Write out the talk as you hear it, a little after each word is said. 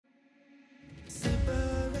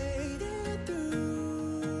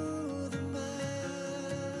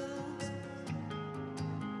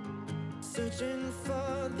searching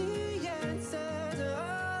for the answer to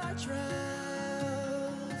all our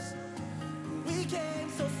trials. We came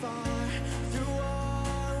so far through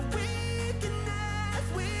our weakness.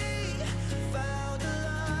 We found a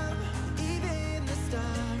love, even the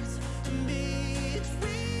stars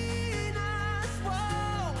between us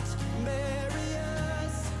won't marry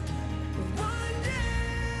us. One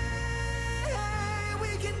day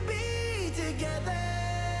we can be together,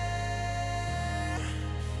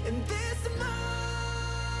 and this moment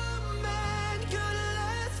could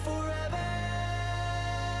last forever.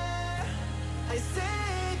 I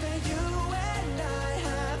say that you and I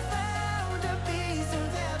have found a piece of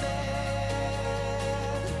heaven,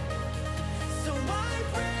 so I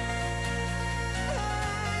pray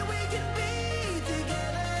we can be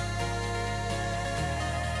together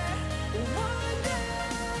one day.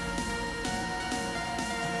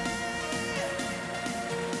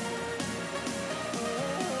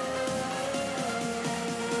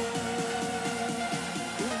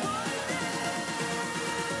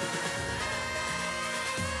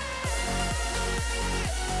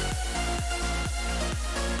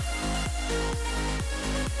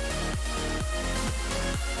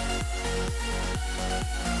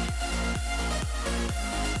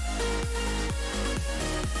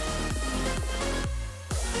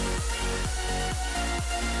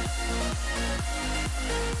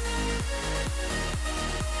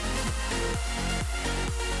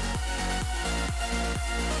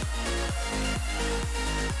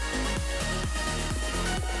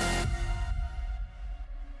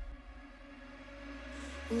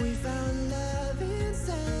 We found love in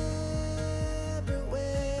separate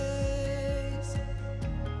ways.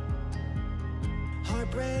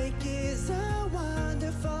 Heartbreak is a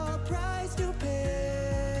wonderful price to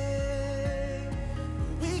pay.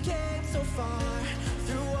 We came so far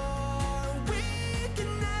through our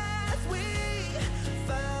weakness. We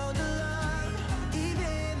found a love,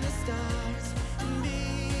 even the stars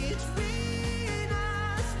between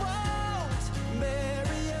us won't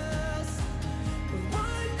marry us.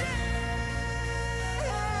 One day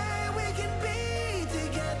we can be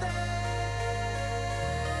together,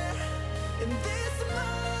 and this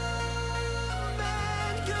moment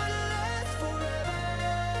could last forever.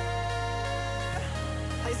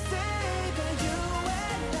 I say that you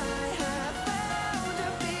and I have found a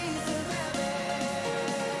piece of heaven,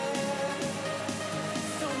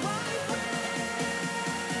 so I pray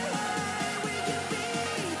we can be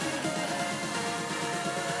together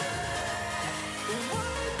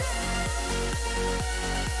one day.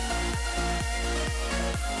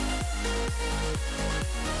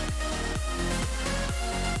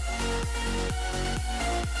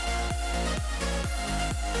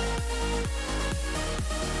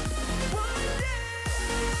 One day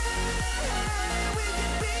we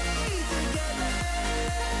can be together,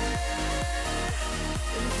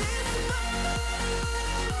 and this moment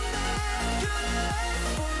could last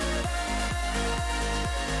forever.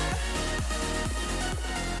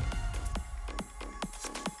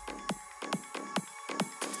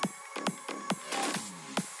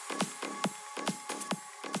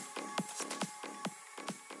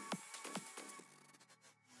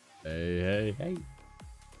 Hey,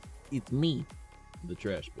 it's me, the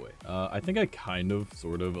trash boy. I think I kind of,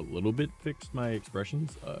 sort of, a little bit fixed my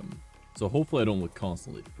expressions, so hopefully I don't look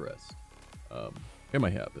constantly depressed. It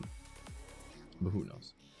might happen, but who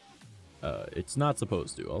knows. It's not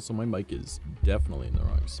supposed to. Also, my mic is definitely in the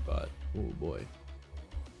wrong spot. Oh boy.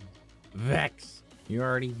 Vex, you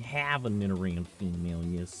already have an in-around female,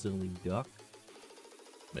 you silly duck.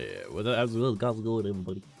 Yeah, well, how's it going,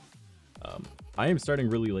 everybody? I am starting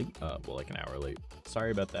really late, well, like an hour late.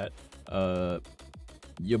 Sorry about that.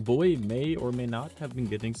 Your boy may or may not have been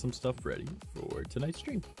getting some stuff ready for tonight's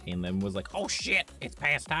stream, and then was like, oh shit, it's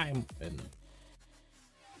past time, and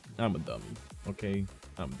I'm a dummy, okay?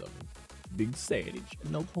 I'm a dummy. Big Savage.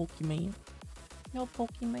 No Pokemon. No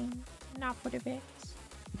Pokemon. Not for the Vex.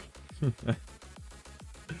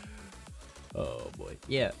 Oh boy.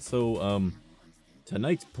 Yeah, so,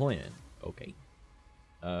 tonight's plan, okay.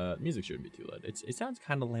 Music shouldn't be too loud. It sounds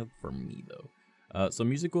kind of loud for me, though. So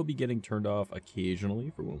music will be getting turned off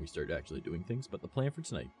occasionally for when we start actually doing things, but the plan for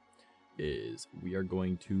tonight is we are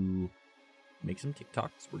going to make some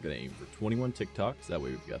TikToks. We're going to aim for 21 TikToks. That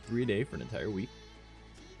way we've got 3 a day for an entire week.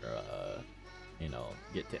 And I'll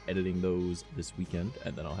get to editing those this weekend,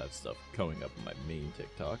 and then I'll have stuff going up on my main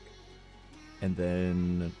TikTok. And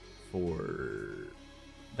then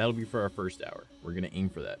that'll be for our first hour. We're going to aim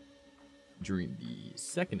for that. During the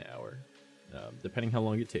second hour, depending how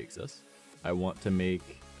long it takes us, I want to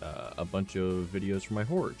make a bunch of videos for my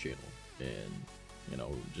horror channel, and you know,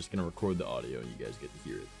 just gonna record the audio and you guys get to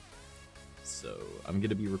hear it. So I'm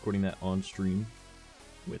gonna be recording that on stream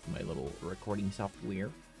with my little recording software,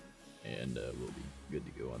 and we'll be good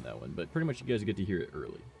to go on that one. But pretty much you guys get to hear it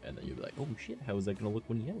early, and then you'll be like, oh shit, how is that gonna look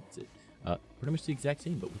when he edits it? Pretty much the exact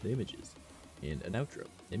same, but with images and an outro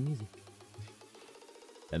and music.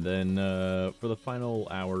 And then for the final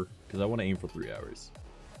hour, because I want to aim for 3 hours,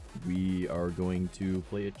 we are going to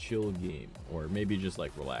play a chill game, or maybe just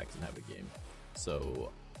like relax and have a game.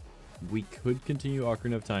 So we could continue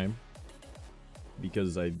Ocarina of Time,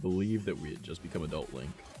 because I believe that we had just become Adult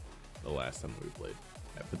Link the last time we played,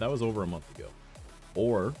 but that was over a month ago.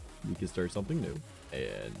 Or we could start something new,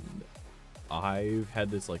 and I've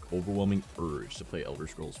had this like overwhelming urge to play Elder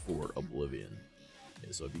Scrolls 4 Oblivion.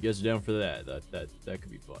 Yeah, so if you guys are down for that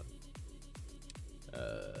could be fun.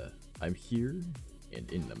 I'm here and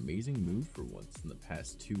in an amazing mood for once in the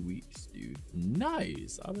past 2 weeks, dude.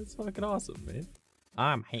 Nice! Oh, that's fucking awesome, man.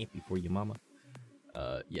 I'm happy for you, mama.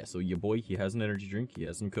 Yeah, so your boy, he has an energy drink, he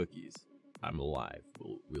has some cookies. I'm alive.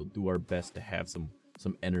 We'll do our best to have some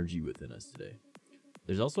energy within us today.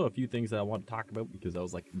 There's also a few things that I want to talk about, because I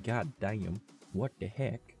was like, god damn, what the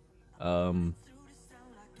heck?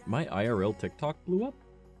 My IRL TikTok blew up,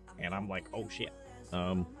 and I'm like, oh shit.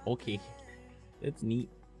 Okay, it's neat.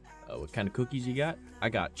 What kind of cookies you got? I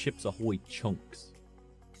got Chips Ahoy chunks.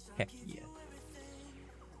 Heck yeah.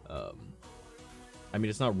 I mean,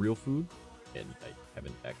 it's not real food, and I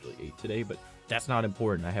haven't actually ate today, but that's not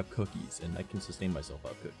important. I have cookies, and I can sustain myself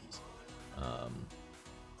off cookies.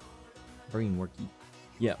 Brain worky.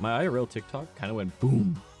 Yeah, my IRL TikTok kind of went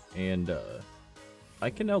boom, and I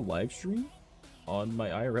can now live stream on my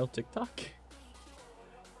IRL TikTok.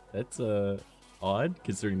 That's odd,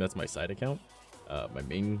 considering that's my side account. My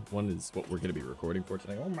main one is what we're going to be recording for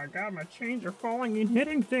tonight. Oh my god, my chains are falling and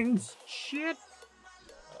hitting things. Shit.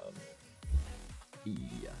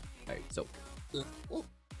 Yeah. Alright, so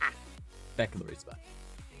back in the right spot.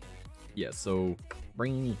 Yeah, so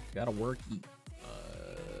brainy, gotta worky.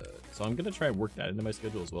 So I'm gonna try and work that into my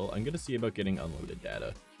schedule as well. I'm gonna see about getting unlimited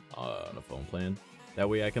data on a phone plan. That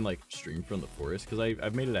way I can like stream from the forest, because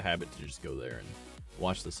I've made it a habit to just go there and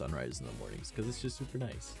watch the sunrise in the mornings, because it's just super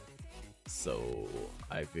nice. So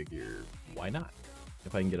I figure, why not?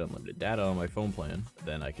 If I can get unlimited data on my phone plan,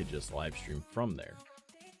 then I could just live stream from there.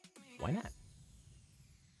 Why not?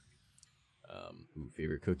 Ooh,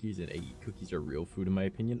 favorite cookies, and cookies are real food in my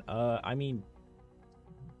opinion. I mean,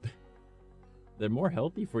 they're more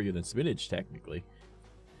healthy for you than spinach, technically.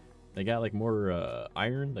 They got like more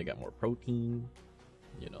iron, they got more protein.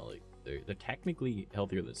 You know, like they're technically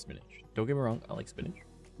healthier than spinach. Don't get me wrong, I like spinach,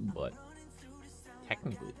 but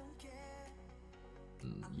technically,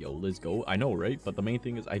 yo, let's go. I know, right? But the main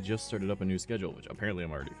thing is I just started up a new schedule, which apparently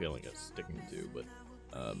I'm already failing at sticking to,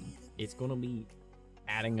 but it's gonna be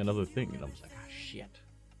adding another thing, and I'm just like, ah, shit.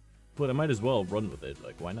 But I might as well run with it.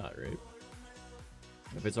 Like, why not, right?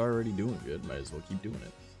 If it's already doing good, might as well keep doing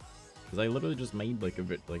it. Because I literally just made like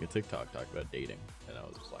a TikTok talk about dating, and I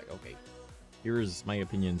was just like, okay, here's my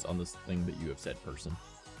opinions on this thing that you have said, person.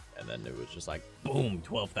 And then it was just like, boom,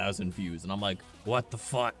 12,000 views, and I'm like, what the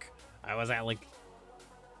fuck? I was at like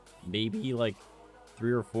maybe like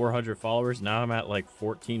 300 or 400 followers. Now I'm at like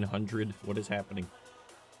 1,400. What is happening?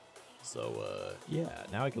 So, yeah,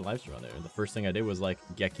 now I can live stream on there. And the first thing I did was, like,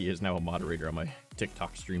 𝐂𝐡𝐚𝐭 is now a moderator on my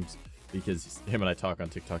TikTok streams, because him and I talk on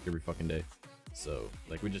TikTok every fucking day. So,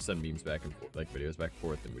 like, we just send memes back and forth, like, videos back and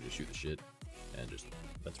forth, and we just shoot the shit. And just,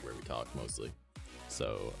 that's where we talk, mostly.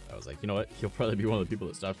 So, I was like, you know what? He'll probably be one of the people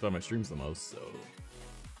that stops by my streams the most, so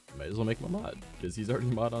I might as well make him a mod, because he's already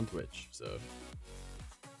a mod on Twitch, so.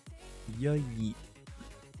 Yeah, yeet.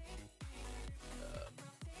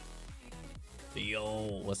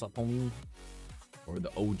 Yo, what's up, homie? Or the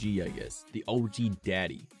OG, I guess. The OG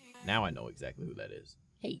daddy. Now I know exactly who that is.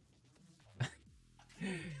 Hey.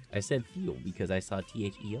 I said Theo because I saw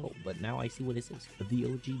THEO, but now I see what it says. The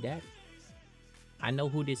OG daddy. I know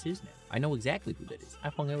who this is now. I know exactly who that is.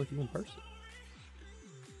 I've hung out with you in person.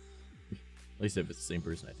 At least if it's the same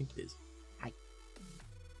person, I think it is. Hi.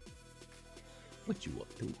 What you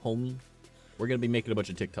up to, homie? We're going to be making a bunch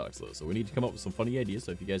of TikToks, though, so we need to come up with some funny ideas.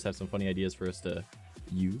 So if you guys have some funny ideas for us to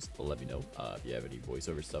use, let me know. If you have any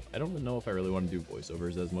voiceover stuff. I don't know if I really want to do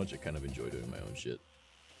voiceovers as much. I kind of enjoy doing my own shit.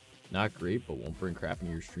 Not great, but won't bring crap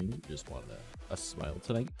into your stream. Just want a smile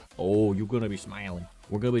tonight. Oh, you're going to be smiling.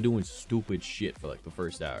 We're going to be doing stupid shit for like the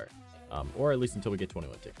first hour. Or at least until we get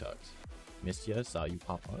 21 TikToks. Missed ya, saw you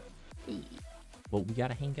pop up. Hey. Well, we got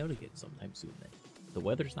to hang out again sometime soon then. The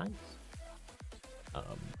weather's nice.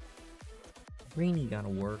 Brainy gotta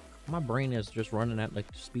work. My brain is just running at like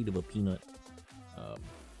the speed of a peanut.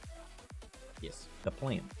 Yes, the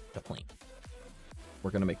plan. The plan.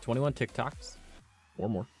 We're gonna make 21 TikToks or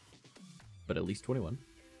more, but at least 21,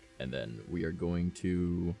 and then we are going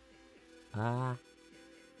to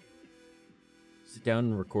sit down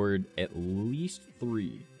and record at least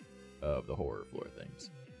 3 of the horror floor things,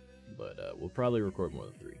 but we'll probably record more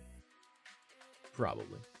than 3.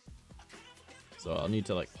 Probably. So I'll need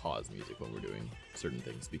to like pause music when we're doing certain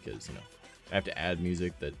things because, you know, I have to add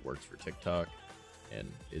music that works for TikTok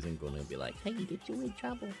and isn't going to be like, hey, get you in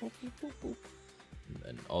trouble.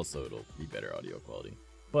 And also it'll be better audio quality.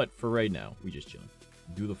 But for right now, we just chilling.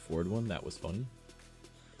 Do the Ford one, that was funny.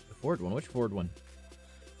 The Ford one, which Ford one?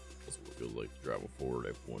 That's what it feels like to drive a Ford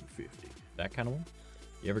F-150. That kind of one?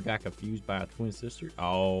 You ever got confused by a twin sister?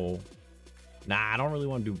 Oh. Nah, I don't really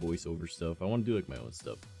want to do voiceover stuff. I want to do like my own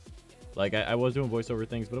stuff. Like I was doing voiceover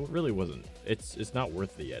things, but it really wasn't. It's not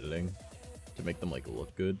worth the editing to make them like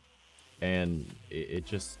look good. And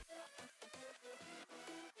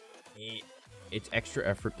it's extra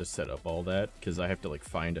effort to set up all that because I have to like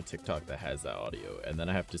find a TikTok that has that audio, and then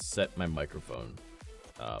I have to set my microphone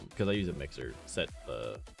because I use a mixer, set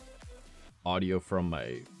the audio from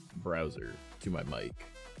my browser to my mic,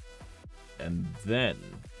 and then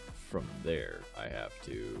from there I have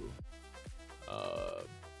to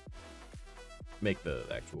make the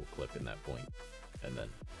actual clip in that point, and then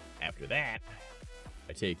after that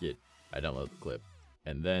I take it, I download the clip,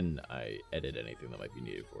 and then I edit anything that might be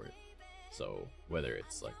needed for it. So whether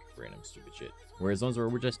it's like random stupid shit, whereas ones where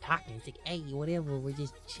we're just talking, it's like, hey, whatever, we're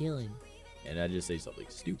just chilling, and I just say something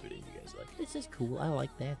stupid and you guys are like, this is cool, I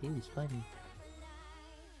like that, it was funny.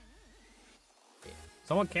 Yeah.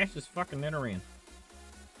 Someone catch this fucking netter in.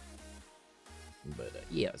 But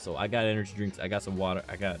yeah, so I got energy drinks, I got some water,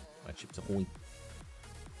 I got my Chips Ahoy.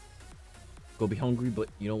 Go be hungry, but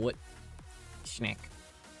you know what? Snack.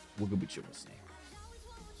 We'll go be chilling snack.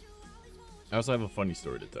 I also have a funny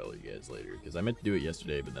story to tell you guys later because I meant to do it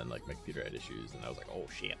yesterday, but then like my computer had issues and I was like, oh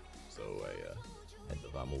shit. So I had to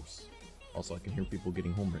vamos. Also, I can hear people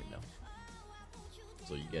getting home right now.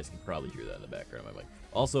 So you guys can probably hear that in the background of my mic.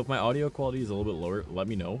 Also, if my audio quality is a little bit lower, let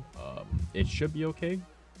me know. It should be okay,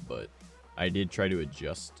 but I did try to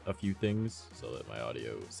adjust a few things so that my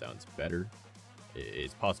audio sounds better.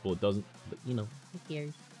 It's possible it doesn't, but you know, who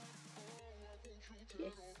cares?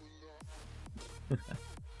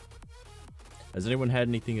 Has anyone had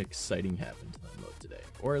anything exciting happen to them today?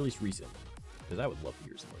 Or at least recently? Because I would love to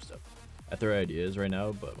hear some more stuff. I throw ideas right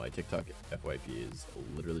now, but my TikTok FYP is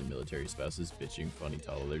literally military spouses bitching, funny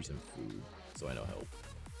toddlers, and food. So I know help.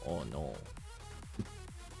 Oh no.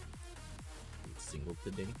 Single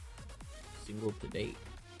today? Single today.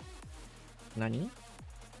 Nani?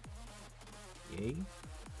 Yay?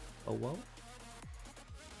 Oh well?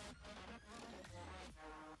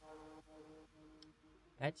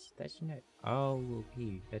 That's not. Oh,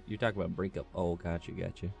 okay. You're talking about breakup. Oh, gotcha.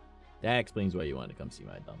 That explains why you wanted to come see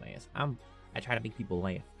my dumb ass. I try to make people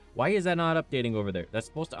laugh. Why is that not updating over there? That's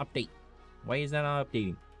supposed to update. Why is that not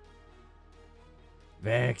updating?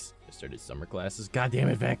 Vex, I started summer classes. God damn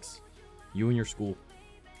it, Vex. You and your school.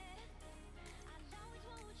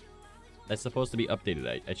 That's supposed to be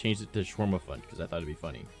updated. I changed it to Shawarma Fund because I thought it'd be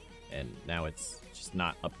funny. And now it's just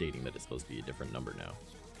not updating that it's supposed to be a different number now.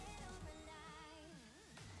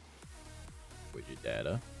 Widget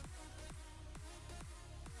data.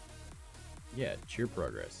 Yeah, cheer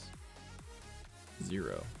progress.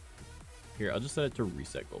 0. Here, I'll just set it to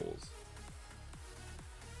reset goals.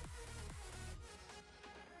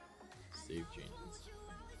 Save changes.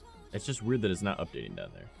 It's just weird that it's not updating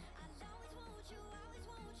down there.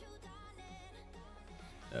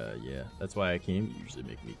 Yeah, that's why I came. You usually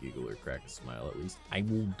make me giggle or crack a smile at least. I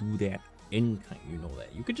will do that anytime, you know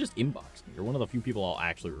that. You could just inbox me. You're one of the few people I'll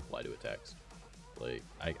actually reply to a text. Like,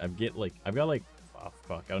 I've got like, oh,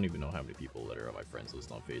 fuck, I don't even know how many people that are on my friends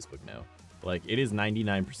list on Facebook now. Like, it is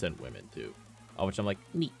 99% women, too. Which I'm like,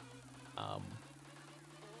 neat.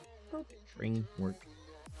 Ring work.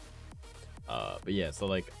 But yeah, so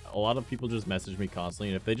like, a lot of people just message me constantly,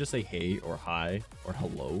 and if they just say hey or hi or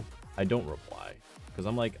hello, I don't reply. Because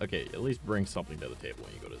I'm like, okay, at least bring something to the table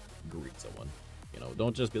when you go to greet someone. You know,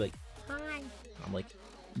 don't just be like, hi. I'm like,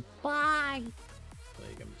 bye.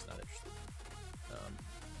 Like, I'm just not interested.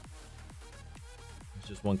 It's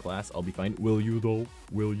just one class. I'll be fine. Will you, though?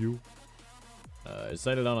 Will you? I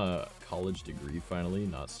decided on a college degree finally.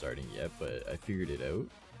 Not starting yet, but I figured it out.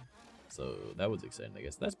 So that was exciting, I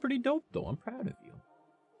guess. That's pretty dope, though. I'm proud of you.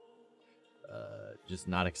 Just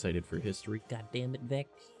not excited for history. God damn it, Vex.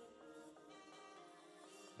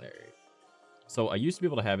 Alright. So I used to be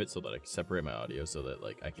able to have it so that I could separate my audio so that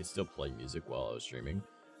like I could still play music while I was streaming.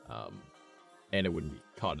 and it wouldn't be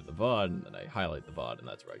caught in the VOD, and then I highlight the VOD, and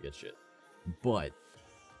that's where I get shit. But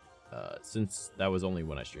since that was only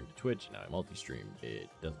when I streamed to Twitch, now I multi-stream, it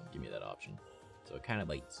doesn't give me that option. So it kind of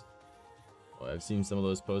bites. Well, I've seen some of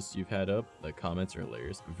those posts you've had up. The comments are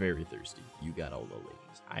hilarious. Very thirsty. You got all the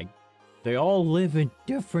ladies. They all live in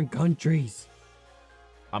different countries.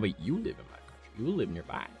 I mean, you live in my country. You live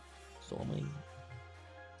nearby. So I mean,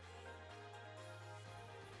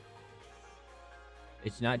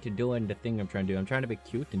 it's not to doing the thing I'm trying to do. I'm trying to be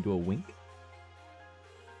cute and do a wink.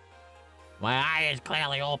 My eye is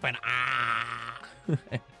clearly open. Ah!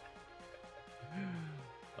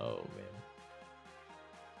 Oh, man.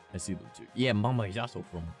 I see them too. Yeah, Mama is also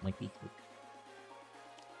from my Facebook.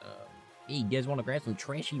 Hey, you guys want to grab some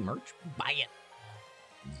trashy merch? Buy it.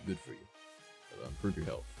 It's good for you. It'll improve your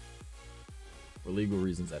health. For legal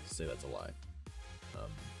reasons, I have to say that's a lie.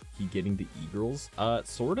 He getting the e-girls?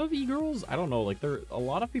 Sort of e-girls? I don't know. Like, a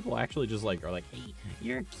lot of people actually just like are like, hey,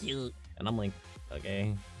 you're cute. And I'm like,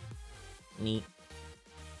 okay. Neat.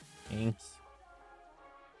 Thanks.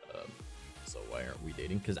 So why aren't we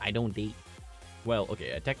dating? Because I don't date. Well,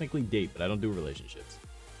 okay, I technically date, but I don't do relationships.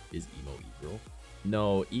 Is emo e-girl?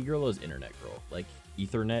 No, e-girl is internet girl. Like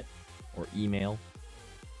Ethernet or email.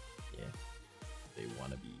 Yeah. They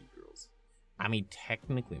want to be e-girls. I mean,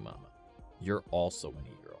 technically, Mama, you're also an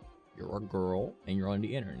e-girl. You're a girl and you're on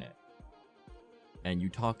the internet. And you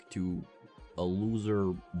talk to a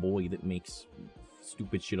loser boy that makes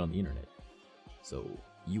stupid shit on the internet. So,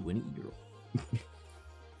 you an e-girl.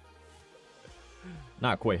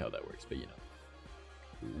 Not quite how that works, but you know.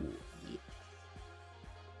 Ooh, yeah.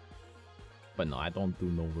 But no, I don't do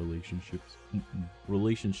no relationships.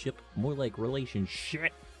 Relationship? More like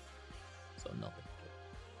relationship. So, nothing.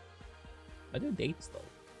 I do dates, though.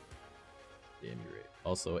 Damn, you're right.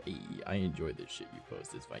 Also, I enjoy this shit you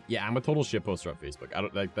post. It's fine. Yeah, I'm a total shit poster on Facebook. I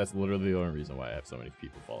don't like. That's literally the only reason why I have so many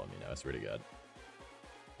people follow me now. I swear to God.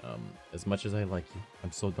 As much as I like you,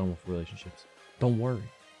 I'm so done with relationships. Don't worry.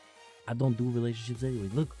 I don't do relationships anyway.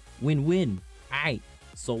 Look, win-win. Alright.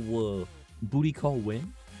 So, booty call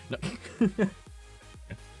win? No.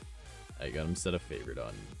 I got him set a favorite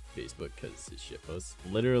on Facebook because his shit posts.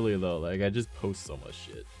 Literally, though, like, I just post so much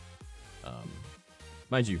shit.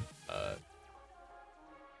 Mind you,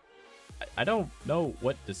 I don't know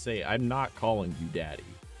what to say. I'm not calling you daddy.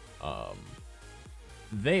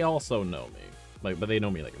 They also know me. Like, but they know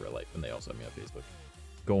me like in real life, and they also have me on Facebook.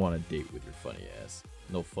 Go on a date with your funny ass.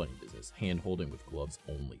 No funny business. Hand holding with gloves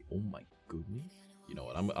only. Oh my goodness. You know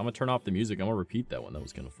what? I'm gonna turn off the music. I'm gonna repeat that one. That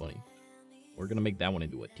was kind of funny. We're gonna make that one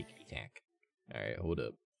into a tickety tack. All right, hold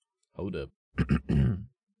up. Hold up. All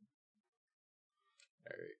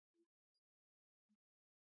right.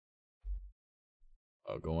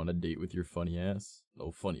 I'll go on a date with your funny ass.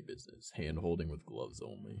 No funny business. Hand holding with gloves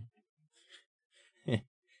only.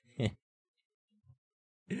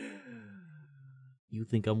 You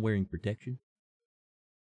think I'm wearing protection?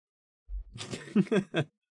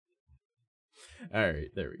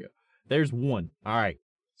 Alright, there we go. There's one. Alright.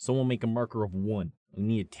 Someone make a marker of 1. We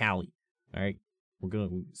need a tally. Alright.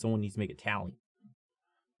 Someone needs to make a tally.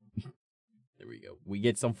 There we go. We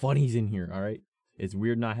get some funnies in here, alright? It's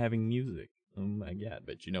weird not having music. Oh my God.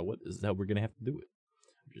 But you know what? This is how we're gonna have to do it.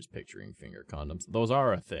 I'm just picturing finger condoms. Those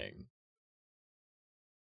are a thing.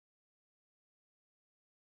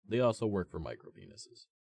 They also work for micro penises.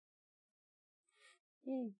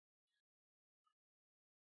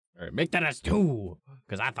 Alright, make that as 2!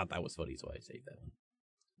 Because I thought that was funny, so I saved that one.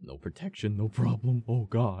 No protection, no problem. Oh,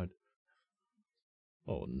 God.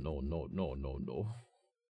 Oh, no, no, no, no, no.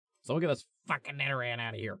 Someone get this fucking Netheran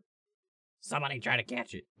out of here. Somebody try to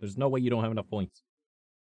catch it. There's no way you don't have enough points.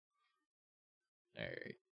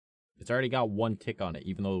 Alright. It's already got 1 tick on it,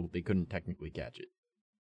 even though they couldn't technically catch it.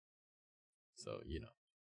 So, you know.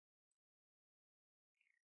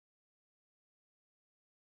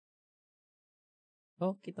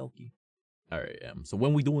 Okie dokie. Alright, so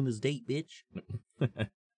when we doing this date, bitch?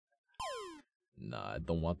 Nah, I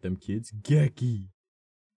don't want them kids. Gecky.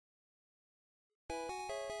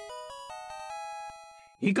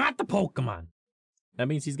 He got the Pokemon. That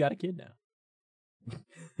means he's got a kid now.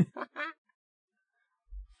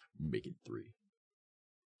 Make it 3.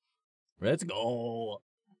 Let's go.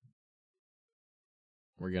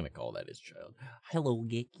 We're gonna call that his child. Hello,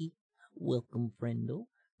 Gecky. Welcome, friendo.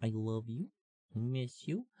 I love you. Miss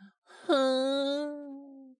you.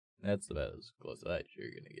 That's about as close to that you're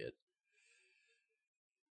gonna get.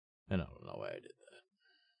 And I don't know why I did that.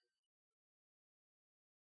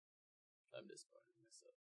 I'm disappointed in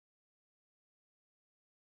myself.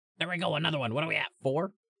 There we go, another one. What are we at?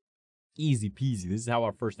 4? Easy peasy. This is how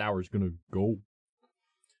our first hour is gonna go.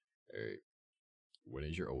 Alright. When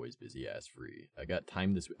is your always busy ass free? I got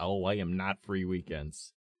time this week. Oh, I am not free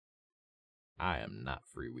weekends. I am not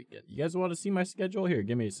free weekend. You guys want to see my schedule? Here,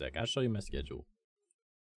 give me a sec. I'll show you my schedule.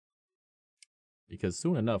 Because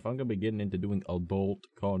soon enough, I'm going to be getting into doing adult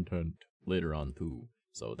content later on too.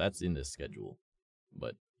 So that's in this schedule.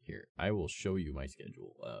 But here, I will show you my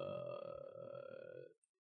schedule.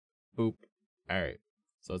 Boop. Alright.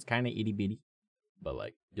 So it's kind of itty bitty. But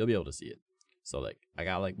like, you'll be able to see it. So like, I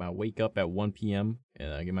got like my wake up at 1 p.m.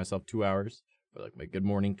 and I give myself 2 hours for like my good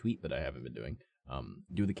morning tweet that I haven't been doing.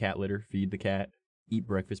 Do the cat litter, feed the cat, eat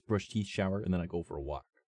breakfast, brush teeth, shower, and then I go for a walk.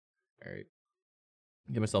 Alright.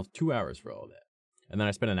 Give myself 2 hours for all that. And then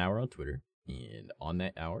I spend an hour on Twitter. And on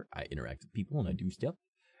that hour, I interact with people and I do stuff.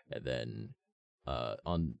 And then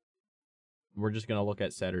we're just gonna look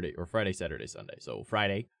at Saturday or Friday, Saturday, Sunday. So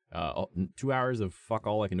Friday, 2 hours of fuck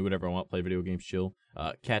all. I can do whatever I want, play video games, chill.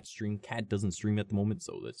 Cat stream. Cat doesn't stream at the moment,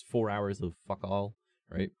 so that's 4 hours of fuck all,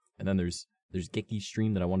 right? And then there's Geeky's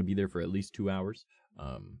stream that I want to be there for at least 2 hours.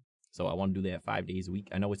 So I want to do that 5 days a week.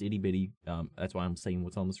 I know it's itty bitty. That's why I'm saying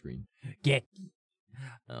what's on the screen. Geeky.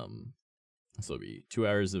 So it'll be 2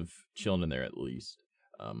 hours of chilling in there at least.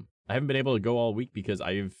 I haven't been able to go all week because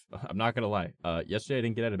I'm not gonna lie. Yesterday I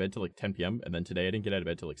didn't get out of bed till like 10 p.m. and then today I didn't get out of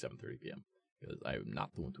bed till like 7:30 p.m. because I'm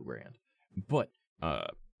not doing too grand. But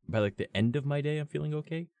by like the end of my day, I'm feeling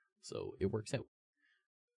okay, so it works out.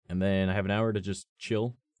 And then I have an hour to just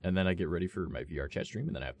chill, and then I get ready for my VR chat stream,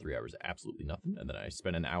 and then I have 3 hours of absolutely nothing, and then I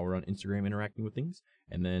spend an hour on Instagram interacting with things,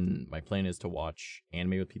 and then my plan is to watch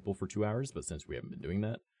anime with people for 2 hours. But since we haven't been doing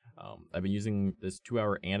that, I've been using this 2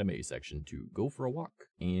 hour anime section to go for a walk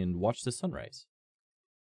and watch the sunrise.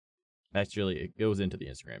 Actually, it goes into the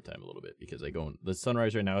Instagram time a little bit because the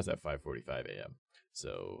sunrise right now is at 5:45 a.m.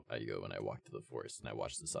 So I go and I walk to the forest and I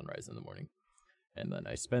watch the sunrise in the morning. And then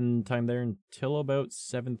I spend time there until about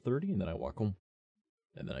 7:30 and then I walk home.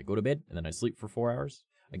 And then I go to bed and then I sleep for 4 hours.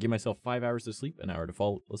 I give myself 5 hours to sleep, an hour to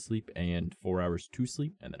fall asleep, and 4 hours to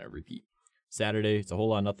sleep, and then I repeat. Saturday, it's a whole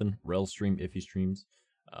lot of nothing. Rel stream, Iffy streams.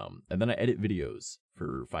 And then I edit videos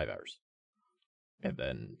for 5 hours. And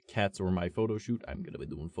then cats or my photo shoot. I'm going to be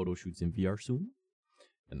doing photo shoots in VR soon.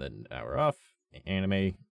 And then an hour off.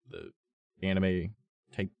 Anime. The anime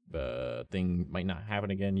type thing might not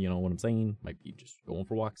happen again. You know what I'm saying? Might be just going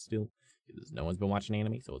for walks still. Because no one's been watching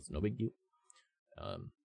anime, so it's no big deal.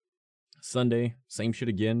 Sunday, same shit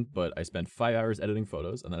again, but I spend 5 hours editing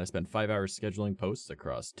photos. And then I spend 5 hours scheduling posts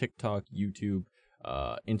across TikTok, YouTube,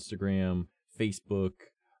 Instagram, Facebook.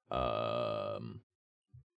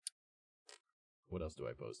 What else do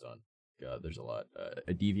I post on? God, there's a lot.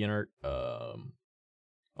 A DeviantArt,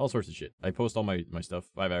 all sorts of shit. I post all my stuff,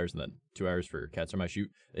 5 hours, and then 2 hours for cats or my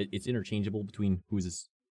shoot. It's interchangeable between who's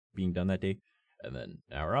being done that day, and then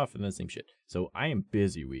an hour off, and then same shit. So I am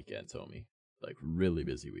busy weekends, homie. Like, really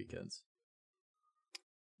busy weekends.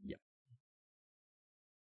 Yeah.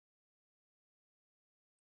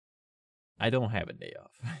 I don't have a day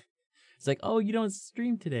off. It's like, oh, you don't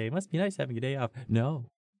stream today. It must be nice having a day off.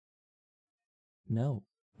 No,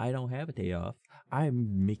 I don't have a day off.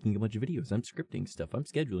 I'm making a bunch of videos. I'm scripting stuff. I'm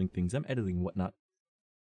scheduling things. I'm editing whatnot.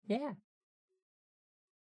 Yeah.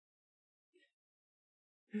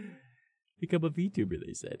 Become a VTuber,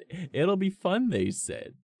 they said. It'll be fun, they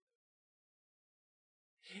said.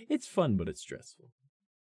 It's fun, but it's stressful.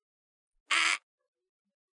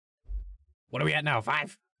 What are we at now?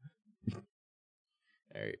 5?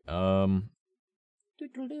 Alright, I'm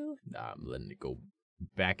letting it go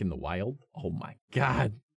back in the wild. Oh my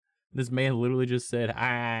god. This man literally just said,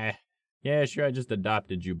 yeah, sure, I just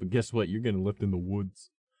adopted you, but guess what? You're getting left in the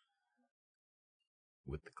woods.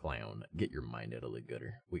 With the clown. Get your mind out of the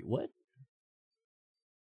gutter. Wait, what?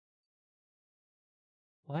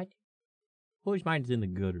 What? Whose mind is in the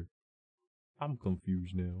gutter? I'm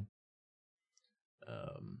confused now.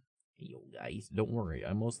 Yo guys, don't worry.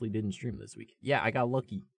 I mostly didn't stream this week. Yeah, I got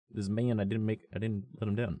lucky. This man, I didn't let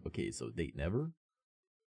him down. Okay, so date never.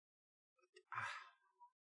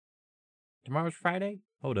 Tomorrow's Friday?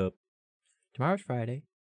 Hold up. Tomorrow's Friday.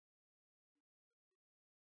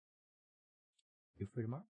 You free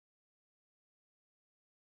tomorrow?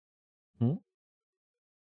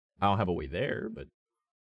 I don't have a way there, but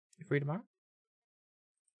you free tomorrow?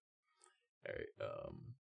 Alright,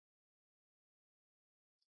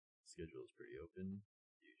 schedule is pretty open.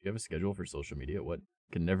 You have a schedule for social media? What?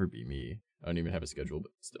 Can never be me. I don't even have a schedule,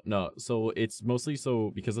 but still. No, so it's mostly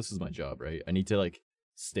so because this is my job, right? I need to like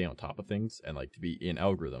stay on top of things, and like to be in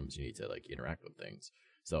algorithms, you need to like interact with things.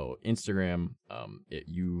 So Instagram,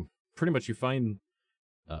 you find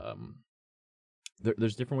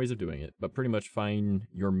there's different ways of doing it, but pretty much find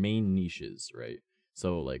your main niches, right?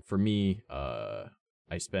 So like for me,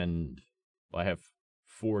 I have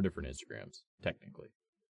 4 different Instagrams, technically.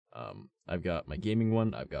 I've got my gaming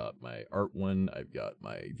one, I've got my art one, I've got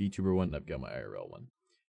my VTuber one, and I've got my IRL one.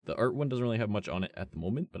 The art one doesn't really have much on it at the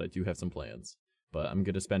moment, but I do have some plans. But I'm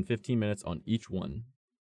going to spend 15 minutes on each one,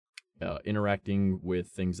 interacting with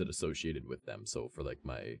things that associated with them. So for like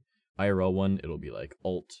my IRL one, it'll be like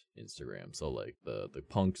alt Instagram. So like the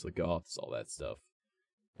punks, the goths, all that stuff.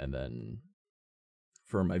 And then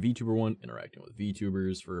for my VTuber one, interacting with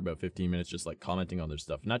VTubers for about 15 minutes, just like commenting on their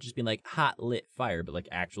stuff. Not just being like hot lit fire, but like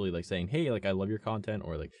actually like saying, hey, like I love your content,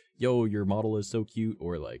 or like, yo, your model is so cute,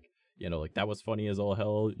 or like, you know, like that was funny as all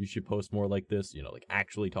hell, you should post more like this, you know, like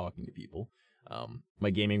actually talking to people. My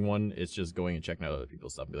gaming one is just going and checking out other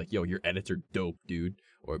people's stuff and be like, yo, your edits are dope, dude.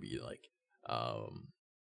 Or be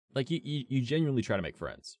like you genuinely try to make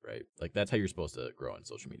friends, right? Like that's how you're supposed to grow on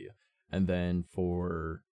social media. And then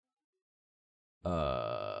for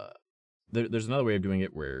there's another way of doing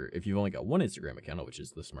it where if you've only got one Instagram account, which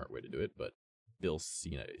is the smart way to do it, but Bill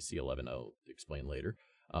C11 I'll explain later.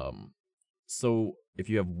 So if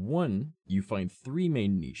you have one, you find 3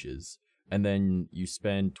 main niches, and then you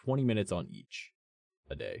spend 20 minutes on each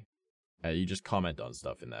a day. And you just comment on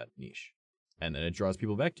stuff in that niche. And then it draws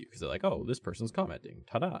people back to you because they're like, oh, this person's commenting.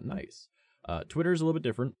 Ta-da, nice. Twitter is a little bit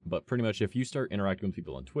different, but pretty much if you start interacting with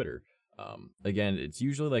people on Twitter, again, it's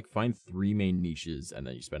usually like find 3 main niches and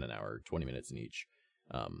then you spend an hour, 20 minutes in each.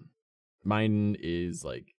 Mine is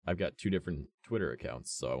like, I've got 2 different Twitter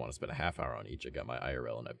accounts, so I want to spend a half hour on each. I got my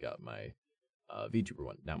IRL and I've got my VTuber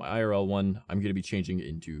one. Now my IRL one, I'm going to be changing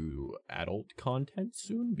into adult content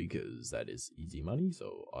soon because that is easy money.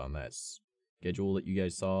 So on that schedule that you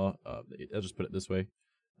guys saw, I'll just put it this way.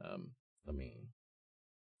 Let me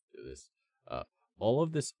do this. All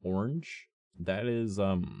of this orange, that is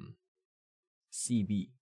CB.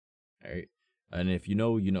 All right. And if you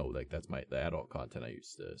know, you know, like that's the adult content I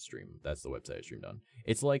used to stream. That's the website I streamed on.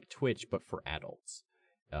 It's like Twitch, but for adults.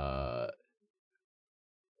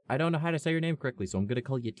 I don't know how to say your name correctly, so I'm going to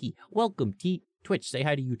call you T. Welcome, T. Twitch, say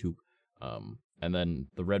hi to YouTube. And then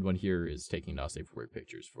the red one here is taking not safe for work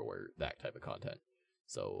pictures for that type of content.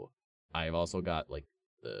 So I've also got like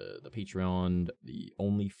the Patreon, the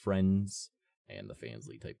Only Friends, and the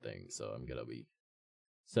Fansly type thing. So I'm going to be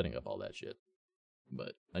setting up all that shit.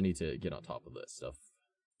 But I need to get on top of this stuff.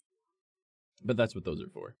 But that's what those are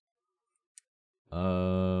for.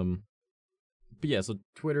 But yeah, so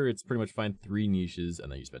Twitter, it's pretty much find 3 niches,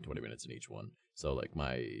 and then you spend 20 minutes in each one. So, like,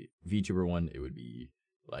 my VTuber one, it would be,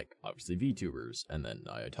 like, obviously VTubers, and then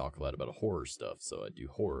I talk a lot about horror stuff, so I do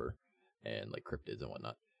horror, and, like, cryptids and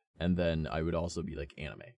whatnot. And then I would also be, like,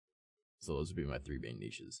 anime. So those would be my 3 main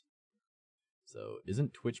niches. So,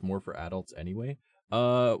 isn't Twitch more for adults anyway?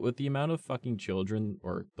 With the amount of fucking children,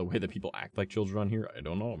 or the way that people act like children on here, I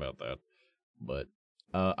don't know about that. But,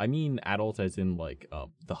 I mean adult as in, like,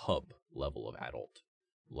 the hub level of adult.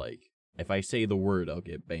 Like, if I say the word, I'll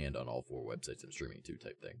get banned on all 4 websites I'm streaming to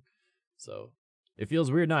type thing. So, it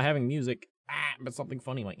feels weird not having music, but something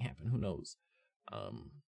funny might happen, who knows.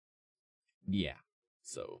 Yeah.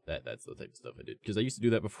 So, that's the type of stuff I did. Because I used to do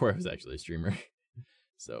that before I was actually a streamer.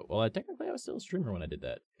 So, well, technically I was still a streamer when I did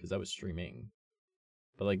that. Because I was streaming.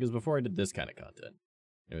 But, like, it was before I did this kind of content.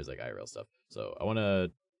 It was, like, IRL stuff. So, I want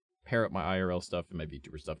to pair up my IRL stuff and my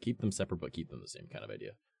VTuber stuff. Keep them separate, but keep them the same kind of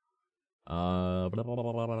idea. But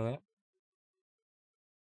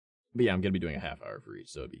yeah, I'm gonna be doing a half hour for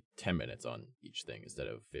each, so it'd be 10 minutes on each thing instead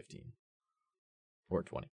of 15 or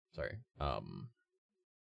 20. Sorry.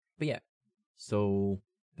 But yeah, so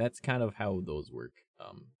that's kind of how those work.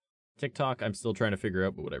 TikTok, I'm still trying to figure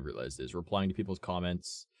out, but what I realized is replying to people's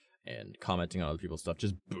comments and commenting on other people's stuff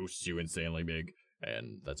just boosts you insanely big,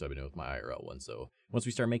 and that's what I've been doing with my IRL one. So once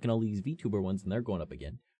we start making all these VTuber ones and they're going up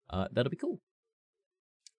again, that'll be cool.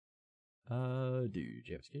 Dude,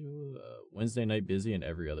 you have a schedule? Wednesday night busy and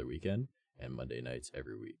every other weekend, and Monday nights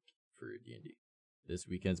every week for D&D. This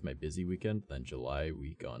weekend's my busy weekend, then July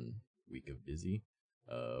week of busy.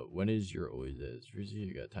 When is your always as busy?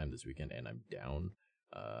 You got time this weekend and I'm down.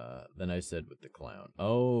 Then I said with the clown.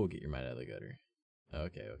 Oh, get your mind out of the gutter.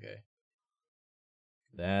 Okay.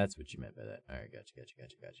 That's what you meant by that. Alright, gotcha.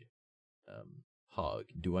 Hog,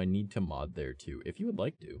 do I need to mod there too? If you would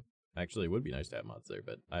like to. Actually, it would be nice to have mods there,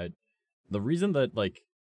 but the reason that, like,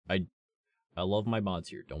 I love my mods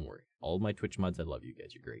here, don't worry. All of my Twitch mods, I love you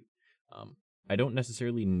guys, you're great. I don't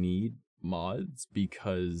necessarily need mods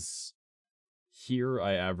because here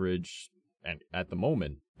I average, and at the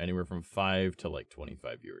moment, anywhere from 5 to, like,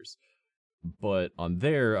 25 viewers. But on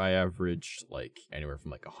there, I average, like, anywhere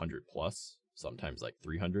from, like, 100 plus, sometimes, like,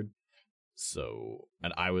 300. So,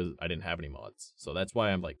 and I didn't have any mods. So that's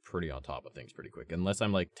why I'm like pretty on top of things pretty quick. Unless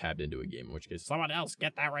I'm like tabbed into a game, in which case someone else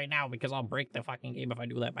get that right now because I'll break the fucking game if I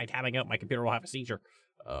do that by tabbing out. My computer will have a seizure.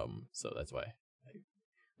 So that's why I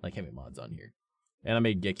like having mods on here. And I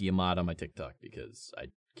made 𝐂𝐡𝐚𝐭 a mod on my TikTok because I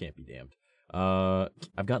can't be damned.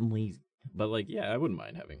 I've gotten lazy. But like, yeah, I wouldn't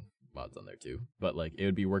mind having mods on there too. But like, it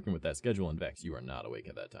would be working with that schedule, and Vex, you are not awake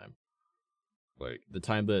at that time. Like, the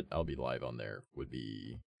time that I'll be live on there would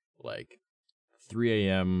be like 3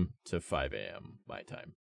 a.m. to 5 a.m. my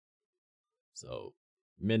time. So,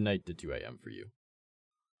 midnight to 2 a.m. for you.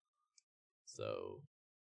 So,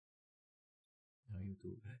 how you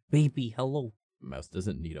doing? Baby, hello. Mouse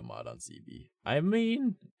doesn't need a mod on CB. I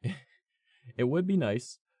mean, it would be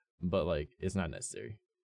nice, but like, it's not necessary.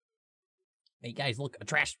 Hey guys, look, a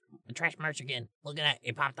trash merch again. Look at that,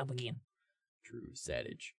 it popped up again. True,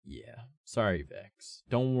 Savage. Yeah. Sorry, Vex.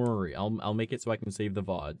 Don't worry. I'll make it so I can save the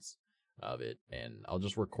VODs of it, and I'll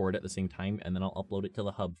just record at the same time, and then I'll upload it to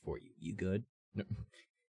the hub for you. You good?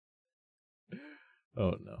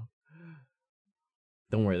 Oh no.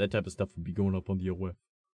 Don't worry, that type of stuff will be going up on the OF.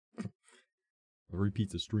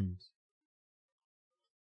 Repeats of streams.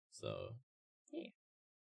 So, yeah.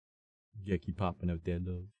 Yeah, keep popping out that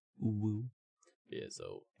love. Ooh woo. Yeah,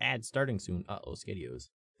 so ads starting soon. Uh-oh, Skadios.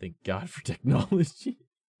 Thank God for technology.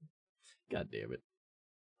 God damn it.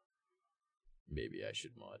 Maybe I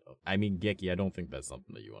should mod. Oh, I mean, 𝐂𝐡𝐚, I don't think that's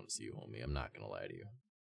something that you want to see, homie. I'm not gonna lie to you.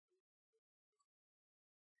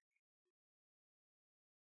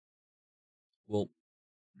 Well,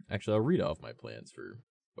 actually, I'll read off my plans for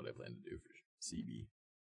what I plan to do for CB.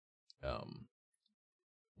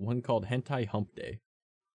 One called Hentai Hump Day.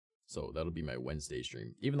 So that'll be my Wednesday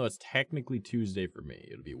stream. Even though it's technically Tuesday for me,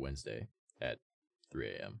 it'll be Wednesday at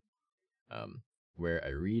 3 a.m. Where I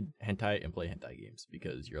read hentai and play hentai games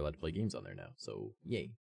because you're allowed to play games on there now. So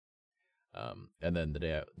yay. And then the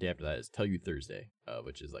day after that is Tell You Thursday,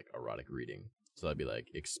 which is like erotic reading. So that'd be like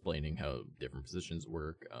explaining how different positions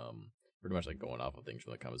work. Pretty much like going off of things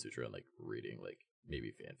from the Kama Sutra and like reading like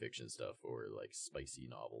maybe fan fiction stuff or like spicy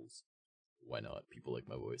novels. Why not? People like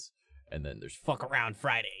my voice. And then there's Fuck Around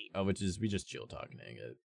Friday, which is we just chill talking and hang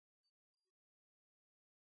out.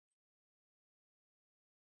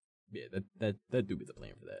 Yeah, that do be the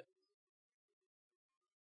plan for that.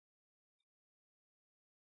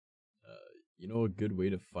 You know a good way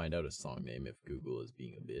to find out a song name if Google is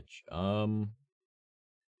being a bitch?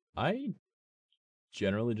 I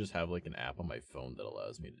generally just have like an app on my phone that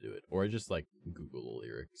allows me to do it. Or I just like Google the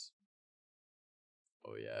lyrics.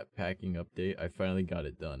 Oh yeah, packing update. I finally got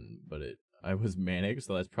it done, but I was manic,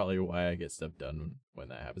 so that's probably why I get stuff done when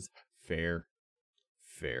that happens. Fair.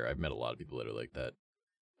 I've met a lot of people that are like that.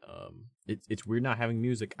 It's weird not having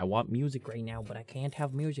music. I want music right now, but I can't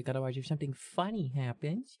have music. Otherwise, if something funny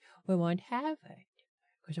happens, we won't have it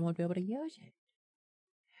because I won't be able to use it.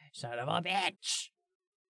 Son of a bitch!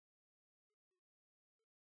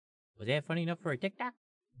 Was that funny enough for a TikTok?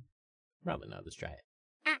 Probably not. Let's try it.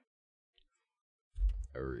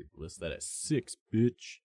 Alright, list that at 6,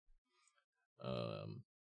 bitch. I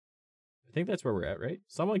think that's where we're at, right?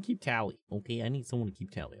 Someone keep tally. Okay, I need someone to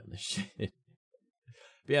keep tally on this shit.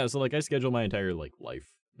 But yeah, so like I schedule my entire like life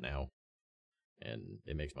now. And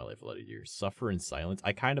it makes my life a lot easier. Suffer in silence.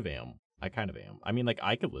 I kind of am. I mean, like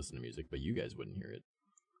I could listen to music, but you guys wouldn't hear it.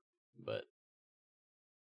 But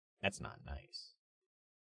that's not nice.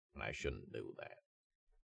 And I shouldn't do that.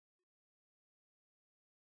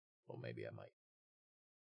 Well, maybe I might.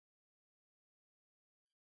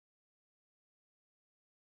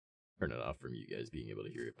 Turn it off from you guys being able to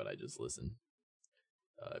hear it, but I just listen.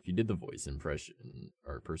 If you did the voice impression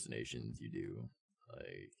or impersonations you do,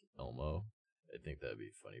 like Elmo, I think that'd be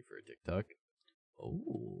funny for a TikTok. Oh,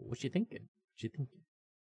 what you thinking?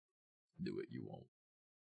 Do it, you won't.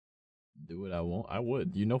 Do it, I won't. I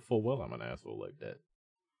would. You know full well I'm an asshole like that.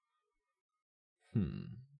 What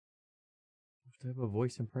type of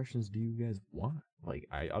voice impressions do you guys want? Like,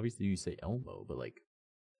 obviously you say Elmo, but like,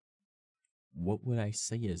 what would I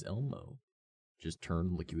say as Elmo? Just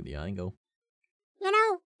turn, look you in the eye and go, you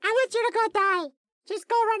know, I want you to go die. Just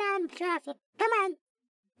go run out in traffic. Come on.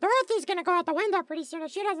 Dorothy's gonna go out the window pretty soon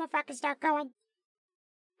if she doesn't fucking start going.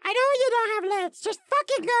 I know you don't have legs. Just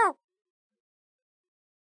fucking go.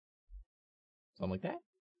 something like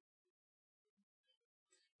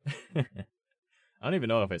that? I don't even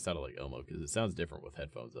know if I sounded like Elmo because it sounds different with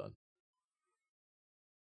headphones on.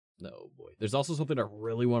 No, boy. There's also something I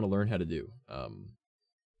really want to learn how to do.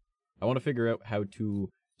 I want to figure out how to...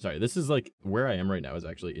 Sorry, this is like... Where I am right now is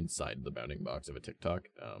actually inside the bounding box of a TikTok.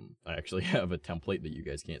 I actually have a template that you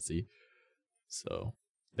guys can't see. So,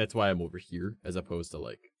 that's why I'm over here, as opposed to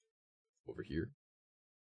like... over here.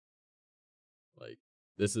 Like,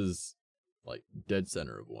 this is, like, dead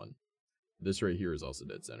center of one. This right here is also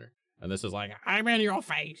dead center. And this is like, I'm in your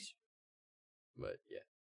face. But, yeah.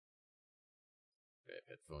 Okay, I have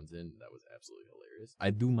headphones in. That was absolutely hilarious. I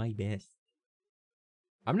do my best.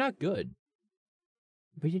 I'm not good.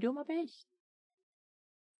 But you do my best.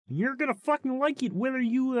 You're gonna fucking like it whether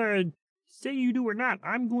you, say you do or not.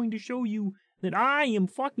 I'm going to show you that I am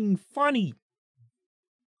fucking funny.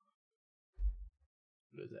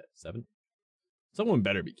 What is that, 7? Someone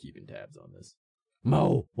better be keeping tabs on this.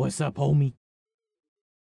 Mo, what's up, homie?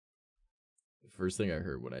 The first thing I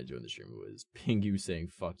heard when I joined the stream was Pingu saying,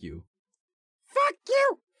 fuck you. Fuck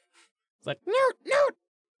you! It's like, Newt!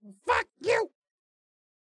 Fuck you!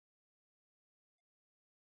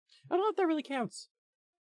 I don't know if that really counts.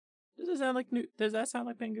 Does that sound like Newt? Does that sound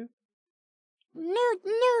like Pingu?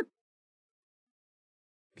 Newt!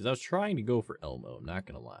 Because I was trying to go for Elmo, I'm not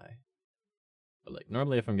gonna lie. But like,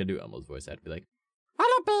 normally if I'm gonna do Elmo's voice, I'd be like,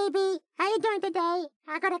 Hello, baby. How you doing today?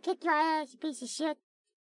 I gotta kick your ass, you piece of shit.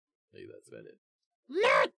 hey, that's about it.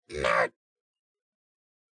 Newt!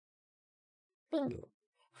 Bingo.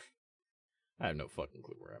 I have no fucking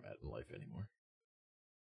clue where I'm at in life anymore.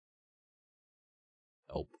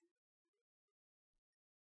 Help.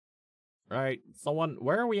 Alright, someone,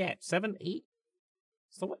 where are we at? 7, 8?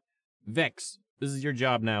 So what? Vex, this is your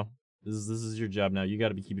job now. This is your job now. You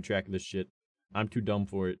gotta be keeping track of this shit. I'm too dumb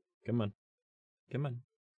for it. Come on. Come on.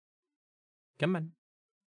 Come on.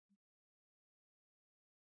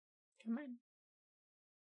 Come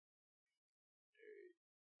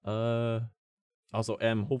on. Also,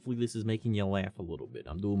 hopefully this is making you laugh a little bit.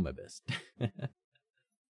 I'm doing my best.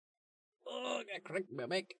 Oh, I got cracked my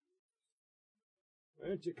back. Why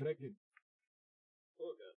aren't you cracking?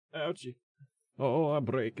 Oh, God. Ouchie. Oh, I'm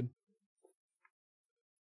breaking.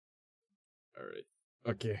 Alright.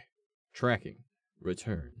 Okay. Tracking.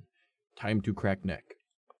 Return. Time to crack neck.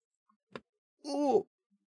 Oh,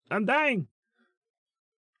 I'm dying.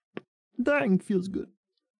 Dying feels good.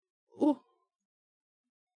 Oh.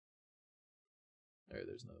 Alright,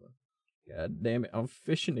 there's another one. God damn it, I'm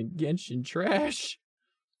fishing in Genshin trash.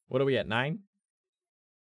 What are we at, 9?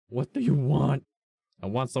 What do you want? I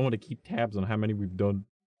want someone to keep tabs on how many we've done.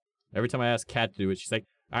 Every time I ask Kat to do it, she's like,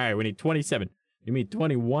 alright, we need 27. You mean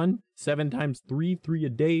 21? 7 times 3, 3 a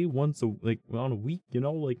day, once a, like, on a week, you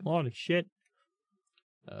know, like, a lot of shit.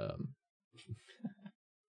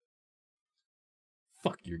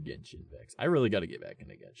 Fuck your Genshin, Vex. I really gotta get back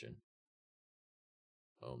into Genshin.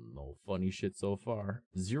 Oh, no funny shit so far.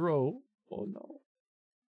 0. Oh, no.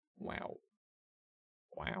 Wow.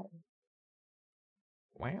 Wow.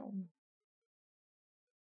 Wow.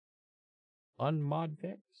 Unmod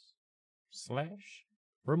Vex.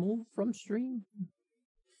 / remove from stream.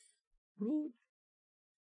 Rude.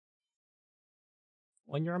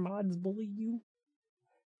 When your mods bully you.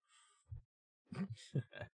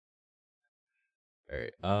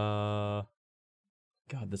 Alright, God,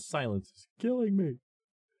 the silence is killing me.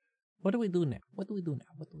 What do we do now? What do we do now?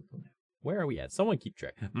 What do we do now? Where are we at? Someone keep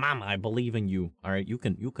track. Mama, I believe in you. Alright, you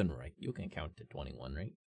can write. You can count to 21,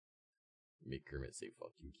 right? Make Kermit say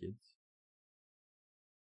fuck you, kids.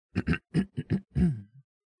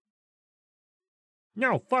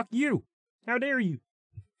 No, fuck you. How dare you?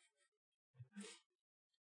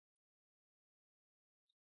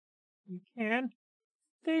 You can.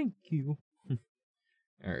 Thank you.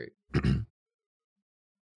 Alright.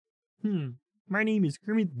 My name is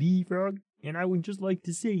Kermit the Frog, and I would just like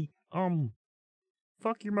to say,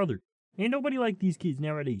 fuck your mother. Ain't nobody like these kids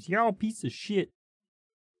nowadays. You're all piece of shit.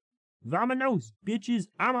 Vamonos, bitches.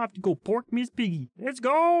 I'm off to go pork Miss Piggy. Let's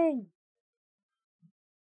go!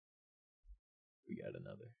 We got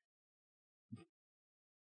another.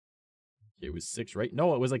 It was 6, right?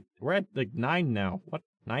 No, it was like, we're at like 9 now. What?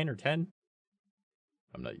 9 or 10?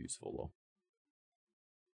 I'm not useful though.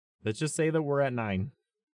 Let's just say that we're at 9.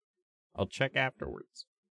 I'll check afterwards.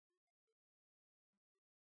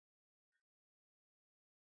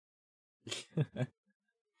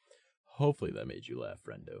 Hopefully that made you laugh,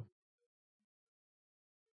 friendo.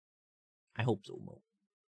 I hope so, Mo.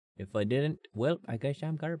 If I didn't, well, I guess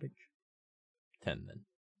I'm garbage. 10 then.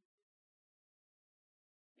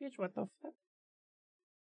 Bitch, what the fuck?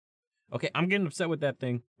 Okay, I'm getting upset with that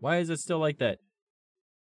thing. Why is it still like that?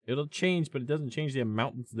 It'll change, but it doesn't change the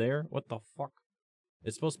amount that's there. What the fuck?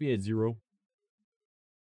 It's supposed to be at 0.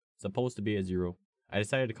 Supposed to be at 0. I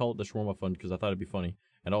decided to call it the Shawarma Fund because I thought it'd be funny.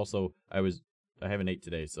 And also, I haven't ate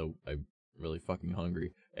today, so I'm really fucking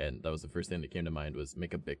hungry. And that was the first thing that came to mind was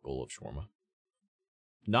make a big bowl of shawarma.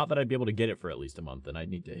 Not that I'd be able to get it for at least a month, and I'd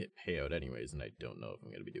need to hit payout anyways, and I don't know if I'm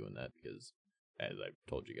going to be doing that because as I've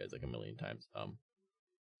told you guys like a million times,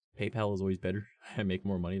 PayPal is always better. I make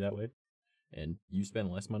more money that way, and you spend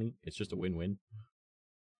less money. It's just a win-win.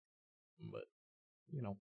 But you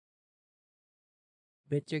know,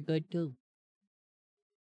 Bits are good too.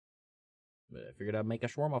 but I figured I'd make a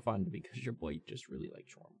shawarma fund because your boy just really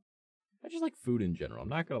likes shawarma. I just like food in general. I'm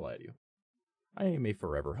not gonna lie to you. I am a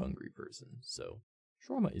forever hungry person, so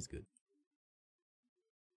shawarma is good.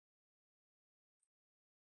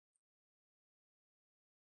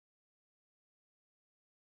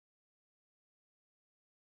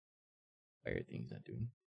 Why are things not doing?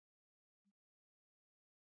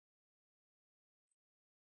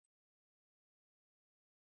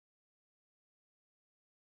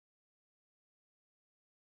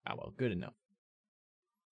 Ah, well, good enough.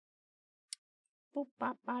 Boop,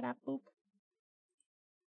 bop, bada, boop.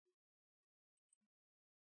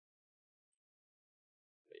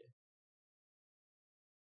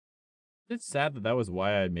 It's sad that that was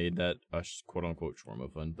why I made that quote-unquote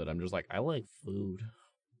shawarma fund, but I'm just like, I like food.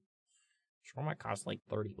 Shawarma costs like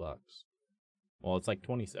 $30. Well, it's like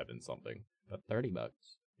 27 something, but $30,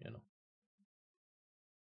 you know.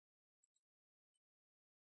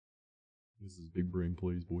 This is big brain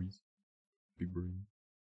plays, boys. Big brain.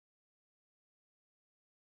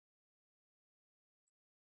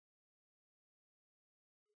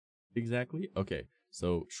 Exactly. Okay,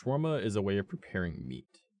 so shawarma is a way of preparing meat.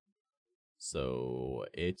 So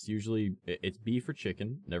it's usually it's beef or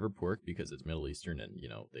chicken, never pork because it's Middle Eastern and you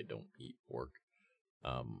know they don't eat pork.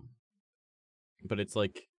 But it's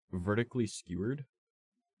like vertically skewered,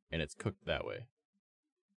 and it's cooked that way.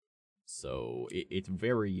 So it's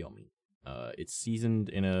very yummy. It's seasoned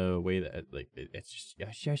in a way that like it's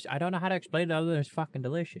just I don't know how to explain it other than it's fucking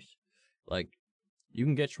delicious. Like you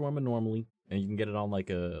can get shawarma normally, and you can get it on like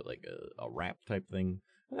a wrap type thing.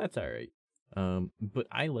 That's all right. But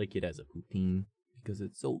I like it as a poutine because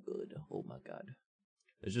it's so good. Oh my god.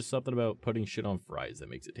 There's just something about putting shit on fries that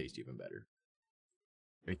makes it taste even better.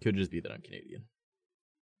 It could just be that I'm Canadian.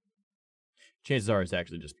 Chances are it's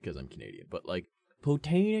actually just because I'm Canadian, but like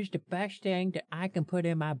Poutine is the best thing that I can put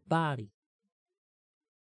in my body.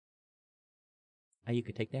 And you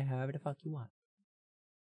can take that however the fuck you want.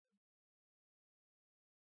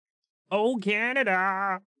 Oh,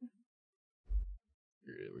 Canada!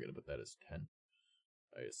 we're gonna put that as 10.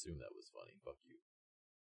 I assume that was funny. Fuck you.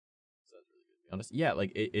 Sounds really good. To be honest, yeah,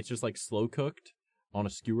 like it's just like slow cooked on a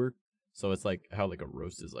skewer, so it's like how like a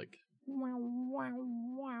roast is like.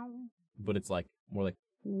 But it's like more like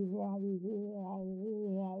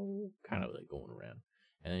kind of like going around,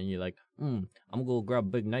 and then you're like, I'm gonna go grab a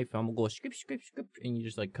big knife. I'm gonna go scrape, and you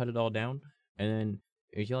just like cut it all down, and then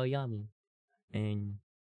it's all yummy, and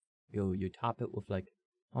you top it with like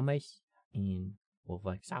hummus and with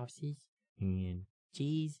like sauces and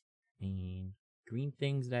cheese and green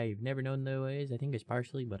things that I've never known there is. I think it's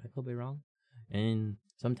parsley, but I could be wrong. And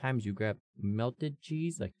sometimes you grab melted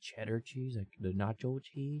cheese, like cheddar cheese, like the nacho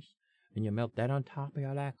cheese, and you melt that on top, and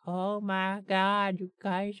you're like, oh my god, you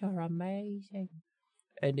guys are amazing.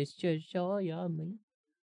 And it's just so yummy.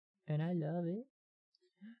 And I love it.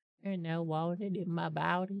 And I want it in my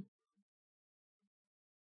body.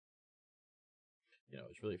 You know,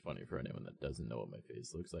 it's really funny for anyone that doesn't know what my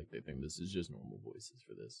face looks like. They think this is just normal voices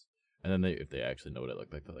for this. And then if they actually know what I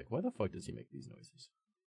look like, they're like, why the fuck does he make these noises?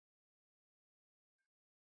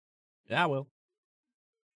 Yeah, well.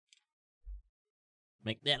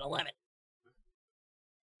 Make that 11.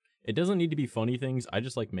 It doesn't need to be funny things. I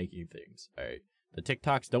just like making things. Alright. The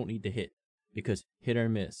TikToks don't need to hit. Because hit or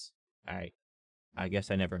miss. Alright. I guess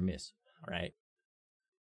I never miss. Alright.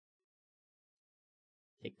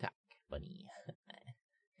 TikTok bunny.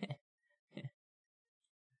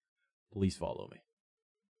 Please follow me.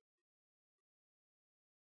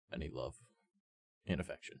 I need love. And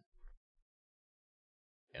affection.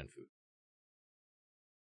 And food.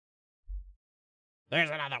 There's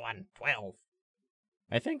another one. 12.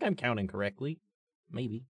 I think I'm counting correctly.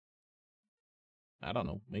 Maybe. I don't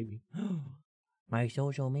know. Maybe. My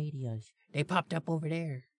social medias. They popped up over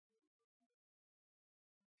there.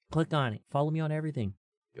 Click on it. Follow me on everything.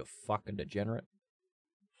 You fucking degenerate.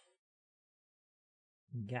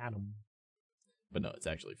 Got him. But no, it's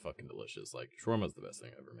actually fucking delicious. Like, shawarma's the best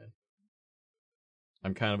thing ever, man.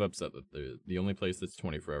 I'm kind of upset that the only place that's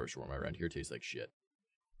 24-hour shawarma around here tastes like shit.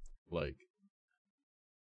 Like,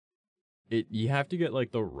 you have to get,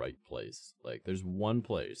 like, the right place. Like, there's one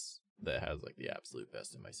place that has, like, the absolute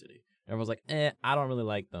best in my city. Everyone's like, I don't really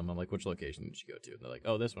like them. I'm like, which location did you go to? And they're like,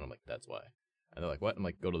 oh, this one. I'm like, that's why. And they're like, what? I'm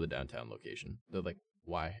like, go to the downtown location. They're like,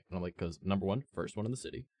 why? And I'm like, because, number one, first one in the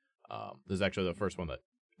city. This is actually the first one that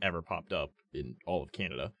ever popped up in all of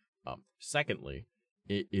Canada. Secondly,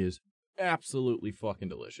 it is absolutely fucking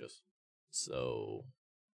delicious. So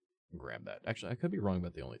grab that. Actually, I could be wrong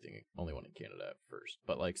about the only one in Canada at first,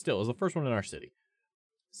 but like still, it was the first one in our city.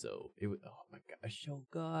 So it was, oh my gosh, so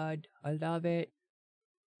good. I love it.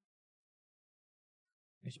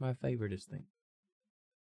 It's my favoriteest thing.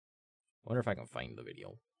 I wonder if I can find the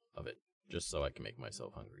video of it, just so I can make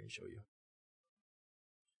myself hungry and show you.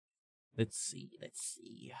 Let's see.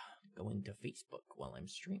 Go into Facebook while I'm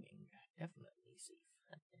streaming. Definitely safe.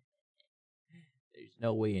 There's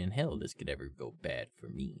no way in hell this could ever go bad for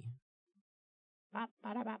me.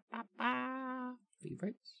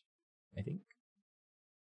 Favorites, I think.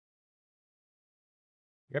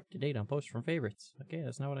 You're up to date on posts from favorites. Okay,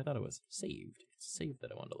 that's not what I thought it was. Saved. It's saved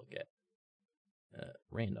that I wanted to look at.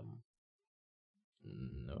 Random.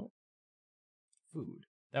 No. Food.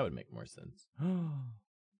 That would make more sense.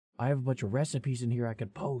 I have a bunch of recipes in here I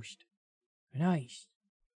could post. Nice.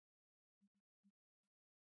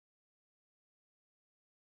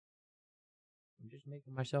 I'm just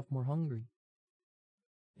making myself more hungry.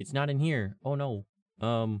 It's not in here. Oh no.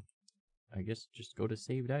 I guess just go to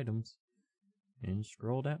saved items and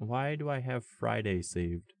scroll down. Why do I have Friday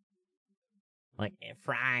saved? Like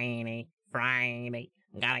Friday.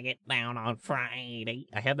 Gotta get down on Friday.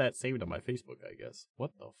 I had that saved on my Facebook, I guess.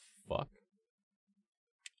 What the fuck?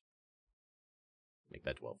 Make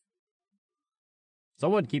that 12.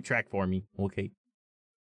 Someone keep track for me, okay?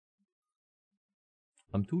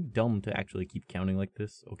 I'm too dumb to actually keep counting like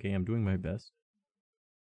this. Okay, I'm doing my best.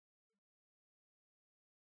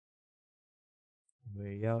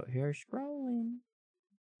 Way out here scrolling.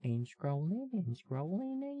 Ain't scrolling, ain't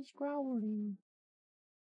scrolling, ain't scrolling.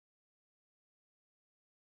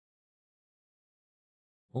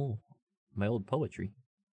 Oh, my old poetry.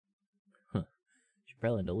 Huh. Should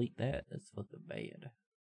probably delete that. That's fucking bad.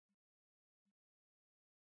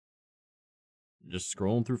 Just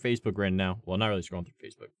scrolling through Facebook right now. Well, not really scrolling through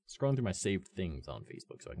Facebook. Scrolling through my saved things on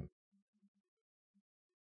Facebook so I can...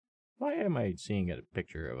 Why am I seeing a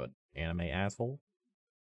picture of an anime asshole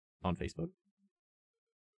on Facebook?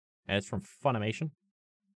 And it's from Funimation?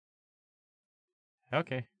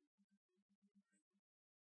 Okay.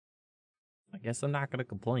 I guess I'm not gonna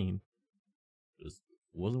complain. Just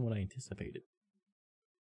wasn't what I anticipated.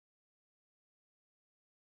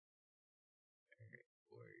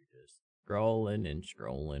 We're just scrolling and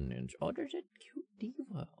scrolling and... Oh, there's a cute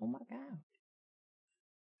diva. Oh my god.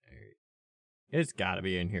 Alright. It's gotta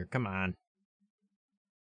be in here. Come on.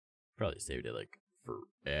 Probably saved it like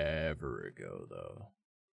forever ago, though.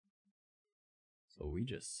 So we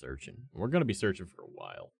just searching. We're gonna be searching for a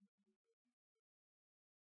while.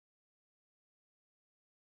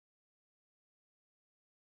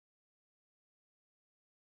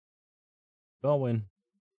 Going.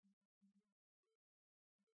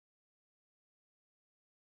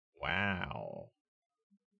 Wow.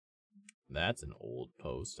 That's an old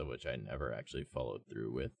post of which I never actually followed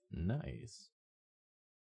through with. Nice.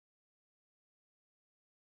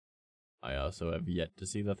 I also have yet to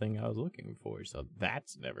see the thing I was looking for, so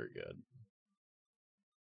that's never good.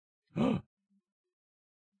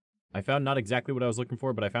 I found not exactly what I was looking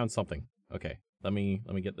for, but I found something. Okay, let me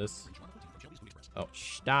get this. Oh,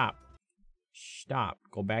 stop. Stop.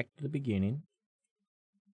 Go back to the beginning.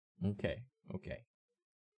 Okay.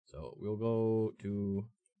 So we'll go to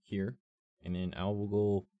here, and then I will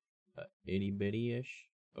go itty bitty-ish.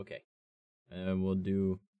 Okay. And we'll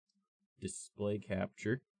do display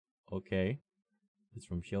capture. Okay. It's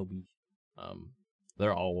from Shelby.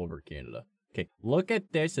 They're all over Canada. Okay, look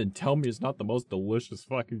at this and tell me it's not the most delicious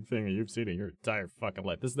fucking thing you've seen in your entire fucking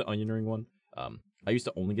life. This is the onion ring one. I used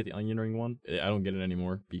to only get the onion ring one. I don't get it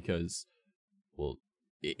anymore because, well,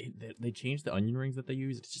 they changed the onion rings that they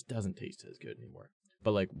use. It just doesn't taste as good anymore.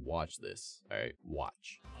 But like, watch this. All right,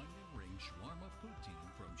 watch. Onion ring shawarma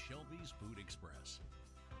poutine from Shelby's Food Express.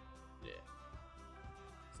 Yeah.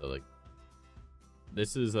 So like,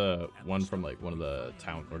 this is one from like one of the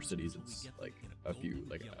town or cities. It's like a few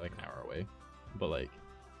like an hour away, but like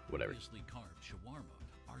whatever. Previously carved shawarma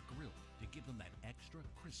are grilled to give them that extra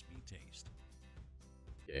crispy taste.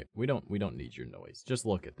 Okay, we don't need your noise. Just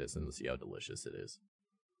look at this and see how delicious it is.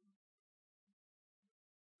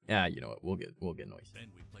 Yeah, you know what? We'll get noise. Then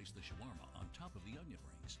we place the shawarma on top of the onion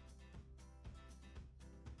rings.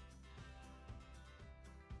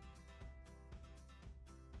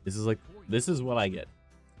 This is what I get.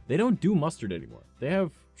 They don't do mustard anymore. They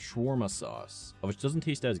have shawarma sauce, which doesn't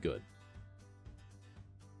taste as good.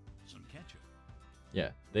 Some ketchup. Yeah,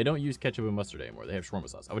 they don't use ketchup and mustard anymore. They have shawarma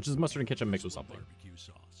sauce, which is mustard and ketchup mixed with something. Barbecue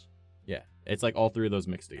sauce. Yeah, it's like all three of those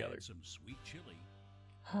mixed together. Add some sweet chili.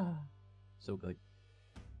 So good.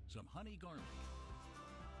 some honey garlic.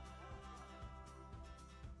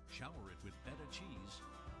 Shower it with feta cheese.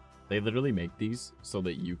 They literally make these so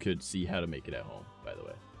that you could see how to make it at home, by the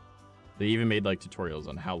way. They even made like tutorials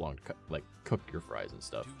on how long to cook your fries and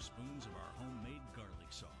stuff. 2 spoons of our homemade garlic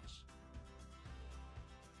sauce.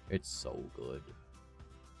 It's so good.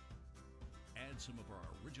 Add some of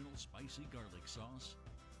our original spicy garlic sauce.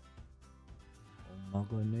 Oh my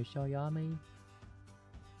goodness, so yummy.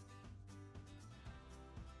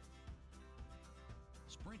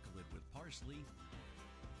 Sprinkle it with parsley.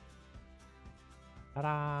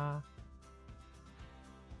 Ta-da!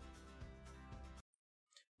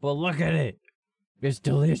 But look at it! It's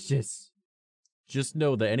delicious! Just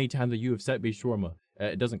know that anytime that you have sent me shawarma,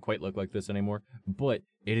 it doesn't quite look like this anymore, but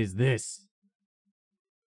it is this.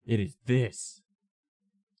 It is this.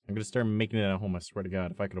 I'm gonna start making it at home, I swear to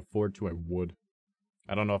God. If I could afford to, I would.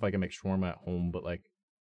 I don't know if I can make shawarma at home, but like,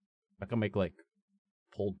 I can make like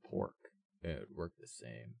pulled pork. It would work the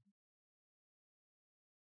same.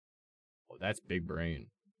 Oh, that's big brain.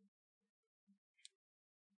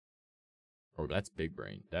 Oh, that's big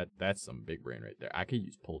brain. That's some big brain right there. I could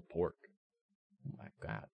use pulled pork. Oh my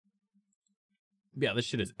God. Yeah, this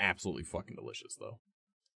shit is absolutely fucking delicious, though.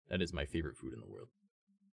 That is my favorite food in the world.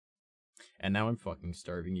 And now I'm fucking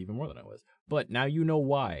starving even more than I was. But now you know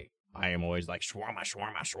why I am always like, shawarma,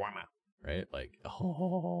 shawarma, shawarma. Right? Like,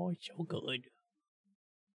 oh, it's so good.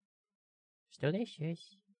 It's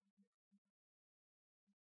delicious.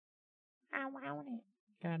 I want it.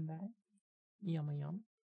 Got that. Yummy, yum.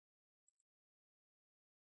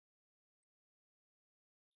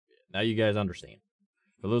 Now you guys understand.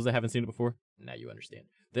 For those that haven't seen it before, now you understand.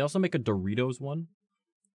 They also make a Doritos one,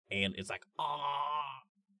 and it's like,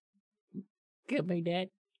 Give me that.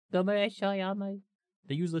 Give me that so yummy.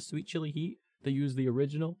 they use the sweet chili heat, they use the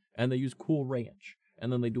original, and they use Cool Ranch,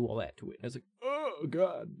 and then they do all that to it. And it's like, oh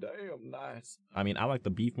god damn, nice. I mean, I like the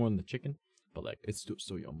beef more than the chicken, but like, it's still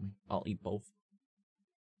so yummy. I'll eat both.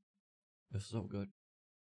 It's so good.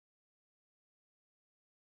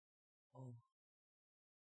 Oh.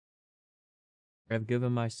 I've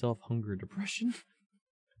given myself hunger depression.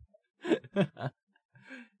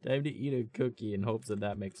 Time to eat a cookie in hopes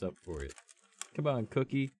that makes up for it. Come on,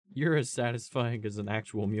 cookie. You're as satisfying as an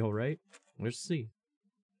actual meal, right? Let's see.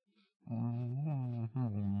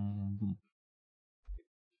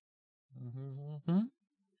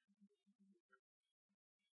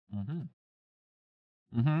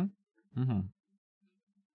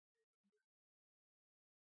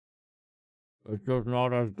 It's just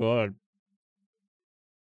not as good.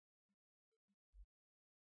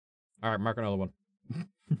 All right, mark another one.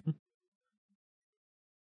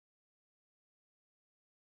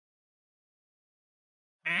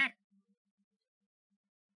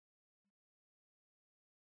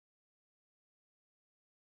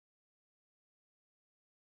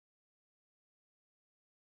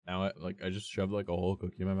 Now, I just shoved like a whole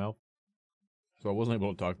cookie in my mouth, so I wasn't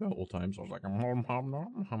able to talk the whole time. So I was like,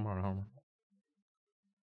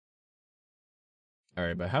 all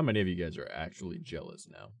right, but how many of you guys are actually jealous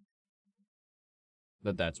now?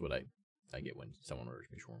 That's what I get when someone orders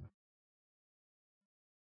me shawarma.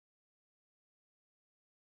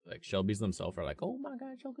 Like, Shelby's themselves are like, oh my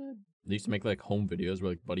god, so good. They used to make like home videos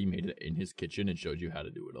where like Buddy made it in his kitchen and showed you how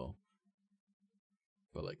to do it all.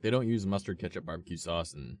 But like, they don't use mustard, ketchup, barbecue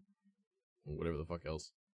sauce, and whatever the fuck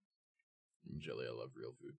else. And jelly, I love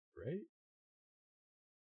real food, right?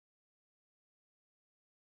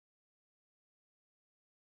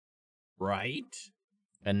 Right?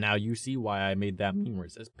 And now you see why I made that meme where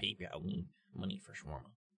it says, PayPal me money for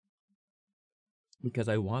shawarma. Because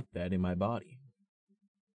I want that in my body.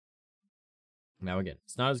 Now again,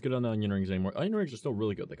 it's not as good on the onion rings anymore. Onion rings are still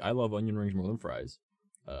really good. Like, I love onion rings more than fries.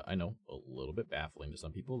 I know, a little bit baffling to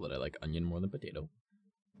some people that I like onion more than potato.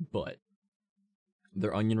 But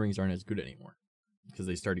their onion rings aren't as good anymore. Because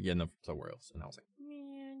they started getting them from somewhere else. And I was like,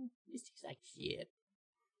 man, this tastes like shit.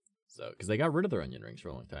 So, because they got rid of their onion rings for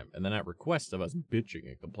a long time. And then at request of us bitching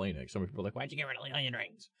and complaining, some people were like, why'd you get rid of the onion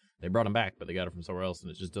rings? They brought them back, but they got it from somewhere else, and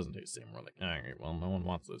it just doesn't taste the same. We're like, all right, well, no one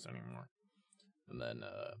wants this anymore. And then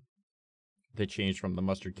they changed from the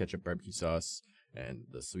mustard, ketchup, barbecue sauce, and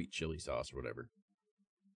the sweet chili sauce or whatever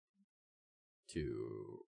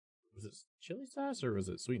to, was it chili sauce or was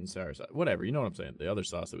it sweet and sour sauce? Whatever, you know what I'm saying. The other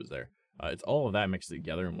sauce that was there. It's all of that mixed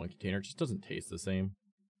together in one container. It just doesn't taste the same.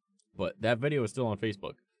 But that video is still on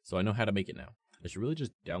Facebook. So I know how to make it now. I should really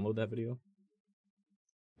just download that video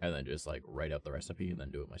and then just like write out the recipe and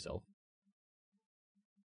then do it myself.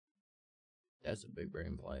 That's a big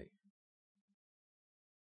brain play.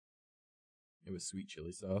 It was sweet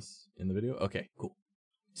chili sauce in the video. Okay, cool.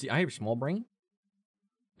 See, I have small brain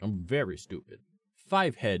I'm very stupid.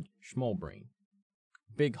 5 head, small brain.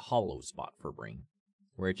 Big hollow spot for brain.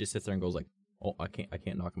 Where it just sits there and goes like, oh, I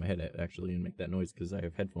can't knock my head out actually and make that noise because I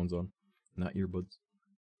have headphones on, not earbuds.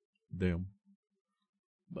 Damn.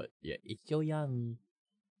 But yeah, it's so young.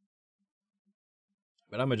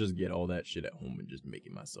 But I'm gonna just get all that shit at home and just make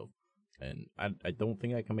it myself. And I don't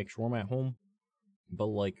think I can make shawarma at home. But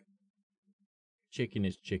like, chicken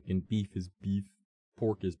is chicken, beef is beef,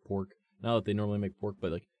 pork is pork. Not that they normally make pork,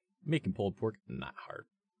 but like, making pulled pork, not hard.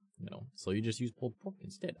 You know, so you just use pulled pork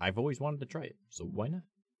instead. I've always wanted to try it, so why not?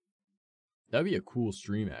 That'd be a cool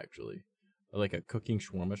stream, actually. Like a cooking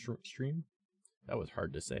shawarma stream. That was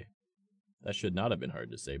hard to say. That should not have been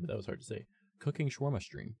hard to say, but that was hard to say. Cooking shawarma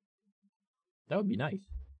stream. That would be nice.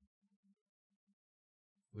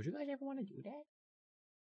 Would you guys ever want to do that?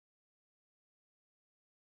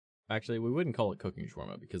 Actually, we wouldn't call it cooking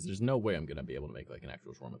shawarma because there's no way I'm going to be able to make like an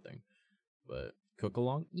actual shawarma thing. But cook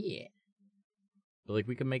along? Yeah. But like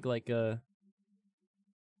we could make like a...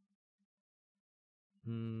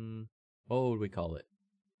 what would we call it?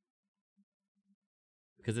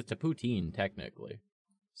 Because it's a poutine, technically.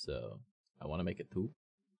 So, I want to make it poop.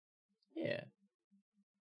 Yeah.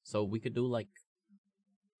 So we could do like...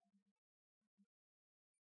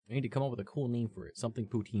 I need to come up with a cool name for it. Something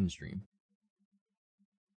poutine stream.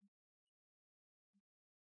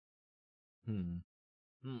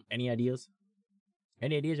 Any ideas?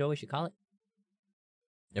 Any ideas what we should call it?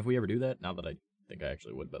 If we ever do that, not that I think I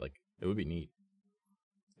actually would, but like, it would be neat.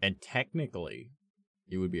 And technically,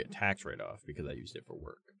 it would be a tax write-off because I used it for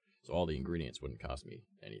work. So all the ingredients wouldn't cost me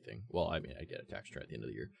anything. Well, I mean, I get a tax credit at the end of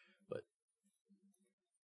the year, but...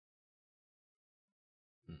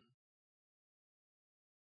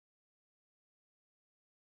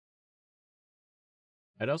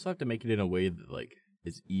 I'd also have to make it in a way that, like,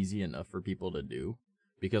 is easy enough for people to do.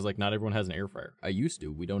 Because, like, not everyone has an air fryer. I used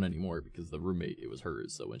to. We don't anymore because the roommate, it was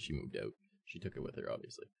hers. So when she moved out, she took it with her,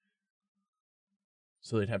 obviously.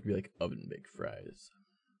 So they'd have to be, like, oven-baked fries.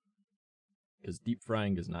 Because deep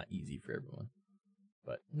frying is not easy for everyone.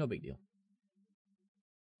 But no big deal.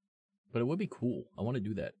 But it would be cool. I want to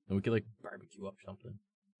do that. And we could, like, barbecue up something.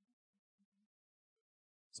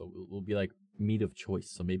 So we'll be, like, meat of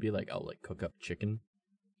choice. So maybe, like, I'll, like, cook up chicken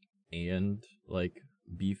and, like,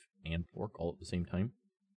 beef and pork all at the same time.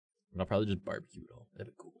 And I'll probably just barbecue it all.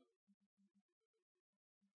 That'd be cool.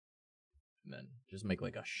 And then just make,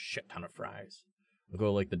 like, a shit ton of fries. I'll go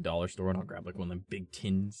to, like, the dollar store and I'll grab, like, one of them big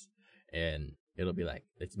tins. And it'll be, like,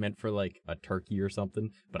 it's meant for, like, a turkey or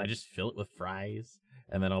something. But I just fill it with fries.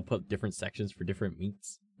 And then I'll put different sections for different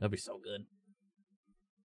meats. That'd be so good.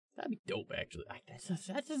 That'd be dope, actually.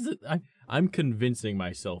 I'm convincing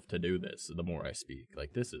myself to do this the more I speak.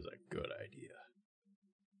 Like, this is a good idea.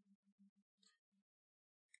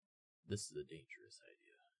 This is a dangerous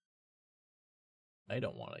idea. I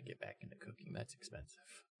don't want to get back into cooking. That's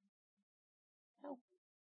expensive. No.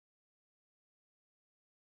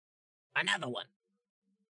 Another one.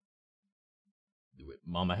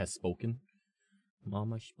 Mama has spoken.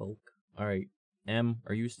 Mama spoke. All right. Em,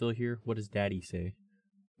 are you still here? What does Daddy say?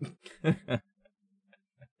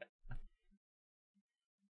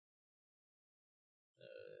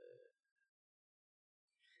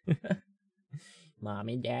 Mom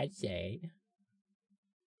and Dad say.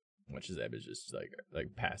 Which is Em is just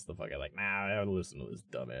like pass the fuck out. Like, nah, I don't listen to this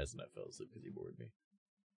dumbass, and I fell asleep because he bored me.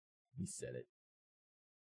 He said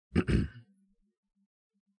it.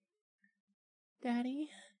 Daddy.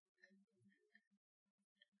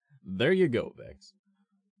 There you go, Vex.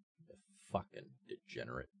 The fucking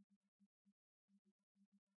degenerate.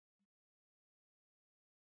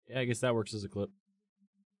 Yeah, I guess that works as a clip.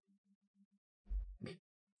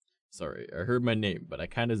 Sorry, I heard my name, but I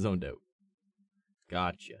kind of zoned out.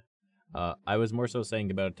 Gotcha. I was more so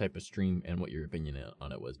saying about a type of stream and what your opinion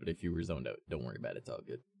on it was, but if you were zoned out, don't worry about it, it's all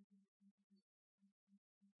good.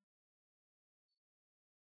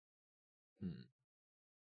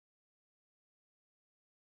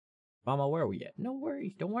 Mama, where are we at? No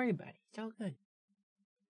worries, don't worry about it, it's all good.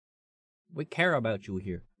 We care about you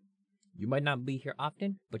here. You might not be here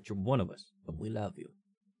often, but you're one of us, and we love you.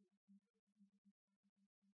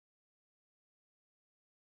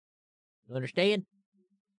 You understand?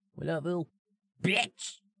 We love you.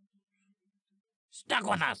 Bitch! Stuck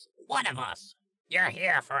with us! One of us! You're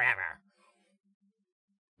here forever!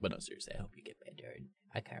 But no, seriously, I hope you get better, and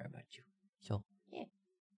I care about you. So, yeah.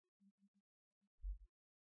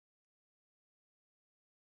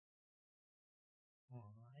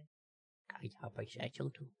 I hope I said so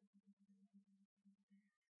too.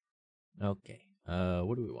 Okay.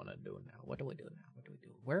 What do we want to do now? What do we do now? What do we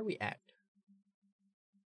do? Where are we at?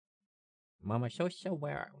 Mama Sosa,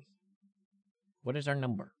 where are we? What is our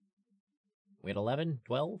number? We at 11?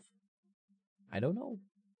 12? I don't know.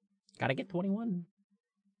 Gotta get 21.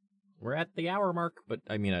 We're at the hour mark, but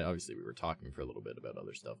I mean, obviously we were talking for a little bit about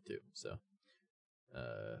other stuff too, so.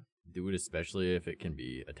 Do it especially if it can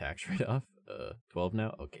be a tax write-off. 12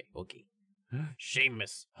 now? Okay.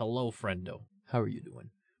 Seamus, hello, friendo. How are you doing?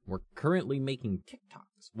 We're currently making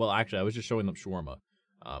TikToks. Well, actually, I was just showing them shawarma.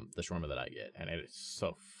 The shawarma that I get, and it is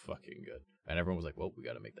so fucking good. And everyone was like, well, we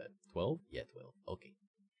gotta make that. 12? Yeah, 12. Okay.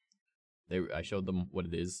 I showed them what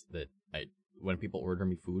it is that when people order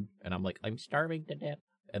me food, and I'm like, I'm starving to death.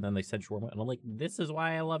 And then they said shawarma, and I'm like, this is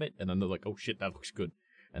why I love it. And then they're like, oh shit, that looks good.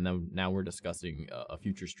 And then now we're discussing a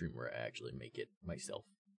future stream where I actually make it myself.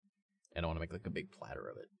 And I want to make like a big platter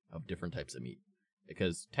of it, of different types of meat.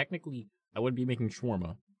 Because technically, I wouldn't be making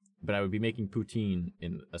shawarma, but I would be making poutine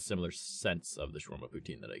in a similar sense of the shawarma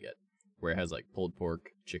poutine that I get, where it has like pulled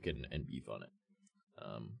pork, chicken, and beef on it.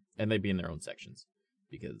 And they'd be in their own sections,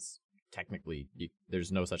 because technically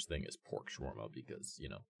there's no such thing as pork shawarma, because, you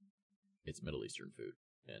know, it's Middle Eastern food.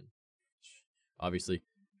 And obviously,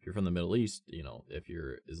 if you're from the Middle East, you know, if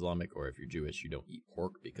you're Islamic or if you're Jewish, you don't eat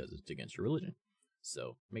pork because it's against your religion.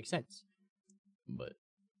 So, makes sense. But,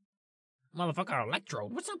 motherfucker,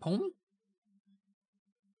 Electrode, what's up, homie?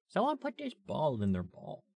 Someone put this ball in their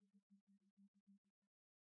ball.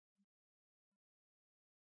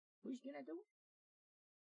 Who's gonna do it?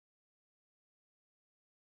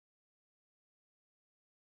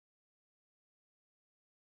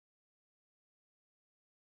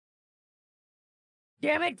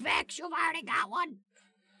 Damn it, Vex, you've already got one.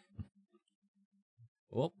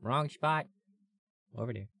 Oh, wrong spot.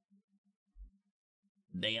 Over there.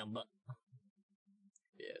 Damn.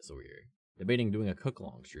 Yeah, so we're debating doing a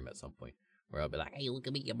cook-along stream at some point, where I'll be like, hey, look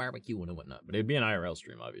at me, a barbecue and whatnot. But it'd be an IRL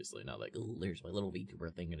stream, obviously, not like, oh, there's my little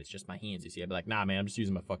VTuber thing, and it's just my hands, you see. I'd be like, nah, man, I'm just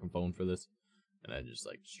using my fucking phone for this. And I'd just,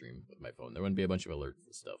 like, stream with my phone. There wouldn't be a bunch of alerts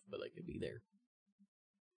and stuff, but, like, it'd be there.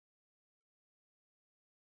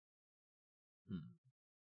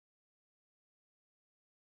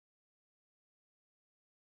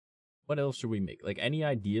 What else should we make? Like, any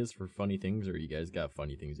ideas for funny things, or you guys got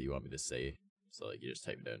funny things that you want me to say? So, like, you just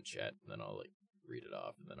type it down in chat, and then I'll, like, read it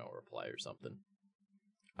off, and then I'll reply or something.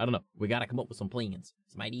 I don't know. We gotta come up with some plans,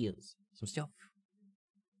 some ideas, some stuff.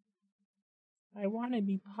 I want to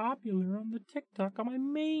be popular on the TikTok on my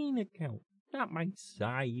main account, not my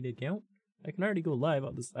side account. I can already go live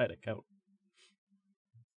on the side account.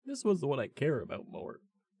 This was the one I care about more.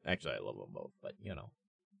 Actually, I love them both, but, you know.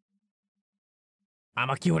 I'm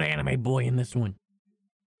a cute anime boy in this one.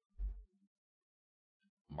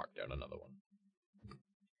 Mark down another one.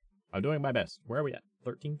 I'm doing my best. Where are we at?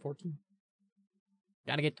 13, 14?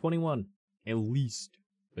 Gotta get 21. At least.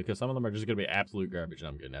 Because some of them are just gonna be absolute garbage and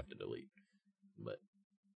I'm gonna have to delete. But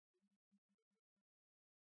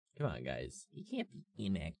come on, guys. You can't be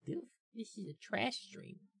inactive. This is a trash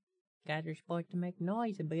stream. Guys are supposed to make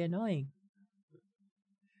noise and be annoying.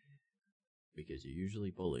 Because you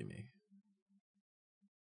usually bully me.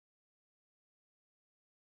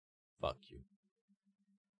 Fuck you.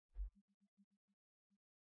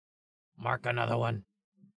 Mark another one.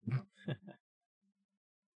 Alright,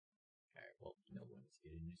 well, no one's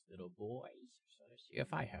getting this little boy. So let's see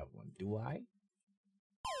if I have one. Do I?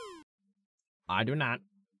 I do not.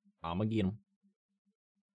 I'm gonna get him.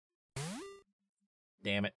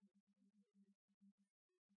 Damn it.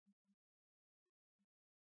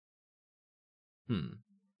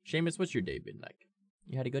 Seamus, what's your day been like?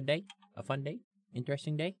 You had a good day? A fun day?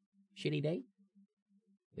 Interesting day? Shitty day?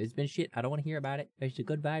 It's been shit. I don't want to hear about it. It's a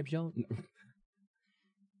good vibe zone.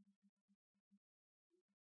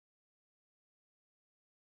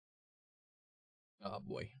 Oh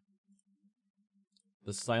boy.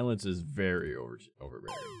 The silence is very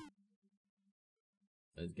overbearing.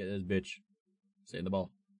 Let's get this bitch. Say the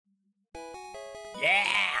ball. Yeah!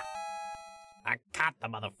 I caught the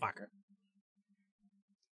motherfucker.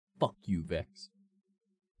 Fuck you, Vex.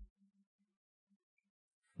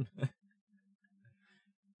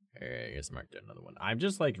 Alright, I guess mark down another one. I'm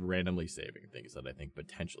just like randomly saving things that I think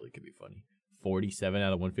potentially could be funny. 47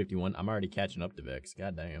 out of 151. I'm already catching up to Vex.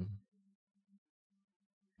 God damn.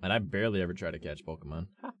 And I barely ever try to catch Pokemon.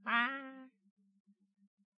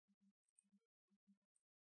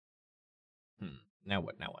 Now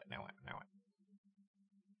what?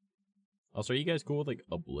 Also, are you guys cool with like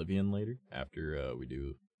Oblivion later after we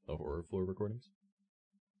do the horror floor recordings?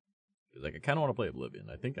 Cause like I kind of want to play Oblivion.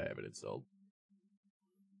 I think I have it installed.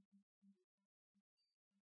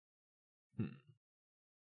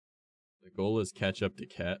 The goal is catch up to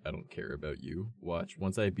Cat. I don't care about you. Watch.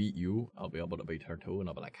 Once I beat you, I'll be able to beat her too, and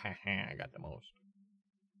I'll be like, haha, I got the most.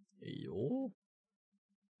 Ayo?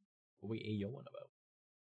 What we ayoing about?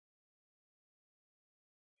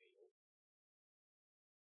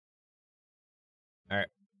 Alright,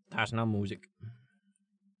 that's no music.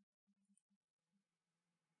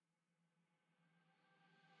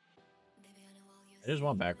 I just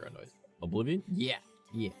want background noise. Oblivion? Yeah,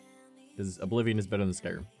 yeah. Because Oblivion is better than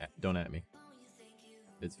Skyrim. Don't at me.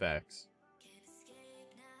 It's facts.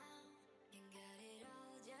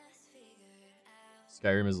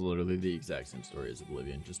 Skyrim is literally the exact same story as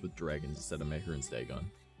Oblivion, just with dragons instead of Mecher and Stagon.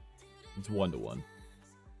 It's 1-to-1.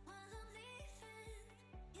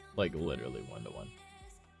 Like, literally 1-to-1.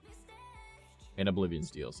 And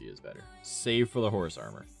Oblivion's DLC is better. Save for the horse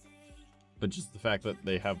armor. But just the fact that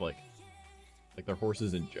they have, like their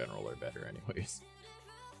horses in general are better anyways.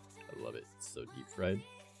 I love it. It's so deep fried.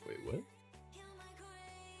 Wait, what?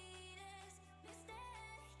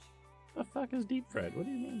 The fuck is deep fried? What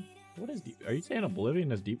do you mean? What is deep? Are you saying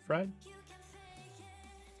Oblivion is deep fried?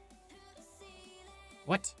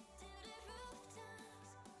 What?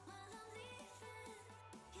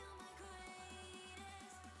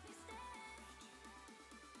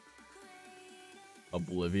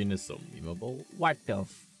 Oblivion is so memeable? What the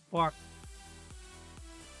fuck?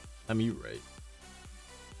 I mean, you're right.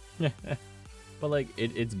 But like,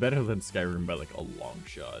 it's better than Skyrim by like a long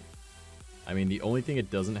shot. I mean, the only thing it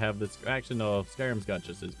doesn't have that's... Actually, no, Skyrim's got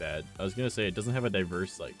just as bad. I was gonna say, it doesn't have a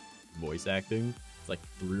diverse, like, voice acting. It's like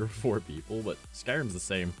 3 or 4 people, but Skyrim's the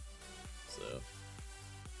same. So...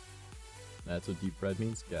 That's what deep fried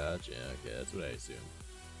means? Gotcha, okay, that's what I assumed.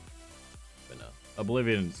 But no.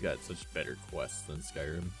 Oblivion's got such better quests than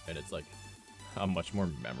Skyrim, and it's like a much more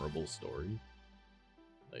memorable story.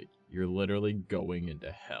 Like, you're literally going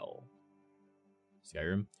into hell.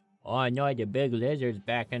 Skyrim? Oh no, the big lizard's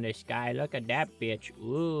back in the sky. Look at that bitch.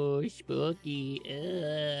 Ooh, spooky.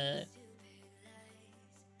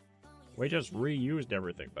 We just reused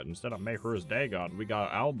everything, but instead of Mecher's Dagon, we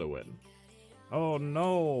got Alduin. Oh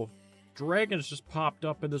no! Dragons just popped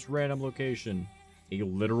up in this random location. A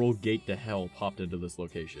literal gate to hell popped into this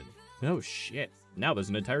location. Oh shit. Now there's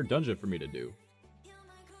an entire dungeon for me to do.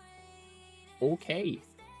 Okay.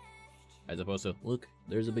 As opposed to, look,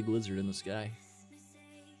 there's a big lizard in the sky.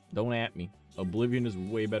 Don't at me. Oblivion is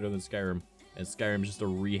way better than Skyrim, and Skyrim's just a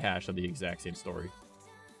rehash of the exact same story.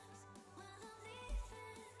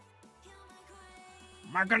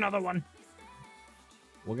 Mark another one!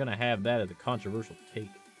 We're gonna have that as a controversial take.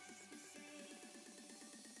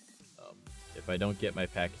 If I don't get my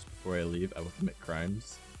package before I leave, I will commit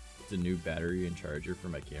crimes. It's a new battery and charger for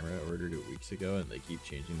my camera. I ordered it weeks ago, and they keep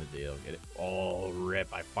changing the day I'll get it. Oh,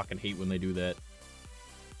 rip. I fucking hate when they do that.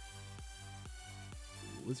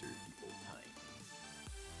 Lizard people time.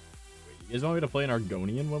 Wait, you guys want me to play an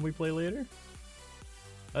Argonian when we play later?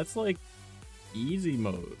 That's like easy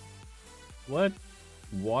mode. What?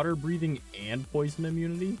 Water breathing and poison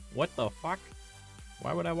immunity? What the fuck?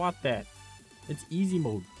 Why would I want that? It's easy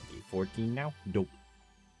mode. Okay, 14 now? Dope.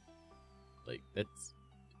 Like, that's...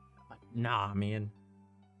 Nah, man.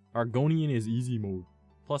 Argonian is easy mode.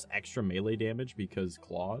 Plus extra melee damage because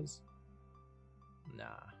claws? Nah.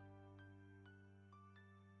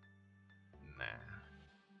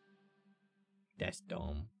 That's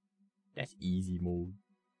dumb. That's easy mode.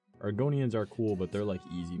 Argonians are cool, but they're like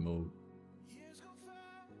easy mode.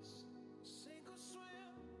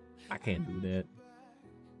 I can't do that.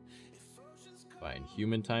 Fine,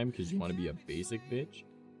 human time because you want to be a basic bitch?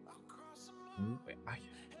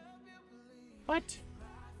 What?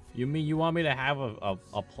 You mean you want me to have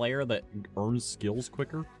a player that earns skills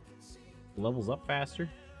quicker? Levels up faster?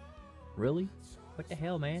 Really? What the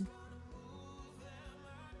hell, man?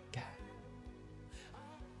 God.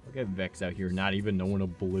 Look at Vex out here not even knowing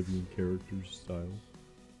Oblivion character style.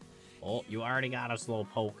 Oh, you already got a slow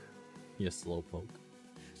poke. You slow poke.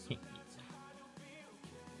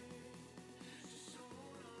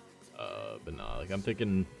 But nah, like I'm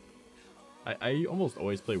thinking I almost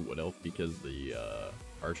always play Wood Elf because the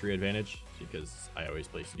archery advantage, because I always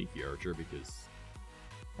play Sneaky Archer because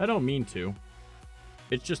I don't mean to.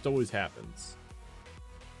 It just always happens.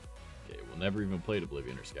 Okay, we'll never even play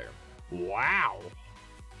Oblivion or Skyrim. Wow!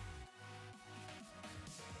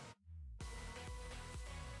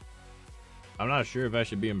 I'm not sure if I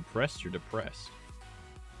should be impressed or depressed.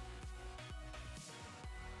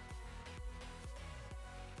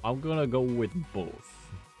 I'm gonna go with both.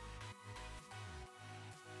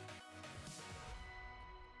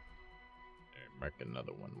 Mark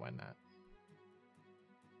another one, why not?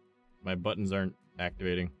 My buttons aren't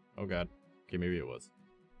activating. Oh god. Okay, maybe it was.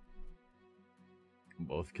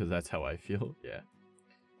 Both, because that's how I feel. Yeah.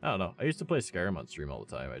 I don't know. I used to play Skyrim on stream all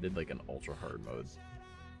the time. I did like an ultra hard mode.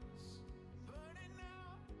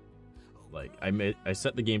 Like I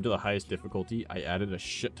set the game to the highest difficulty. I added a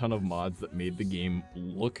shit ton of mods that made the game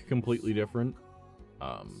look completely different.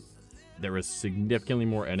 There was significantly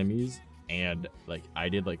more enemies, and like I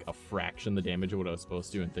did like a fraction the damage of what I was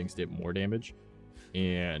supposed to, and things did more damage.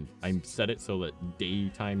 And I set it so that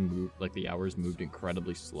daytime moved, like the hours moved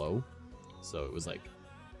incredibly slow. So it was like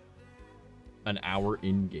an hour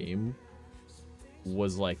in game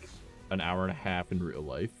was like an hour and a half in real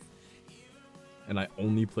life. And I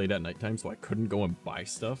only played at nighttime, so I couldn't go and buy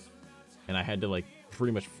stuff. And I had to like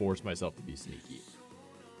pretty much force myself to be sneaky.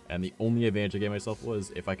 And the only advantage I gave myself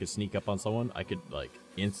was if I could sneak up on someone, I could like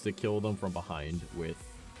insta-kill them from behind with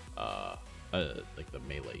like the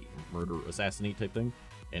melee murder assassinate type thing.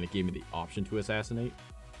 And it gave me the option to assassinate.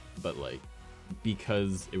 But like,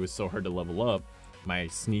 because it was so hard to level up, my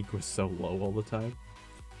sneak was so low all the time.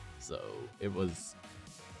 So it was,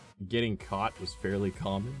 getting caught was fairly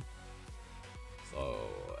common. So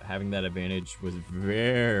having that advantage was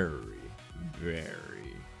very,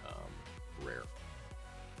 very rare.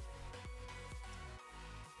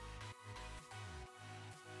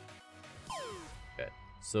 Okay,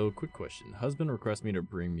 so quick question. Husband requests me to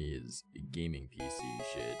bring me his gaming PC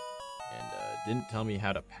shit and didn't tell me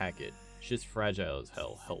how to pack it. Shit's fragile as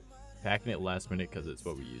hell. Help. Packing it last minute because it's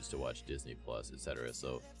what we use to watch Disney Plus, etc.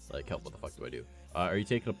 So, like, help, what the fuck do I do? Are you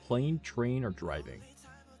taking a plane, train, or driving?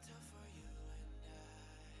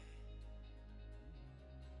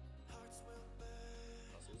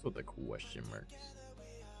 What's with the question marks?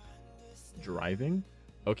 Driving?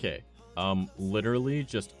 Okay. Literally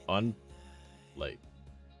just unplug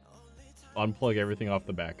everything off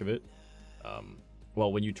the back of it.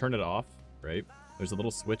 Well, when you turn it off, right? There's a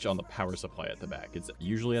little switch on the power supply at the back. It's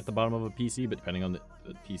usually at the bottom of a PC, but depending on the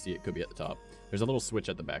PC, it could be at the top. There's a little switch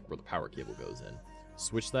at the back where the power cable goes in.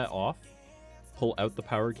 Switch that off, pull out the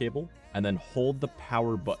power cable, and then hold the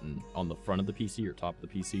power button on the front of the PC or top of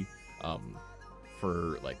the PC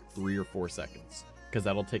for like 3 or 4 seconds. Because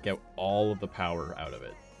that'll take out all of the power out of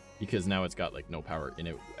it. Because now it's got like no power in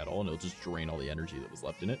it at all, and it'll just drain all the energy that was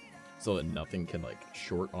left in it. So that nothing can like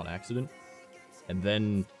short on accident. And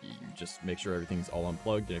then you just make sure everything's all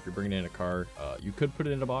unplugged. And if you're bringing it in a car, you could put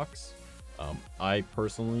it in a box. I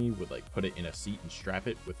personally would like put it in a seat and strap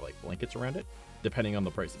it with like blankets around it, depending on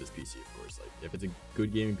the price of this PC, of course. Like if it's a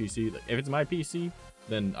good gaming PC, like if it's my PC,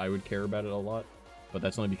 then I would care about it a lot. But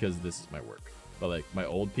that's only because this is my work. But like my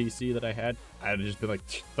old PC that I had just been like,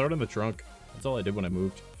 throw it in the trunk. That's all I did when I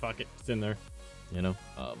moved. Fuck it, it's in there, you know.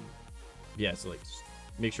 Yeah, so like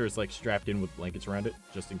make sure it's like strapped in with blankets around it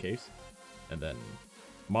just in case. And then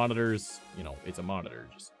monitors, you know, it's a monitor.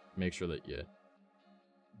 Just make sure that you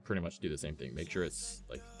pretty much do the same thing. Make sure it's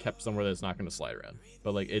like kept somewhere that's not going to slide around.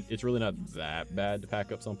 But like it's really not that bad to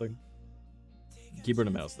pack up something. Keyboard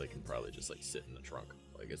and mouse, they can probably just like sit in the trunk.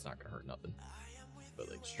 Like it's not going to hurt nothing. But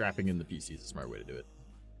like strapping in the PC is a smart way to do it.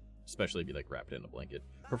 Especially if you like wrap it in a blanket.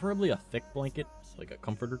 Preferably a thick blanket, like a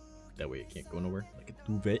comforter. That way it can't go nowhere. Like a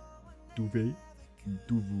duvet. You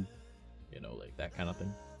know, like that kind of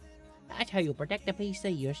thing. That's how you protect the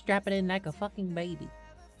PC. You strap it in like a fucking baby.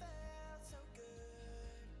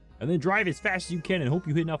 And then drive as fast as you can and hope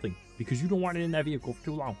you hit nothing, because you don't want it in that vehicle for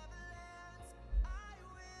too long.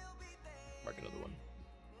 Mark another one.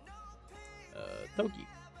 Toki,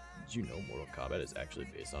 did you know Mortal Kombat is actually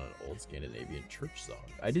based on an old Scandinavian church song?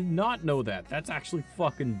 I did not know that. That's actually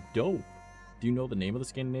fucking dope. Do you know the name of the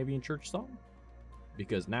Scandinavian church song?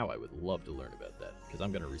 Because now I would love to learn about that, because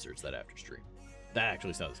I'm going to research that after stream. That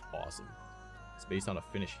actually sounds awesome. It's based on a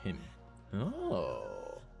Finnish hymn.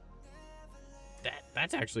 Oh.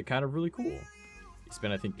 That's actually kind of really cool. You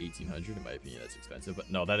spend, I think, $1,800. In my opinion, that's expensive.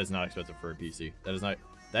 But no, that is not expensive for a PC.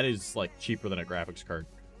 That is like cheaper than a graphics card.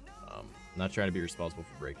 I'm not trying to be responsible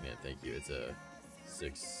for breaking it. Thank you. It's a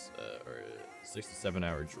 6 to 7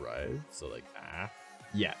 hour drive. So like,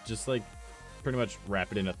 yeah, just like pretty much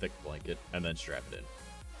wrap it in a thick blanket and then strap it in.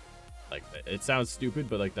 Like, it sounds stupid,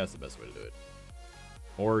 but like that's the best way to do it.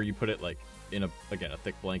 Or you put it like in a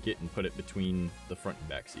thick blanket and put it between the front and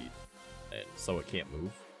back seat, and so it can't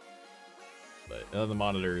move. But the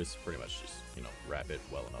monitor is pretty much just, you know, wrap it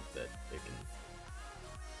well enough that it can,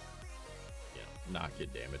 you know, not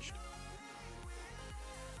get damaged.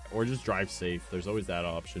 Or just drive safe. There's always that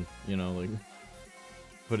option, you know, like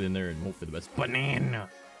put it in there and hope for the best. Banana.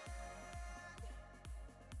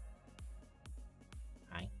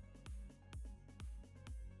 Hi.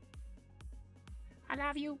 I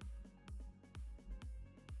love you.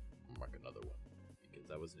 Mark another one, because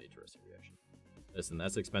that was an interesting reaction. Listen,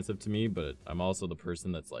 that's expensive to me, but I'm also the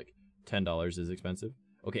person that's like, $10 is expensive.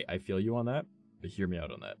 Okay, I feel you on that, but hear me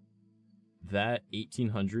out on that. That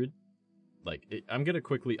 1800, like, I'm gonna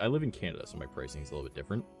quickly, I live in Canada, so my pricing is a little bit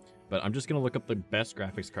different, but I'm just gonna look up the best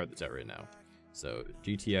graphics card that's out right now. So,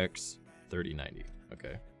 GTX 3090,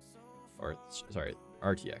 okay? Or, sorry,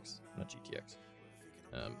 RTX, not GTX.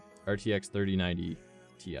 RTX 3090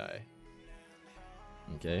 Ti.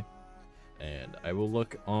 Okay? And I will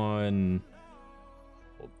look on...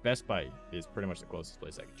 Well, Best Buy is pretty much the closest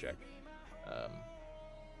place I can check.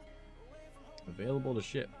 Available to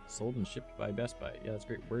ship. Sold and shipped by Best Buy. Yeah, that's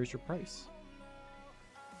great. Where's your price?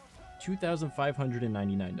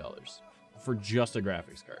 $2,599 for just a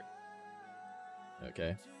graphics card.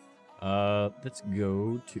 Okay. Let's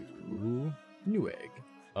go to Newegg,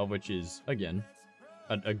 which is, again,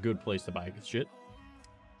 a good place to buy shit.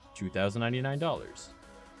 $2,099.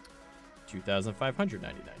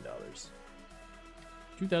 $2,599.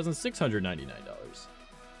 $2,699.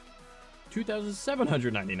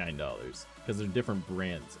 $2,799 because they're different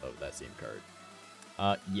brands of that same card.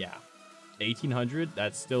 Yeah, $1,800.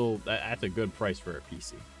 That's a good price for a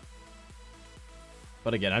PC.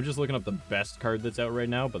 But again, I'm just looking up the best card that's out right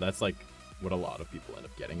now. But that's like what a lot of people end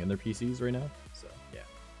up getting in their PCs right now. So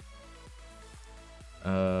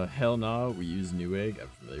yeah. Hell nah, we use Newegg. I'm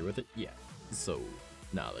familiar with it. Yeah. So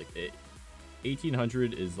nah, like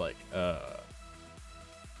 1,800 is like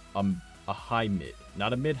a high mid,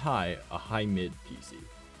 not a mid high, a high mid PC,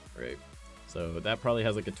 right? So that probably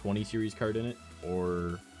has like a 20 series card in it,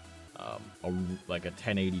 or like a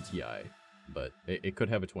 1080 Ti, but it could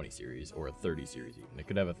have a 20 series or a 30 series even. It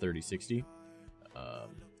could have a 3060,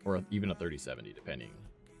 or even a 3070 depending,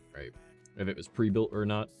 right? If it was pre-built or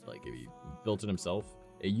not, like if he built it himself.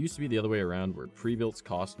 It used to be the other way around where pre-builts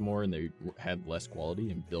cost more and they had less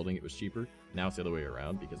quality and building it was cheaper. Now it's the other way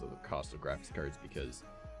around because of the cost of graphics cards, because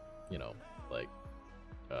you know, like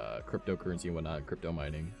cryptocurrency and whatnot, crypto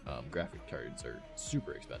mining, graphic cards are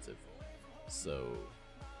super expensive. So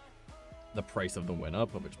the price of them went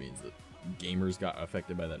up, which means that gamers got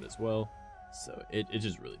affected by that as well. So it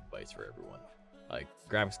just really bites for everyone. Like,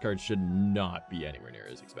 graphics cards should not be anywhere near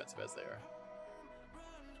as expensive as they are.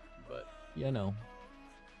 But, you know.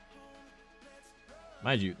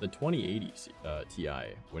 Mind you, the 2080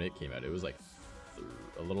 Ti, when it came out, it was like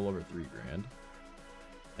a little over $3 grand.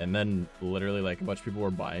 And then literally like a bunch of people were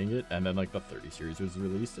buying it, and then like the 30 series was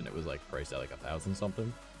released and it was like priced at like 1,000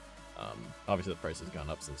 something. Obviously the price has gone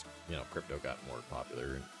up since, you know, crypto got more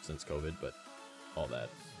popular since COVID, but all that.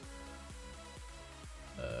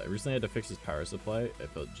 I recently had to fix his power supply. I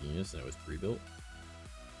felt genius and it was pre-built.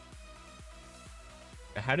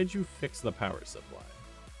 How did you fix the power supply?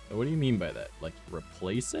 What do you mean by that? Like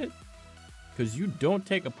replace it? Because you don't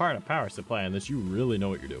take apart a power supply unless you really know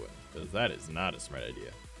what you're doing. Because that is not a smart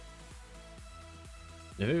idea.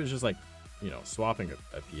 If it was just like, you know, swapping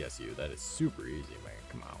a PSU, that is super easy, man.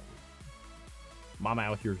 Come on. Mama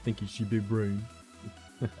out here thinking she big brain.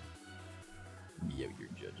 Yeah, you're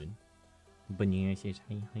judging. Banana says,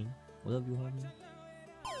 hey, hey. Love you,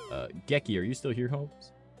 homie. Gecky, are you still here,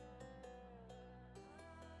 Holmes?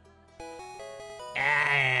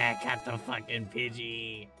 Ah, got the fucking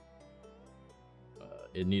Pidgey.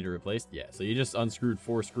 It needed replaced? Yeah, so you just unscrewed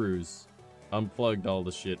 4 screws, unplugged all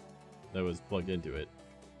the shit that was plugged into it,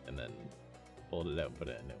 and then pulled it out and put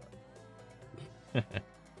it in a new one.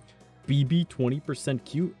 BB 20%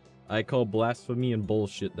 cute? I call blasphemy and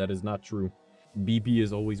bullshit. That is not true. BB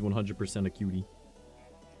is always 100% a cutie.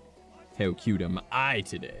 How cute am I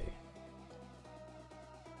today?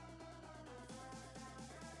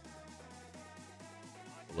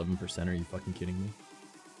 %? Are you fucking kidding me?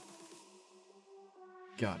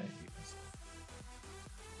 God, I hate myself.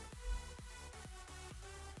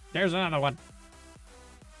 There's another one.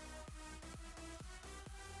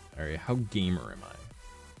 Alright, how gamer am I?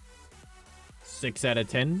 6 out of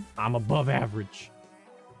 10? I'm above average.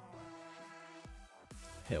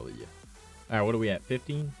 Hell yeah. Alright, what are we at?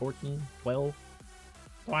 15? 14? 12?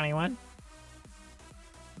 21?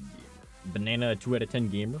 Gamer. Banana, 2 out of 10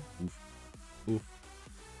 gamer? Oof. Oof.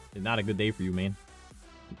 It's not a good day for you, man.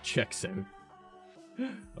 Checks out.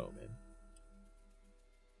 Oh, man.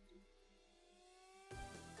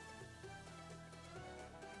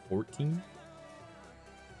 $14?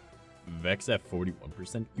 Vex at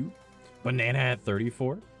 41% cute. Banana at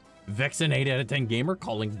 34. Vex an 8 out of 10 gamer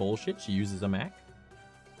calling bullshit. She uses a Mac.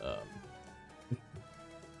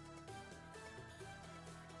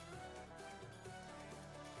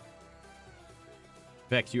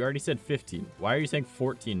 Vex, you already said 15. Why are you saying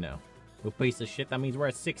 14 now? You piece of shit, that means we're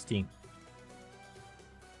at 16.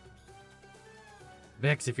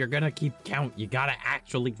 Vex, if you're gonna keep count, you gotta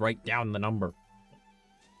actually write down the number.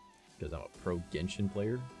 Because I'm a pro Genshin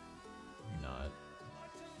player. You're not.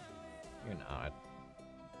 You're not.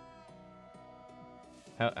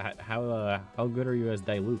 How good are you as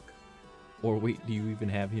𝐷ailuk? Or wait, do you even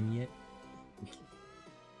have him yet?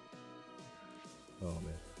 Oh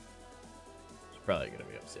man. She's probably gonna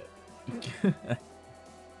be upset.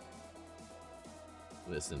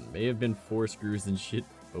 Listen, may have been 4 screws and shit,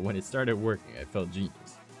 but when it started working, I felt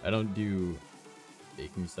genius. I don't do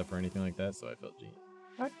baking stuff or anything like that, so I felt genius.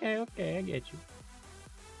 Okay, I get you.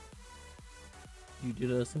 You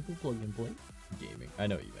did a simple plug and play. Gaming. I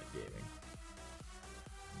know you meant gaming.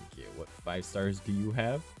 Okay, what 5 stars do you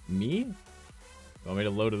have? Me? Want me to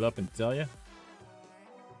load it up and tell you?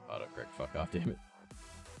 Autocorrect, fuck off, damn it.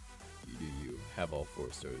 You have all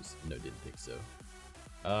 4 stars? No, didn't think so.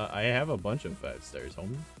 I have a bunch of 5 stars,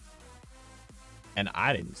 homie. And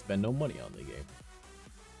I didn't spend no money on the game.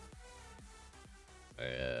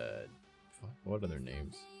 What are their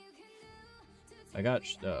names? I got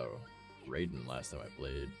Raiden last time I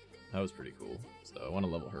played. That was pretty cool. So I want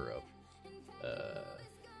to level her up.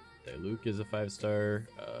 𝐷ailuk is a 5 star.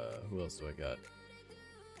 Who else do I got?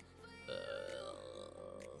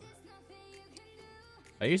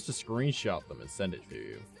 I used to screenshot them and send it to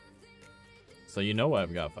you. So you know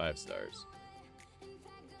I've got 5 stars.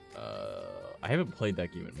 I haven't played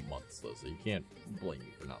that game in months though, so you can't blame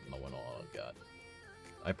me for not knowing all I've got.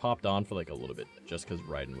 I popped on for like a little bit just because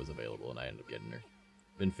Raiden was available and I ended up getting her.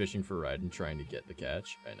 Been fishing for Raiden, trying to get the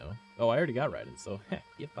catch. I know. Oh, I already got Raiden, so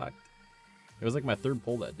get fucked. It was like my 3rd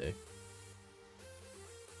pull that day.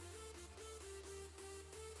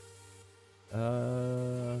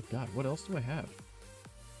 God, what else do I have?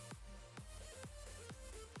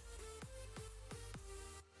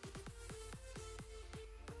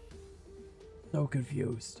 So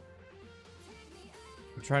confused.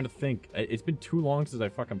 I'm trying to think. It's been too long since I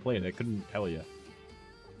fucking played it. I couldn't tell you.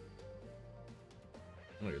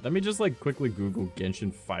 Let me just like quickly Google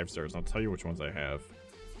Genshin 5 stars. I'll tell you which ones I have.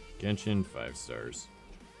 Genshin 5 stars.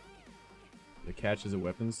 The catch is a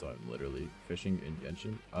weapon, so I'm literally fishing in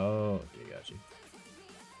Genshin. Oh, okay, gotcha.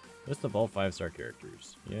 List of all 5-star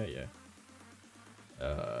characters. Yeah.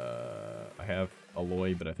 I have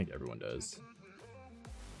Aloy, but I think everyone does.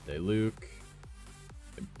 𝐷ailuk.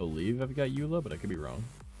 I believe I've got Eula, but I could be wrong.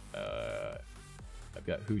 I've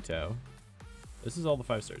got Hu Tao. This is all the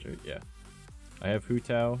 5 stars, right? Yeah. I have Hu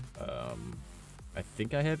Tao. I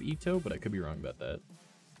think I have Ito, but I could be wrong about that.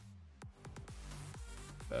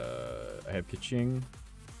 I have 𝐂𝐡𝐚.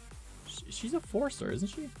 She's a 4-star, isn't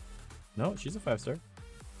she? No, she's a 5-star.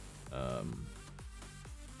 I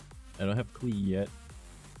don't have 𝐂𝐸 yet.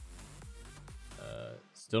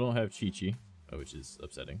 Still don't have 𝐶hichi, which is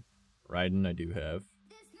upsetting. Raiden I do have.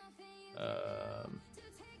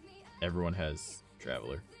 Everyone has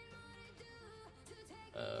Traveler.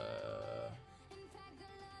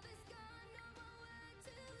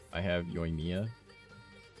 I have Yoimiya,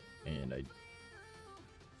 and I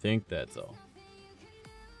think that's all.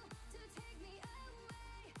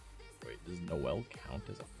 Wait, does Noelle count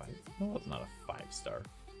as a 5? No, it's not a 5-star.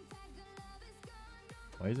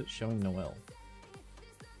 Why is it showing Noelle?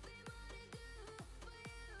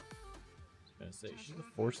 I was gonna say, she's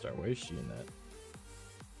a 4-star. Why is she in that?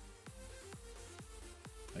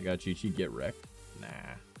 I got 𝐶hichi, get wrecked. Nah.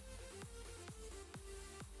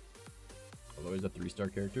 Although he's a 3-star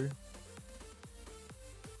character.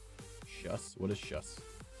 Shuss? What is Shuss?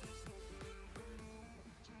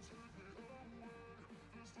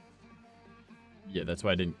 Yeah, that's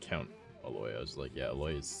why I didn't count Aloy. I was like, yeah,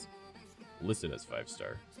 Aloy is listed as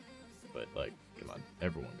 5-star. But, like, come on.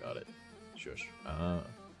 Everyone got it. Shush.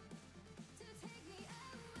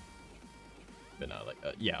 But not like,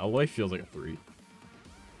 yeah, Aloy feels like a 3.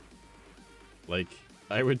 Like,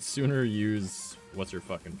 I would sooner use, what's her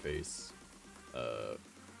fucking face?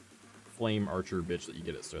 Flame archer bitch that you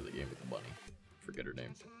get at the start of the game with the bunny. Forget her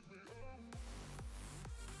name.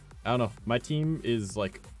 I don't know. My team is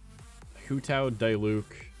like Hu Tao, 𝐷ailuk,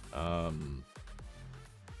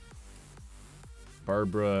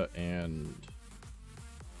 Barbara, and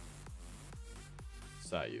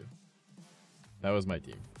𝐈u. That was my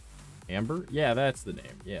team. Amber? Yeah, that's the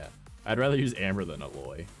name. Yeah. I'd rather use Amber than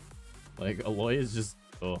Aloy. Like, Aloy is just,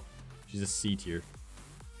 oh, she's a C tier.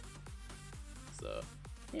 So,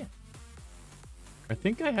 yeah. I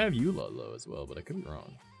think I have Eula, though, as well, but I could be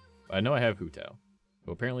wrong. I know I have Hu Tao,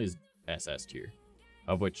 who apparently is SS tier.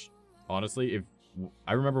 Of which, honestly, if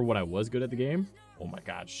I remember when I was good at the game, oh my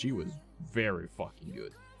god, she was very fucking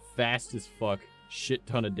good. Fast as fuck, shit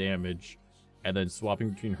ton of damage, and then swapping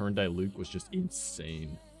between her and 𝐷ailuk was just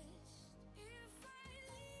insane.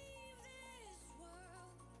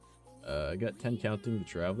 I got 10 counting the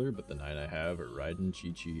Traveler, but the 9 I have are Raiden,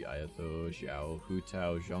 Chi-Chi, Ayato, Xiao, Hu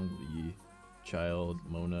Tao, Zhongli, Child,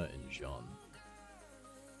 Mona, and Jean.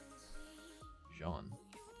 Jean.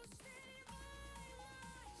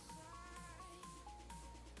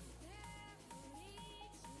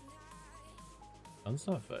 That's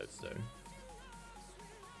not 5-star.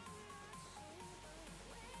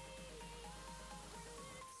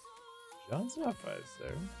 Jean's not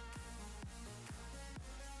 5-star.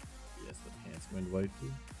 Yes, the pants wind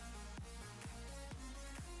waifu.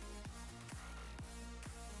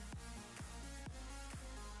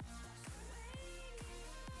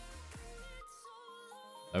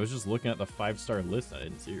 I was just looking at the 5-star list. I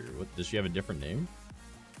didn't see her. What, does she have a different name?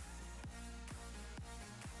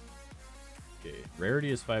 Okay,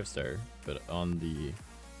 rarity is 5-star, but on the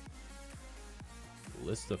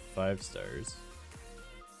list of 5 stars,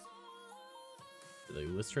 did they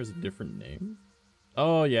list her as a different name?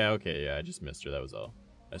 Oh yeah, okay, yeah, I just missed her. That was all.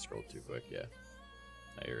 I scrolled too quick. Yeah.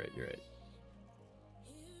 No, you're right. You're right.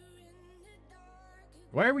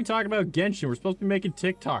 Why are we talking about Genshin? We're supposed to be making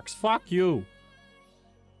TikToks. Fuck you.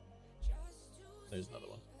 There's another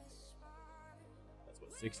one. That's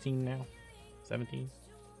what, 16 now? 17?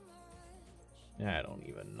 I don't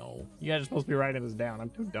even know. You guys are supposed to be writing this down. I'm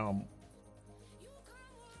too dumb.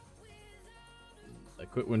 I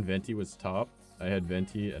quit when Venti was top. I had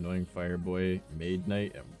Venti, Annoying Fireboy, Maid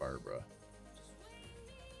Knight, and Barbara.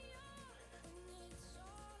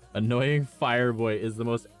 Annoying Fireboy is the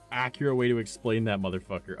most accurate way to explain that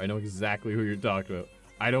motherfucker. I know exactly who you're talking about.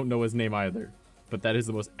 I don't know his name either, but that is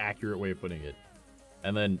the most accurate way of putting it.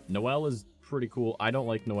 And then Noelle is pretty cool. I don't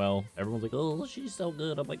like Noelle. Everyone's like, oh, she's so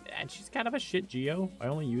good. I'm like, man, she's kind of a shit Geo. I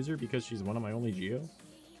only use her because she's one of my only Geo.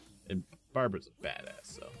 And Barbara's a badass,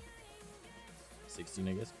 so. 16,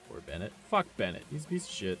 I guess, before Bennett. Fuck Bennett. He's a piece of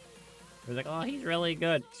shit. They're like, oh, he's really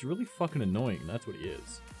good. He's really fucking annoying. That's what he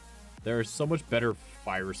is. There are so much better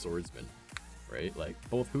fire swordsmen, right? Like,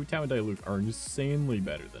 both Hu Tao and Diluc are insanely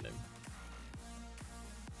better than him.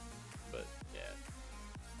 But, yeah.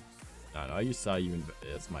 I don't know. I use Sayu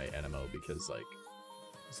as my NMO because, like,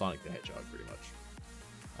 Sonic the Hedgehog, pretty much.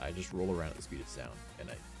 I just roll around at the speed of sound, and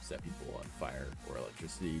I set people on fire, or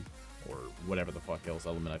electricity, or whatever the fuck else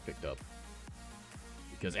element I picked up.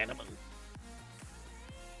 Because animal.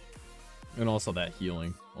 And also that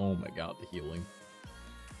healing. Oh my god, the healing.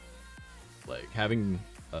 Like, having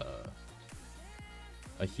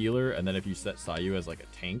a healer, and then if you set Sayu as, like, a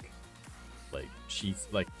tank, like, she's,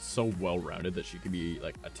 like, so well-rounded that she could be,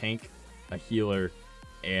 like, a tank, a healer,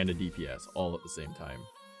 and a DPS all at the same time.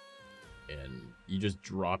 And you just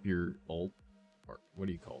drop your ult, or what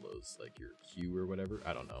do you call those? Like, your Q or whatever?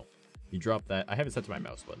 I don't know. You drop that. I have it set to my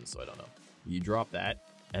mouse button, so I don't know. You drop that,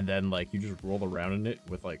 and then, like, you just roll around in it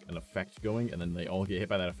with, like, an effect going, and then they all get hit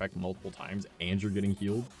by that effect multiple times, and you're getting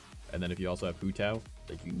healed. And then if you also have Hu Tao,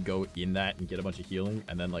 like, you can go in that and get a bunch of healing,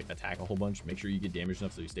 and then, like, attack a whole bunch, make sure you get damaged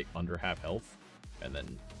enough so you stay under half health, and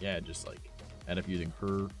then, yeah, just, like, end up using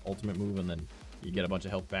her ultimate move, and then you get a bunch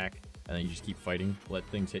of health back, and then you just keep fighting, let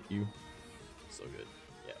things hit you. So good.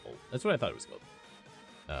 Yeah, ult. That's what I thought it was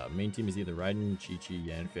called. Main team is either Raiden, Chi-Chi,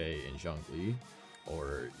 Yanfei, and Zhongli,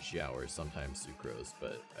 or Xiao, or sometimes Sucrose,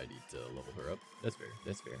 but I need to level her up. That's fair.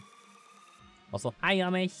 That's fair. Also, hi,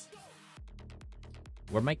 yummies.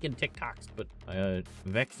 We're making TikToks, but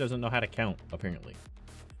Vex doesn't know how to count, apparently.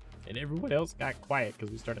 And everyone else got quiet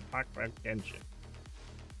because we started talking about Genshin.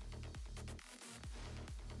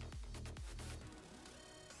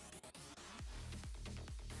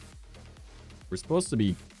 We're supposed to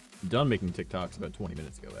be done making TikToks about 20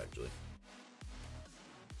 minutes ago, actually.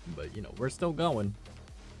 But, you know, we're still going.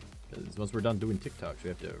 Because once we're done doing TikToks, we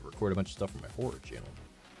have to record a bunch of stuff from my horror channel.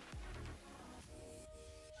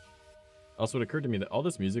 Also, it occurred to me that all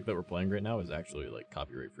this music that we're playing right now is actually, like,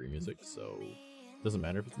 copyright-free music, so it doesn't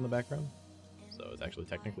matter if it's in the background. So it's actually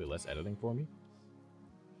technically less editing for me.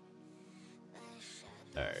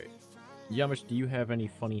 Alright. Yamish, do you have any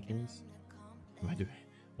funny things? Am I doing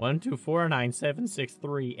 1, 2, 4, 9, 7, 6,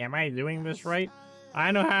 3. Am I doing this right? I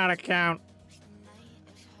know how to count.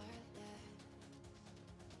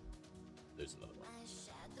 There's another one.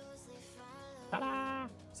 Ta-da!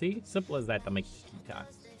 See? Simple as that to make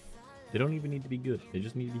TikToks. They don't even need to be good. They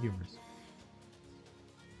just need to be humorous.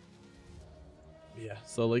 Yeah,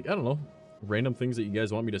 so, like, I don't know. Random things that you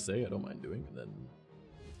guys want me to say, I don't mind doing. And then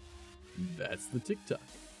that's the TikTok.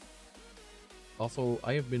 Also,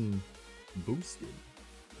 I have been boosted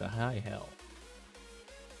to high hell.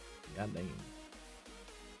 God damn.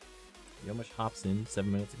 Yomish hops in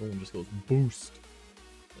 7 minutes ago and just goes boost.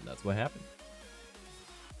 And that's what happened.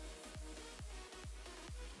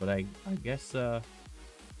 But I guess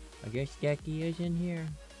I guess Gecky is in here.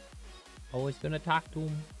 I was gonna talk to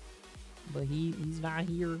him, but he's not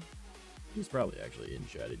here. He's probably actually in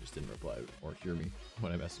chat. He just didn't reply or hear me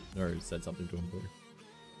when I messaged or said something to him there.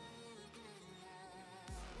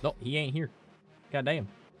 No, he ain't here. God damn.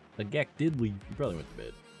 The Gek did leave. He probably went to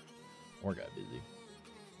bed. Or got busy.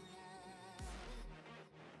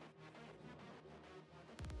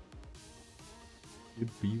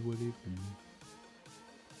 It be what it be.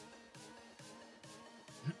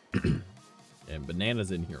 And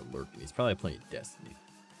Banana's in here lurking. He's probably playing Destiny.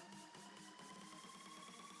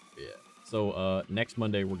 Yeah. So next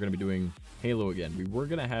Monday we're gonna be doing Halo again. We were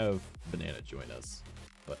gonna have Banana join us,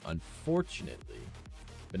 but unfortunately,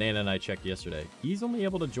 Banana and I checked yesterday. He's only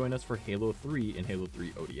able to join us for Halo 3 and Halo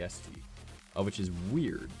 3 ODST, which is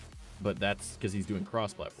weird, but that's because he's doing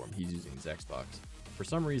cross-platform. He's using his Xbox. For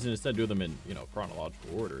some reason, instead of doing them in, you know,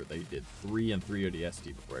 chronological order, they did 3 and 3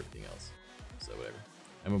 ODST before everything else. So whatever.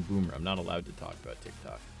 I'm a boomer. I'm not allowed to talk about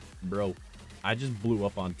TikTok. Bro, I just blew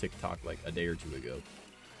up on TikTok like a day or two ago.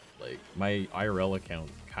 Like, my IRL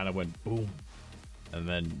account kind of went boom. And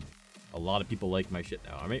then a lot of people like my shit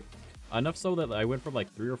now. I mean, enough so that I went from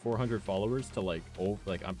like 300 or 400 followers to like, oh,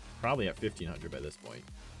 like I'm probably at 1,500 by this point.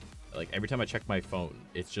 Like, every time I check my phone,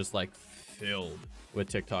 it's just like filled with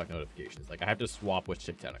TikTok notifications. Like, I have to swap which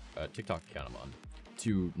TikTok account I'm on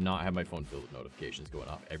to not have my phone filled with notifications going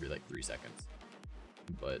off every like 3 seconds.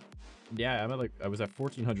 But yeah, I'm at like, I was at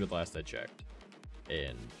 1,400 last I checked,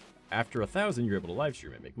 and after 1,000 you're able to live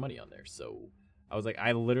stream and make money on there. So I was like,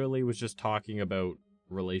 I literally was just talking about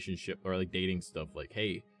relationship or like dating stuff, like,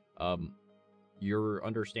 hey, your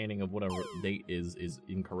understanding of what a date is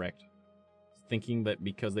incorrect. Thinking that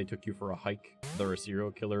because they took you for a hike they're a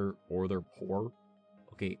serial killer or they're poor.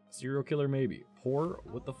 Okay, serial killer maybe. Poor?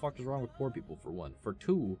 What the fuck is wrong with poor people, for one? For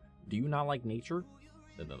two, do you not like nature?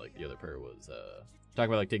 And then like the other pair was talk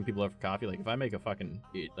about like taking people out for coffee. Like, if I make a fucking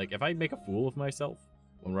if I make a fool of myself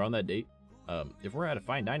when we're on that date, if we're at a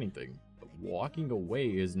fine dining thing, walking away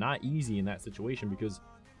is not easy in that situation because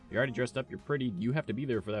you're already dressed up, you're pretty, you have to be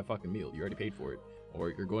there for that fucking meal. You already paid for it,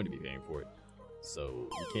 or you're going to be paying for it. So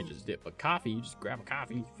you can't just dip. But coffee, you just grab a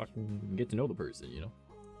coffee, fucking get to know the person, you know?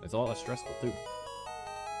 It's all less stressful too.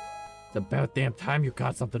 It's about damn time you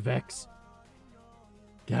caught something, Vex.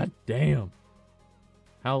 God damn.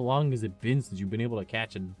 How long has it been since you've been able to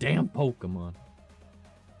catch a damn Pokemon?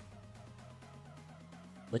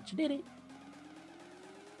 But you did it.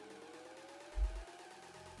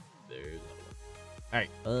 There's another one.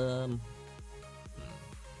 Alright,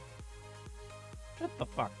 shut the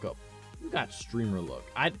fuck up. You got streamer look.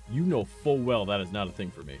 You know full well that is not a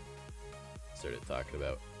thing for me. Started talking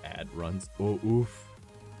about ad runs. Oh, oof.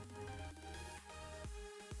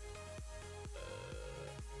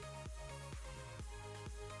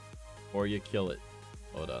 Or you kill it.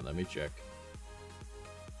 Hold on, let me check.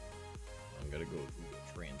 I'm gonna go Google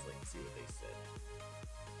Translate and see what they said.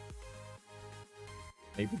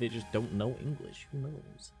 Maybe they just don't know English. Who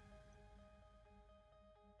knows?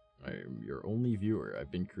 I am your only viewer.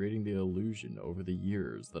 I've been creating the illusion over the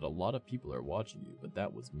years that a lot of people are watching you, but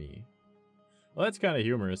that was me. Well, that's kind of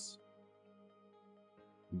humorous.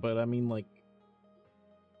 But I mean, like,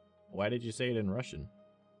 why did you say it in Russian?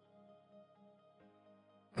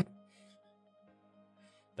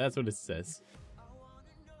 That's what it says.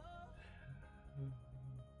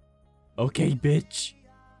 Okay, bitch.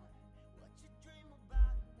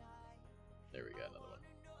 There we go, another one.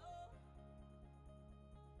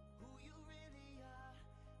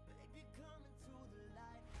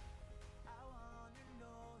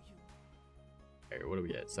 Alright, what are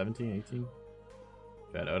we at? 17, 18?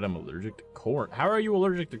 Found out I'm allergic to corn. How are you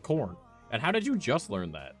allergic to corn? And how did you just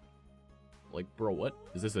learn that? Like, bro, what?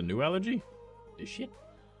 Is this a new allergy? This shit?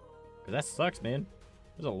 Because that sucks, man.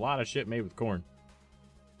 There's a lot of shit made with corn.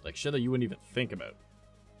 Like, shit that you wouldn't even think about.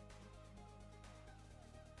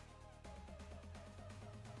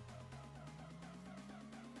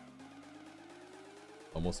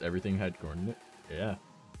 Almost everything had corn in it. Yeah.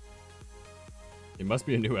 It must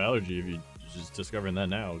be a new allergy if you're just discovering that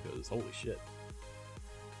now, because holy shit.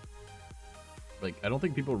 Like, I don't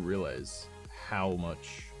think people realize how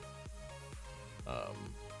much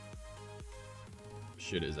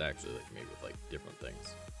shit is actually like made with like different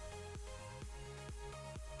things.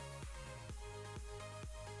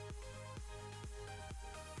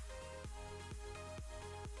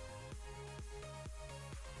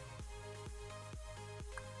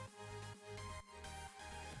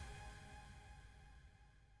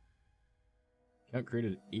 Account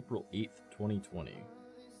created April 8th, 2020.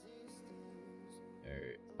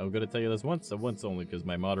 Alright, I'm gonna tell you this once and once only because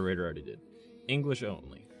my moderator already did. English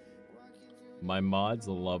only. My mods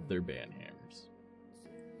love their band hammers.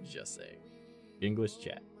 Just saying. English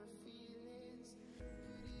chat.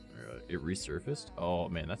 It resurfaced? Oh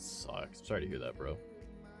man, that sucks. Sorry to hear that, bro.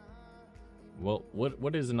 Well,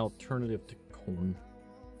 what is an alternative to corn?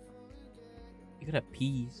 You could have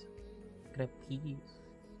peas. You could have peas.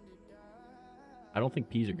 I don't think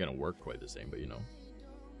peas are gonna work quite the same, but you know.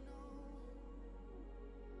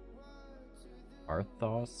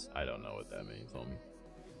 Arthos? I don't know what that means, homie.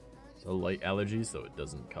 So light allergies, so it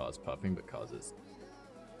doesn't cause puffing, but causes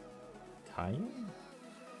tying?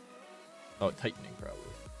 Oh, tightening probably.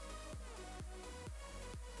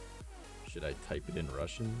 Should I type it in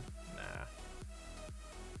Russian? Nah.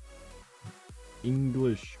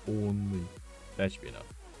 English only. That should be enough.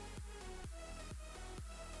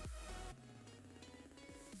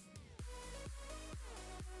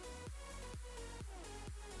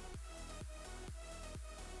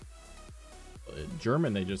 In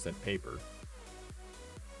German, they just said paper.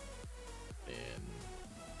 And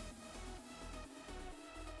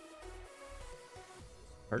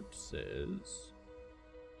part says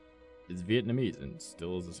it's Vietnamese and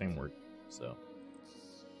still is the same word. So,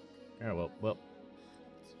 alright, well.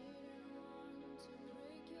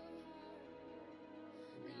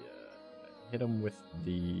 We hit him with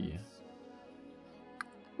the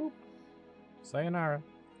boop. Sayonara.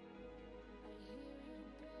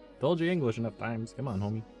 Told you English enough times. Come on,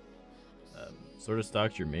 homie. Sort of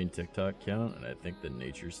stalked your main TikTok account, and I think the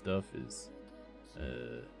nature stuff is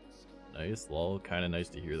nice. Lol, kind of nice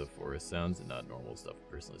to hear the forest sounds and not normal stuff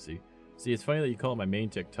I personally see. See, it's funny that you call it my main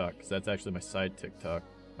TikTok, because that's actually my side TikTok.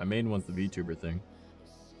 My main one's the VTuber thing.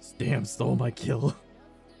 Damn, stole my kill.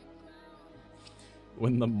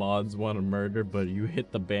 When the mods want to murder, but you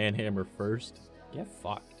hit the ban hammer first. Get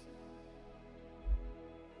fucked.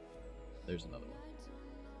 There's another one.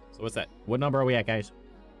 So what's that? What number are we at, guys?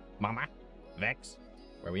 Mama? Vex?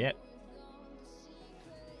 Where we at?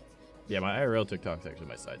 Yeah, my IRL TikTok's actually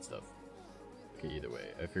my side stuff. Okay, either way.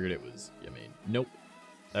 I figured it was, I mean, nope.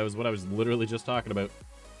 That was what I was literally just talking about.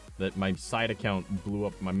 That my side account blew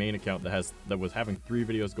up my main account that was having 3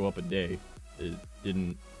 videos go up a day. It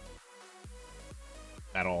didn't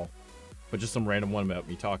at all. But just some random one about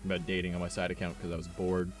me talking about dating on my side account because I was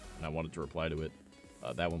bored and I wanted to reply to it.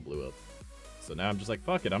 That one blew up. So now I'm just like,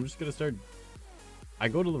 fuck it, I'm just gonna start. I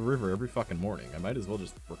go to the river every fucking morning. I might as well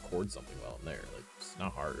just record something while I'm there. Like, it's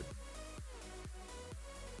not hard.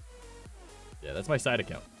 Yeah, that's my side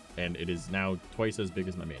account. And it is now twice as big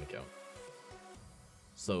as my main account.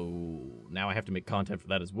 So now I have to make content for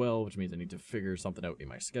that as well, which means I need to figure something out in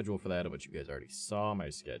my schedule for that, but you guys already saw my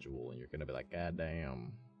schedule, and you're gonna be like, God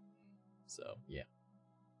damn. So, yeah.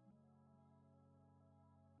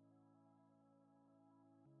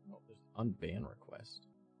 Oh, there's an unban request.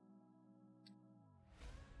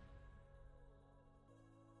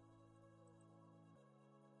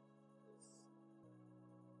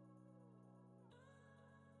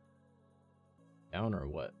 Down or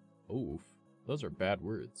what? Oof. Those are bad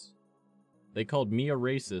words. They called me a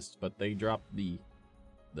racist, but they dropped the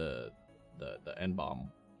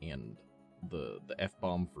N-bomb and the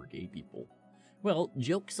F-bomb for gay people. Well,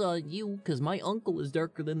 joke's on you, because my uncle is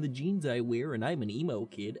darker than the jeans I wear, and I'm an emo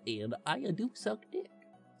kid, and I do suck dick.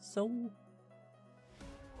 So,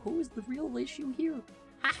 who's the real issue here?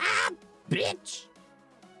 Ha-ha, bitch!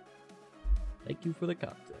 Thank you for the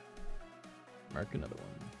content. Mark another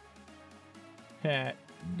one. Ha,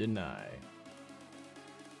 deny.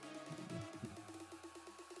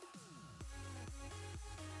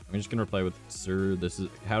 I'm just gonna reply with, sir, this is,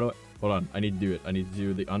 how do I, hold on, I need to do it. I need to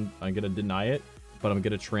do the, I'm gonna deny it, but I'm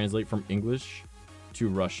gonna translate from English to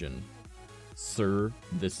Russian. Sir,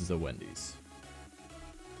 this is a Wendy's.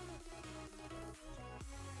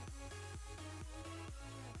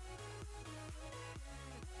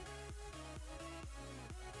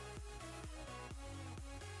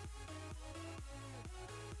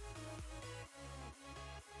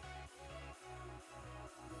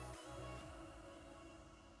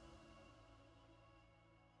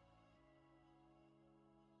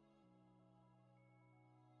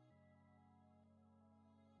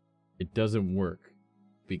 It doesn't work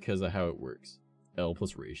because of how it works. L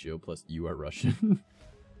plus ratio plus you are Russian.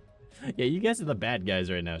 Yeah, you guys are the bad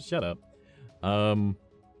guys right now. Shut up. I'm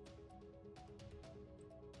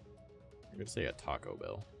gonna say a Taco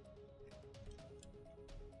Bell.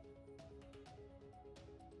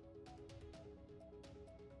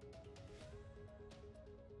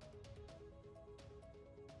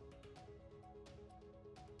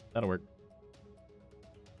 That'll work.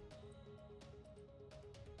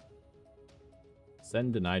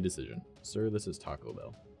 Send deny decision. Sir, this is Taco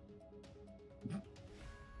Bell.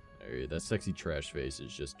 That sexy trash face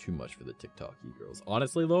is just too much for the TikTok-y girls.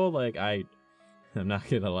 Honestly, though, like, I'm not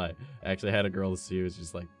gonna lie. I actually had a girl who was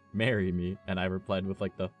just like, marry me. And I replied with,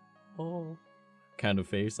 like, the, oh, kind of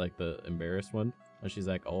face, like the embarrassed one. And she's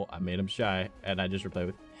like, oh, I made him shy. And I just replied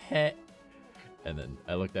with, heh. And then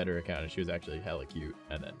I looked at her account and she was actually hella cute.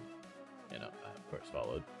 And then, you know, I, of course,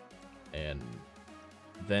 followed. And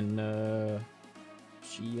then,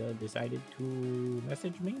 she decided to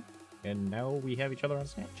message me. And now we have each other on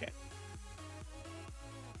Snapchat.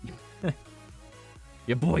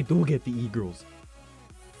 Your boy do get the e-girls.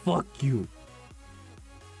 Fuck you.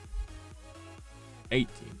 18.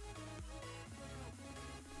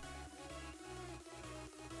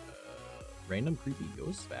 Random creepy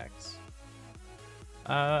ghost facts.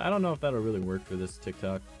 I don't know if that'll really work for this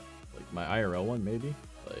TikTok. Like my IRL one, maybe.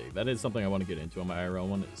 Like that is something I want to get into on my IRL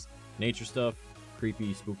one. Is nature stuff,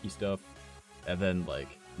 creepy, spooky stuff, and then like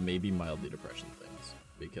maybe mildly depression things,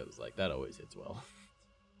 because like that always hits well.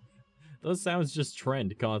 Those sounds just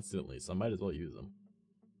trend constantly, so I might as well use them.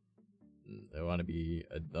 I want to be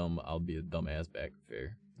a dumb, I'll be a dumbass back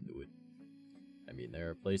fair. Do it. I mean, there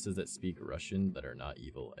are places that speak Russian that are not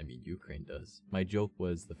evil. I mean, Ukraine does. My joke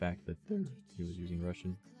was the fact that he was using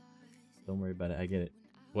Russian. Don't worry about it, I get it.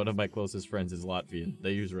 One of my closest friends is Latvian.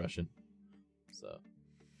 They use Russian. So,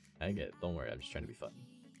 I get it. Don't worry, I'm just trying to be fun.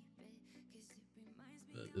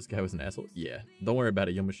 This guy was an asshole? Yeah. Don't worry about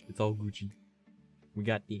it, Yomush. It's all Gucci. We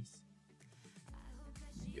got this.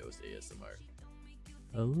 Ghost ASMR.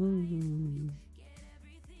 Oh.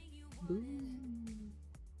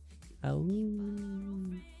 Oh.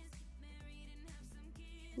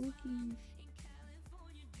 Spooky.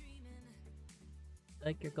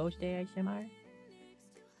 Like your ghost ASMR?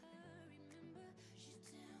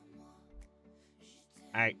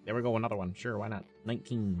 Alright, there we go, another one. Sure, why not?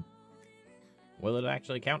 19. Will it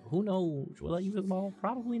actually count? Who knows? Will I use them all?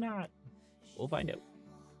 Probably not. We'll find out.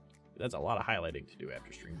 That's a lot of highlighting to do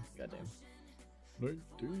after stream. Goddamn.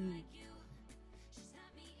 19.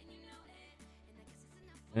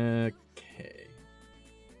 Okay.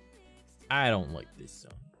 I don't like this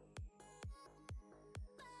song.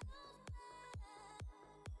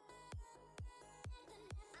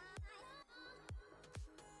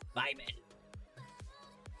 Vibin'.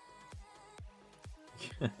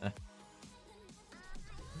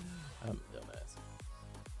 I'm a dumbass.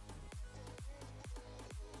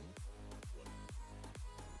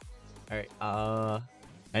 Alright,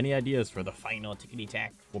 any ideas for the final tickety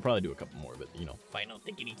tack? We'll probably do a couple more, but you know, final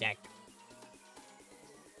tickety tack.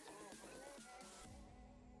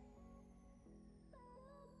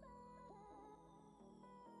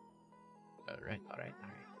 Alright.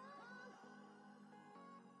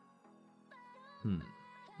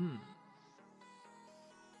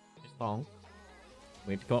 It's long.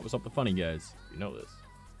 We have to come up with something funny, guys. You know this.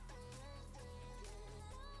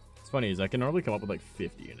 What's funny is I can normally come up with like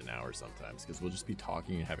 50 in an hour sometimes, because we'll just be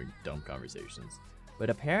talking and having dumb conversations. But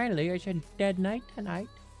apparently it's a dead night tonight.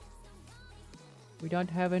 We don't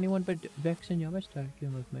have anyone but Vex and Yama's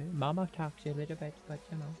talking with me. Mama talks a little bit, but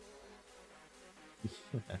you know.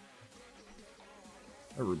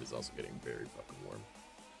 Our room is also getting very fucking warm.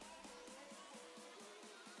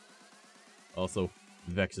 Also,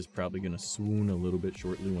 Vex is probably gonna swoon a little bit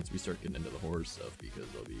shortly once we start getting into the horror stuff, because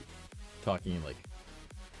I'll be talking in like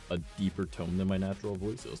a deeper tone than my natural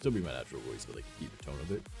voice. It'll still be my natural voice, but like a deeper tone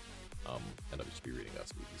of it. And I'll just be reading out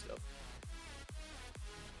spooky stuff.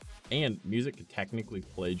 And music can technically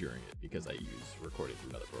play during it because I use recording through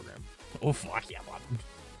another program. Oh fuck yeah, man.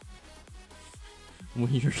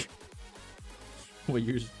 When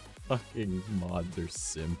your fucking mods are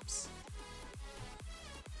simps.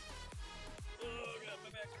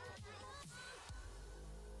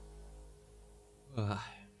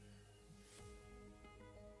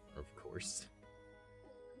 Of course.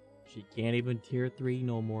 She can't even tier 3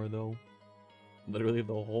 no more though. Literally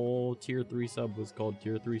the whole tier 3 sub was called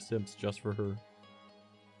tier 3 simps just for her.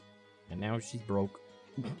 And now she's broke.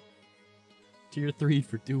 Tier 3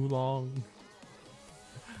 for too long.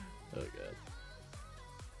 Oh god.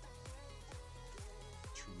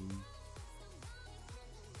 True.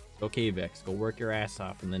 Okay, Vex, go work your ass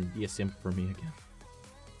off and then be a simp for me again.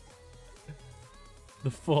 The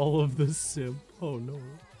fall of the simp. Oh no.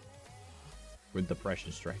 When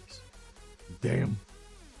depression strikes. Damn.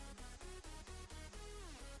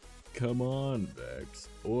 Come on, Vex.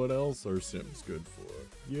 What else are simps good for?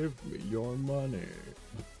 Give me your money.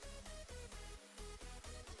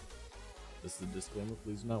 This is a disclaimer.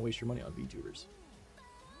 Please do not waste your money on VTubers.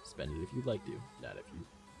 Spend it if you'd like to, not if you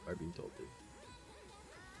are being told to.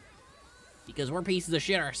 Because we're pieces of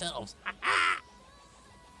shit ourselves.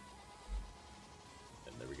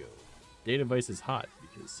 And there we go. Dating advice is hot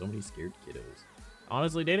because so many scared kiddos.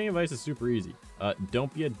 Honestly, dating advice is super easy.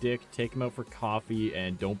 Don't be a dick, take him out for coffee,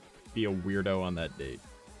 and don't be a weirdo on that date.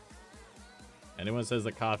 Anyone says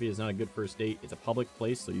that coffee is not a good first date, it's a public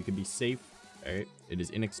place, so you can be safe. Alright? It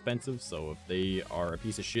is inexpensive, so if they are a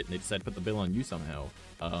piece of shit and they decide to put the bill on you somehow,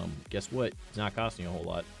 guess what? It's not costing you a whole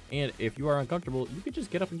lot. And if you are uncomfortable, you can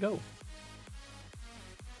just get up and go.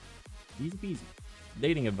 Easy peasy.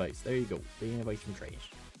 Dating advice. There you go. Dating advice from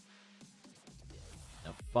Trash.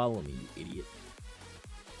 Now follow me, you idiot.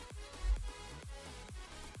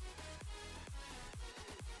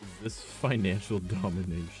 Is this financial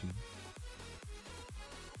domination?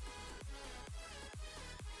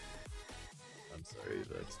 I'm sorry,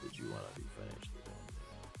 Vex. Did you want to be financially dominated?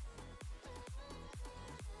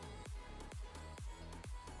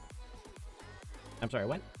 I'm sorry,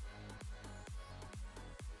 what?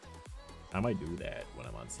 I might do that when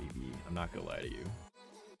I'm on CB. I'm not gonna lie to you.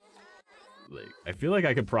 Like, I feel like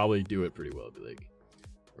I could probably do it pretty well. Be like,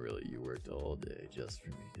 really, you worked all day just for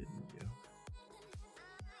me, didn't you?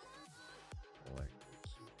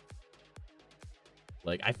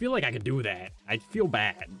 Like, I feel like I could do that. I feel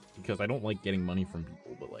bad because I don't like getting money from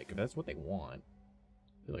people, but like, if that's what they want,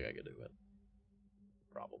 I feel like I could do it.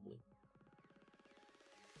 Probably.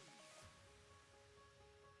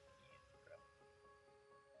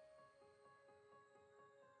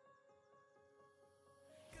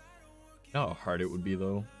 You know how hard it would be,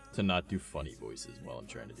 though, to not do funny voices while I'm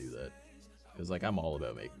trying to do that. Because, like, I'm all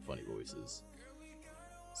about making funny voices.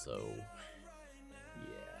 So,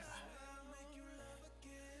 yeah.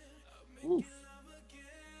 Oof.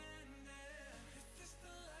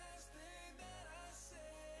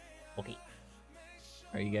 Okay.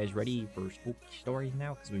 Are you guys ready for spooky stories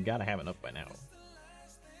now? Because we've got to have enough by now.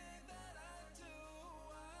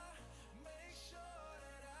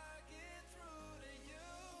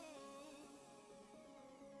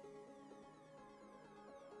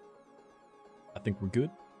 I think we're good.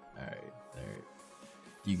 Alright, alright.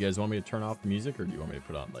 Do you guys want me to turn off the music, or do you want me to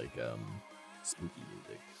put on, like, spooky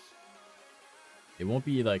music? It won't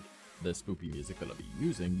be, like, the spooky music that I'll be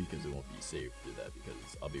using, because it won't be saved to that,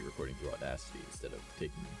 because I'll be recording through Audacity instead of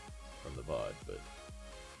taking from the VOD, but...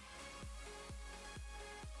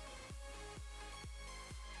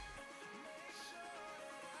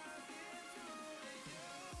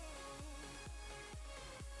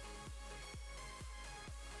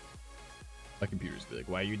 my computer's be like,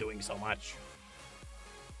 why are you doing so much?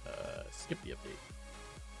 Skip the update.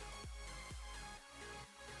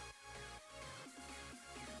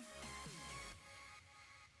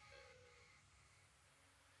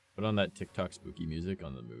 Put on that TikTok spooky music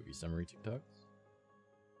on the movie summary TikToks.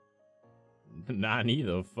 Nani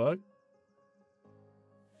the fuck?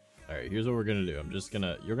 Alright, here's what we're gonna do.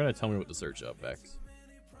 You're gonna tell me what to search up, Vex.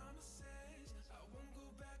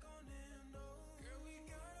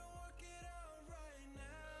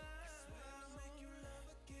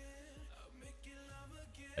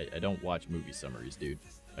 I don't watch movie summaries, dude.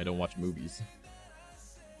 I don't watch movies.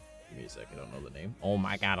 Give me a sec, I don't know the name. Oh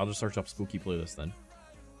my god, I'll just search up spooky playlist then.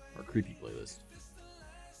 Or creepy playlist.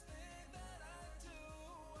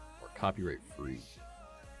 Or copyright free.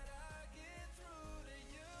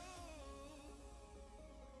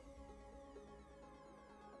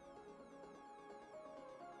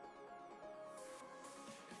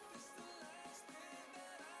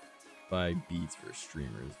 Buy Beats for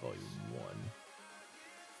Streamers, Volume 1.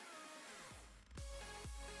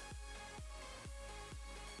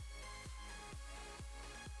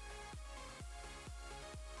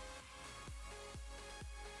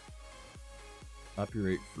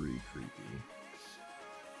 Copyright free creepy.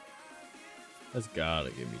 That's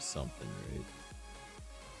gotta give me something, right?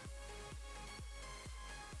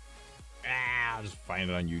 Ah, I'll just find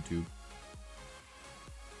it on YouTube.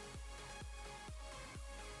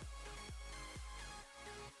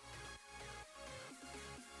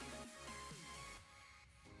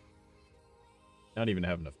 I don't even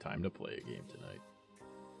have enough time to play a game tonight.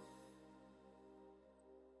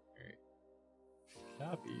 Alright.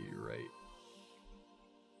 Copyright.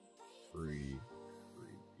 Free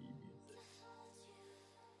music.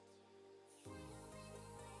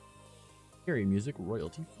 Carry music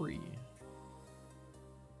royalty free.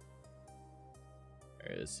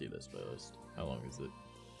 Alright, let's see this playlist. How long is it?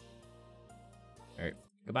 Alright,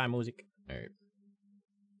 goodbye music. Alright.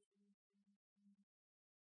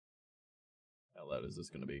 How loud is this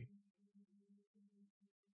gonna be?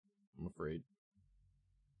 I'm afraid.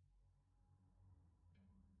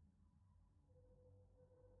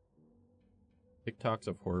 TikToks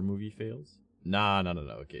of horror movie fails? Nah.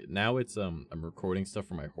 Okay, now it's I'm recording stuff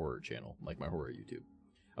for my horror channel, like my horror YouTube.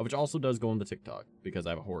 which also does go on the TikTok, because I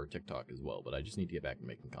have a horror TikTok as well, but I just need to get back to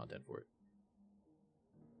making content for it.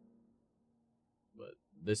 But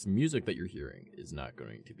this music that you're hearing is not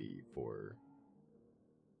going to be for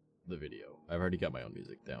the video. I've already got my own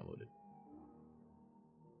music downloaded.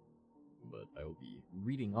 But I will be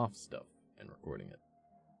reading off stuff and recording it.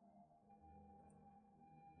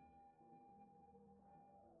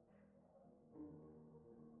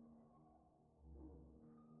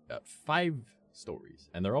 Got 5 stories,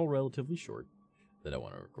 and they're all relatively short that I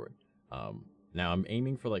want to record. Now I'm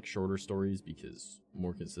aiming for like shorter stories because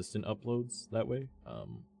more consistent uploads that way.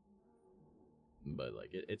 But like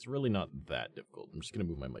it's really not that difficult. I'm just gonna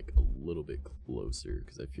move my mic a little bit closer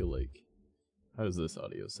because I feel like, how does this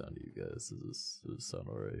audio sound to you guys? Does this sound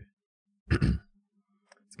alright?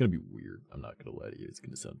 It's gonna be weird. I'm not gonna lie to you. It's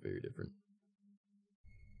gonna sound very different.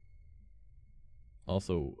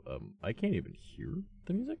 Also, I can't even hear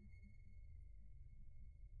the music.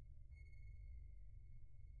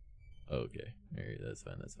 Okay, alright, that's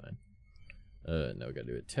fine, that's fine. Now we gotta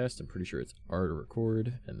do a test. I'm pretty sure it's R to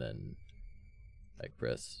record, and then I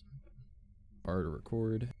press R to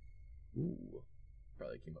record. Ooh,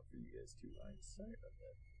 probably came up for you guys too. I'm sorry about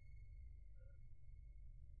that.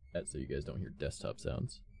 That's so you guys don't hear desktop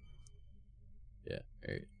sounds. Yeah,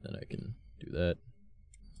 alright, then I can do that.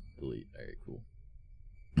 Delete, alright, cool.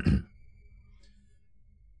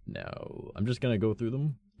 Now, I'm just gonna go through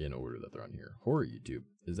them in order that they're on here. Horror YouTube.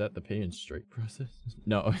 Is that the pay and strike process?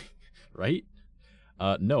 No, right?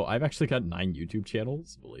 No, I've actually got 9 YouTube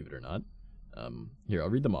channels, believe it or not. Here, I'll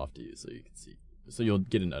read them off to you so you can see. So you'll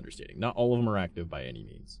get an understanding. Not all of them are active by any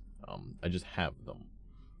means. I just have them.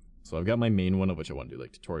 So I've got my main one, of which I want to do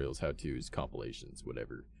like tutorials, how-tos, compilations,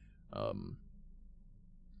 whatever. And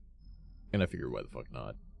I figure why the fuck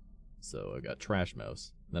not. So I've got Trash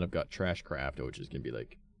Mouse. Then I've got Trash Craft, which is going to be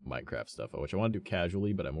like Minecraft stuff, which I want to do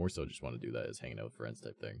casually, but I more so just want to do that as hanging out with friends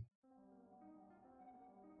type thing.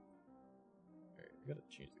 Alright, I gotta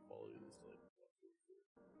change the quality of this to like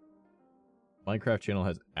 144. Minecraft channel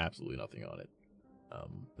has absolutely nothing on it.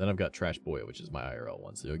 Then I've got Trash Boy, which is my IRL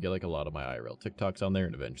one, so you'll get like a lot of my IRL TikToks on there,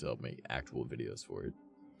 and eventually I'll make actual videos for it.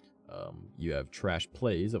 You have Trash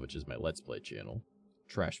Plays, which is my Let's Play channel.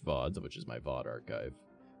 Trash VODs, which is my VOD archive.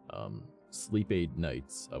 Sleep Aid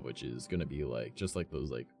Nights, of which is gonna be like just like those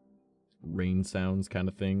like rain sounds kind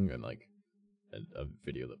of thing, and like a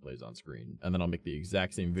video that plays on screen. And then I'll make the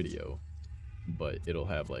exact same video, but it'll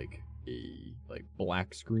have like a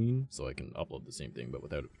black screen, so I can upload the same thing but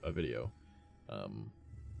without a video.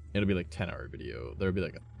 It'll be like 10-hour video. There'll be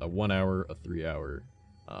like a 1 hour, a 3 hour,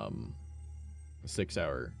 a 6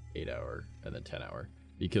 hour, 8 hour, and then 10 hour,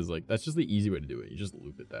 because like that's just the easy way to do it. You just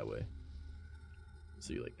loop it that way.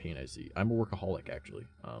 So you like paint, I see. I'm a workaholic actually.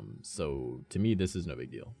 So to me this is no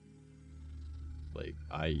big deal. Like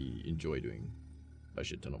I enjoy doing a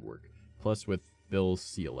shit ton of work. Plus with Bill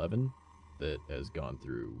C11 that has gone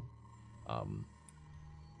through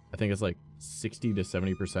I think it's like 60 to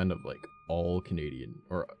 70% of like all Canadian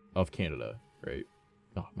or of Canada, right?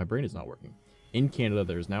 Oh, my brain is not working. In Canada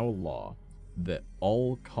there's now a law that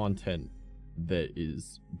all content that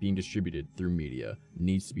is being distributed through media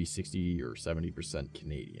needs to be 60 or 70%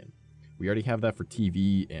 Canadian. We already have that for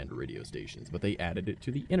TV and radio stations, but they added it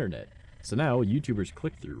to the internet. So now YouTubers'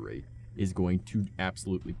 click-through rate is going to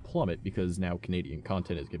absolutely plummet because now Canadian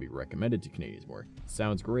content is going to be recommended to Canadians more.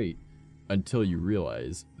 Sounds great until you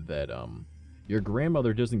realize that your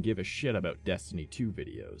grandmother doesn't give a shit about Destiny 2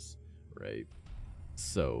 videos, right?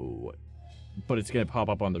 So, but it's going to pop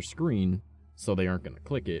up on their screen, so they aren't going to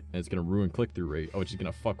click it, and it's going to ruin click-through rate, which is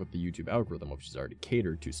going to fuck with the YouTube algorithm, which is already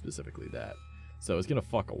catered to specifically that. So it's going to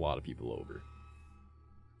fuck a lot of people over.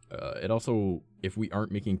 It also, if we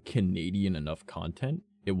aren't making Canadian enough content,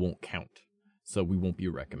 it won't count. So we won't be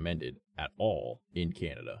recommended at all in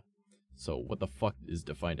Canada. So what the fuck is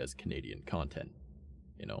defined as Canadian content?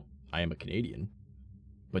 You know, I am a Canadian,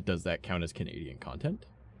 but does that count as Canadian content?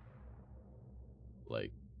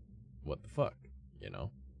 Like, what the fuck, you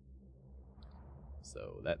know?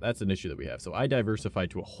 So that's an issue that we have. So I diversify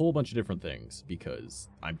to a whole bunch of different things because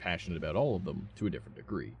I'm passionate about all of them to a different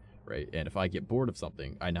degree, right? And if I get bored of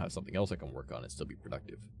something, I now have something else I can work on and still be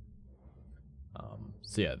productive.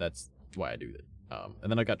 So yeah, that's why I do that.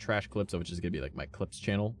 And then I got Trash Clips, which is going to be like my clips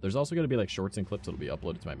channel. There's also going to be like shorts and clips that'll be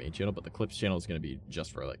uploaded to my main channel, but the clips channel is going to be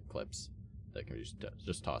just for like clips that can be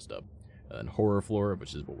just tossed up. And then Horror Floor,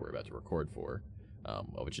 which is what we're about to record for.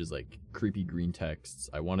 Which is like creepy green texts.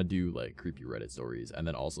 I want to do like creepy Reddit stories and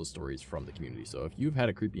then also stories from the community. So if you've had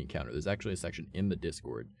a creepy encounter, there's actually a section in the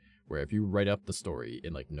Discord where if you write up the story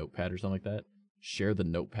in like Notepad or something like that, share the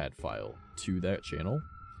Notepad file to that channel,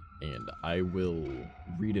 and I will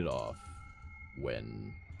read it off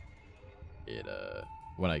when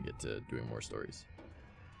when I get to doing more stories.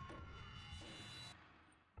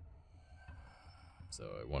 So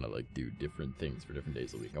I want to like do different things for different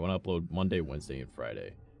days of the week. I want to upload Monday, Wednesday, and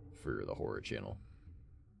Friday for the horror channel.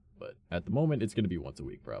 But at the moment, it's going to be once a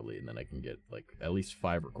week probably, and then I can get like at least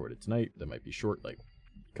 5 recorded tonight. That might be short, like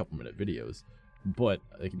a couple minute videos, but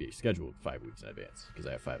they can be scheduled 5 weeks in advance because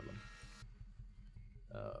I have 5 of them.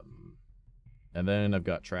 And then I've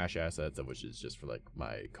got trash assets, which is just for like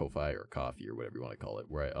my Ko-Fi or Coffee or whatever you want to call it,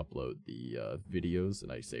 where I upload the videos and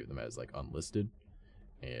I save them as like unlisted.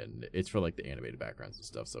 And it's for like the animated backgrounds and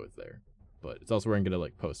stuff, so it's there. But it's also where I'm gonna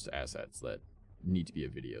like post assets that need to be a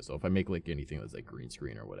video. So if I make like anything that's like green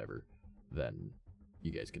screen or whatever, then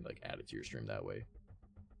you guys can like add it to your stream that way.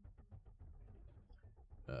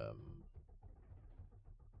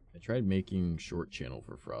 I tried making short channel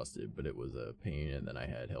for Frosted, but it was a pain, and then I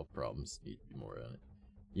had health problems. Need to do more on it.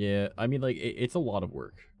 Yeah, I mean, like, it's a lot of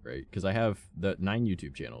work, right? Because I have the 9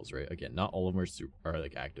 YouTube channels, right? Again, not all of them are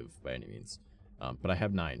like active by any means. But I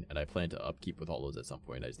have 9, and I plan to upkeep with all those at some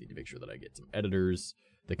point. I just need to make sure that I get some editors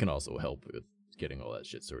that can also help with getting all that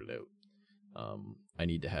shit sorted out. I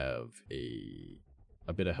need to have a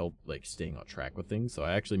bit of help, like, staying on track with things. So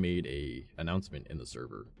I actually made a announcement in the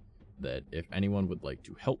server that if anyone would like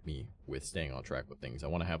to help me with staying on track with things, I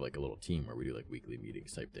want to have, like, a little team where we do, like, weekly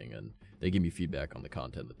meetings type thing, and they give me feedback on the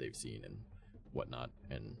content that they've seen and whatnot,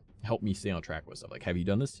 and help me stay on track with stuff. Like, have you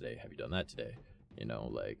done this today? Have you done that today? You know,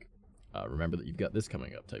 like... remember that you've got this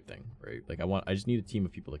coming up type thing, right? Like I just need a team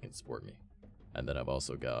of people that can support me. And then I've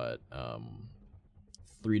also got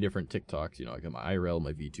 3 different TikToks. You know, I got my IRL,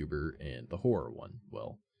 my VTuber, and the horror one.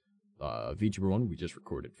 Well, VTuber one we just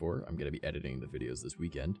recorded for. I'm going to be editing the videos this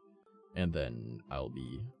weekend. And then I'll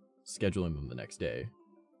be scheduling them the next day.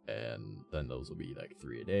 And then those will be like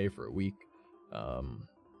 3 a day for a week.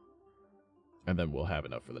 And then we'll have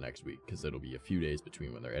enough for the next week, because it'll be a few days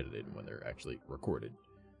between when they're edited and when they're actually recorded.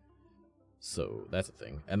 So that's a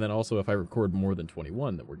thing. And then also, if I record more than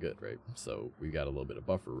 21, then we're good, right? So we've got a little bit of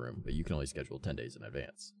buffer room, but you can only schedule 10 days in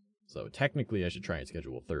advance. So technically, I should try and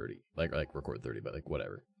schedule 30, like record 30, but like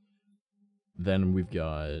whatever. Then we've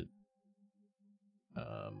got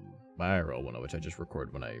my IRL one, which I just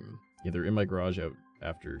record when I'm either in my garage out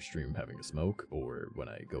after stream having a smoke, or when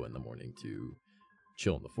I go in the morning to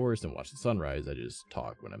chill in the forest and watch the sunrise. I just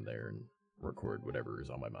talk when I'm there and record whatever is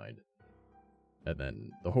on my mind. And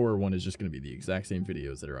then the horror one is just going to be the exact same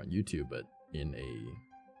videos that are on YouTube, but in a,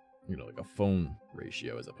 you know, like a phone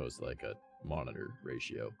ratio as opposed to like a monitor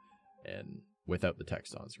ratio, and without the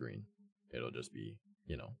text on screen. It'll just be,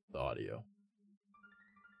 you know, the audio.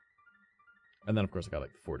 And then, of course, I got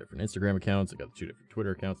like 4 different Instagram accounts. I got 2 different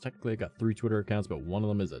Twitter accounts. Technically, I got 3 Twitter accounts, but one of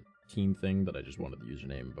them is a team thing that I just wanted the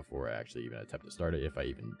username before I actually even attempt to start it, if I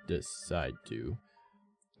even decide to.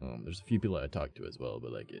 There's a few people I talked to as well,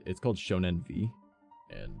 but like it's called Shonen V,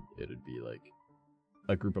 and it'd be like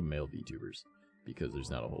a group of male VTubers, because there's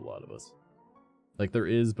not a whole lot of us. Like there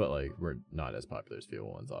is, but like we're not as popular as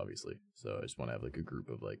female ones, obviously. So I just want to have like a group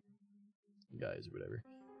of like guys or whatever,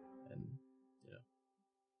 and yeah.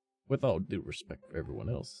 With all due respect for everyone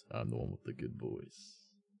else, I'm the one with the good voice.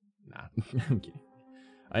 Nah, I'm kidding.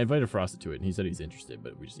 I invited Frosted to it, and he said he's interested,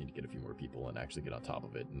 but we just need to get a few more people and actually get on top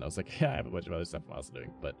of it. And I was like, yeah, I have a bunch of other stuff I'm also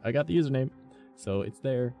doing, but I got the username, so it's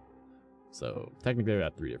there. So technically, I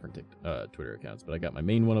got 3 different Twitter accounts, but I got my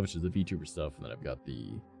main one, which is the VTuber stuff, and then I've got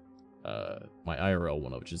the my IRL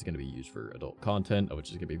one, which is going to be used for adult content, which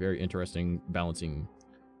is going to be very interesting, balancing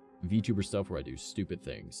VTuber stuff where I do stupid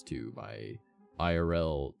things to my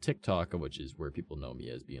IRL TikTok, which is where people know me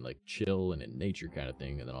as being like chill and in nature kind of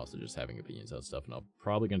thing, and then also just having opinions on stuff. And I'm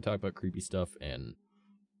probably gonna talk about creepy stuff and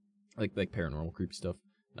like paranormal creepy stuff.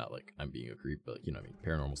 Not like I'm being a creep, but you know what I mean,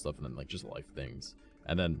 paranormal stuff, and then like just life things.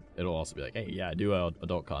 And then it'll also be like, hey, yeah, I do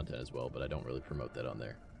adult content as well, but I don't really promote that on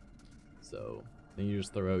there. So then you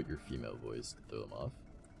just throw out your female voice to throw them off.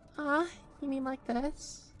 You mean like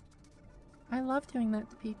this? I love doing that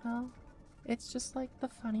to people. It's just like the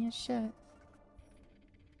funniest shit.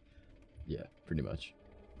 Yeah, pretty much.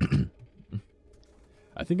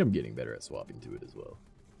 I think I'm getting better at swapping to it as well.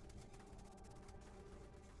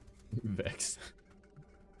 Vex.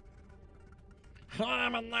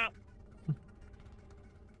 I'm a nut.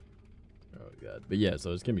 Oh god. But yeah,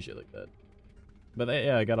 so it's gonna be shit like that. But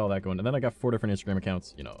yeah, I got all that going. And then I got 4 different Instagram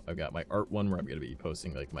accounts. You know, I've got my art one where I'm gonna be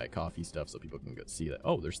posting like my coffee stuff so people can go see that.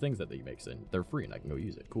 Oh, there's things that they make and they're free and I can go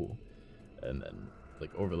use it. Cool. And then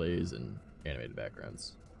like overlays and animated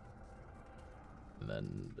backgrounds. And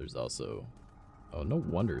then there's also, oh, no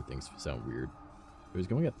wonder things sound weird. It was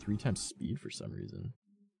going at 3 times speed for some reason.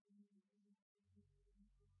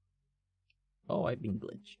 Oh, I've been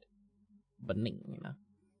glitched. Banana.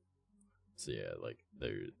 So yeah, like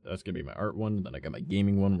that's gonna be my art one. Then I got my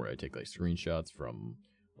gaming one where I take like screenshots from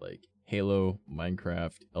like Halo,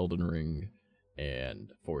 Minecraft, Elden Ring,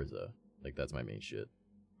 and Forza. Like that's my main shit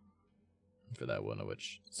for that one.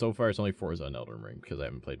 Which so far it's only Forza and Elden Ring because I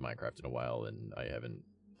haven't played Minecraft in a while and I haven't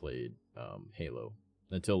played Halo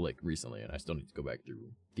until like recently, and I still need to go back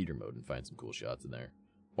through theater mode and find some cool shots in there,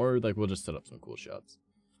 or like we'll just set up some cool shots.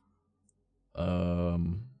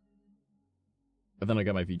 But then I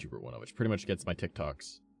got my VTuber one, which pretty much gets my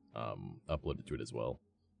TikToks uploaded to it as well.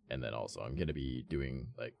 And then also I'm gonna be doing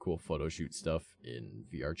like cool photo shoot stuff in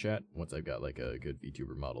VR chat once I've got like a good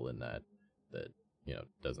VTuber model in that you know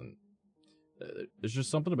doesn't. There's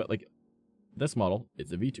just something about like this model.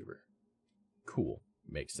 It's a VTuber. Cool,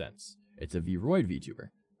 makes sense. It's a Vroid VTuber.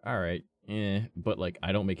 All right, but like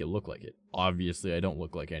I don't make it look like it. Obviously, I don't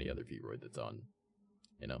look like any other Vroid that's on.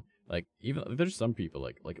 You know, like even there's some people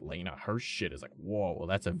like Lena, her shit is like, whoa, well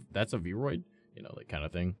that's a Vroid, you know, like kind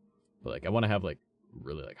of thing. But like I want to have like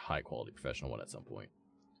really like high quality professional one at some point.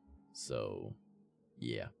 So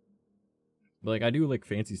yeah. But like I do like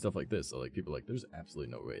fancy stuff like this. So like people are like, there's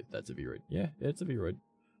absolutely no way that's a Vroid. Yeah, it's a Vroid.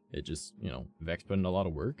 It just, you know, Vex put in a lot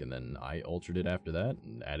of work and then I altered it after that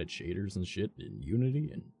and added shaders and shit in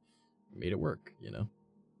Unity and made it work, you know.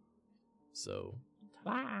 So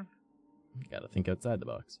ta-da! Gotta think outside the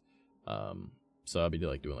box. So I'll be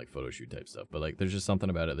like doing like photo shoot type stuff, but like there's just something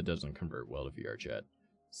about it that doesn't convert well to VR chat,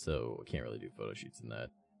 so I can't really do photo shoots in that.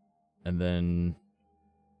 And then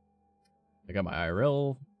I got my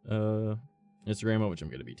IRL Instagram, which I'm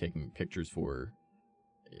gonna be taking pictures for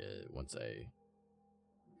once I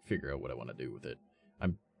figure out what I want to do with it.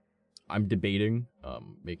 I'm debating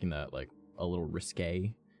making that like a little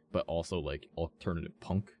risque, but also like alternative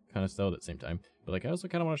punk kind of style at the same time. But like I also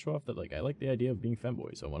kind of want to show off that like I like the idea of being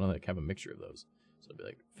femboy, so I want to like have a mixture of those. So it'll be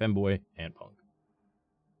like femboy and punk.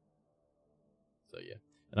 So yeah,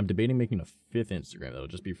 and I'm debating making a 5th Instagram that'll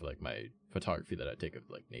just be for like my photography that I take of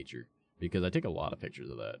like nature, because I take a lot of pictures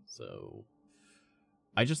of that. So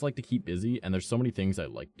I just like to keep busy, and there's so many things I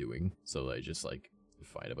like doing, so I just like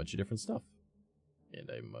find a bunch of different stuff, and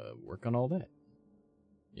I'm work on all that,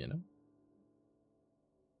 you know.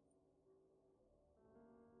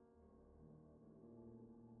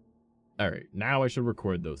 Alright, now I should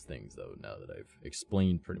record those things, though, now that I've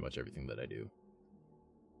explained pretty much everything that I do.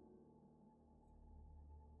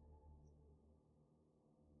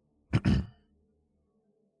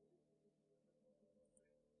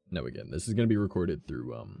 Now again, this is going to be recorded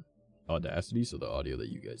through Audacity, so the audio that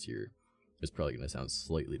you guys hear is probably going to sound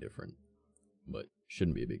slightly different, but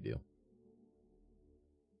shouldn't be a big deal.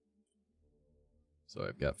 So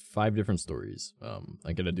I've got 5 different stories. I'm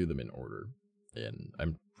going to do them in order. And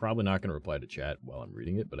I'm probably not going to reply to chat while I'm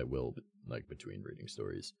reading it, but I will, like, between reading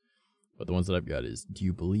stories. But the ones that I've got is, do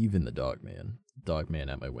you believe in the dog man? Dog man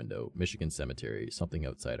at my window, Michigan cemetery, something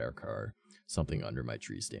outside our car, something under my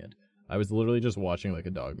tree stand. I was literally just watching, like, a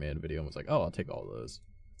dog man video and was like, oh, I'll take all those.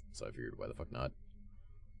 So I figured, why the fuck not?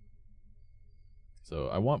 So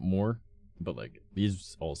I want more, but, like,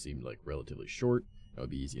 these all seemed, like, relatively short. It would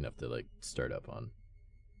be easy enough to, like, start up on.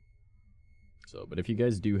 So, but if you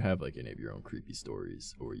guys do have, like, any of your own creepy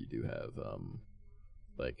stories, or you do have,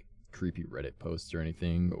 like, creepy Reddit posts or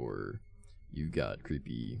anything, or you got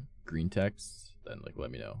creepy green texts, then, like,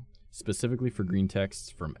 let me know. Specifically for green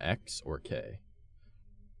texts from X or K.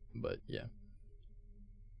 But, yeah.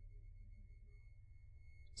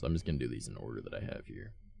 So I'm just gonna do these in order that I have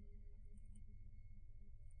here.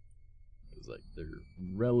 It's like, they're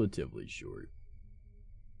relatively short.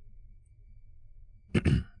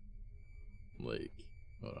 Like,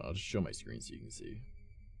 hold on, I'll just show my screen so you can see.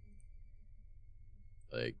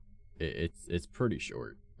 Like, it's pretty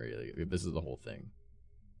short, right? Like, this is the whole thing.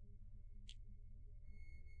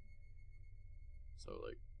 So,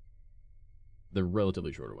 like, the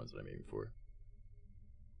relatively shorter ones that I'm aiming for.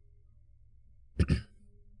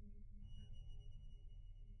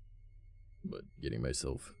 But getting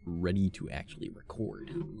myself ready to actually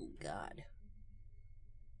record. Oh, God.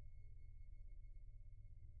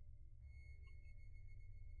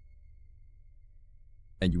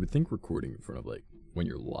 And you would think recording in front of, like, when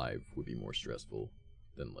you're live would be more stressful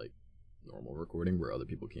than, like, normal recording where other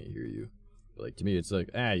people can't hear you. But, like, to me, it's like,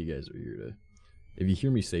 you guys are here to... If you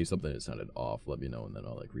hear me say something that sounded off, let me know, and then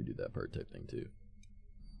I'll, like, redo that part type thing, too.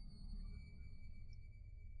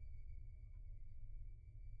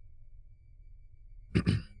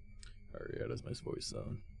 Alright, how does my voice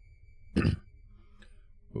sound?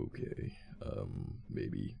 Okay,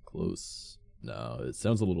 maybe close. No, it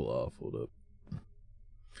sounds a little off, hold up.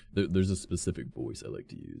 There's a specific voice I like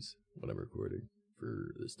to use when I'm recording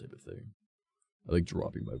for this type of thing. I like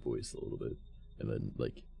dropping my voice a little bit and then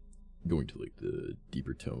like going to like the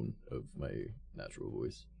deeper tone of my natural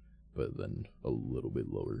voice, but then a little bit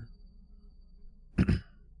lower.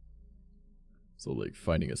 So like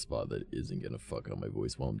finding a spot that isn't gonna fuck up my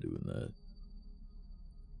voice while I'm doing that.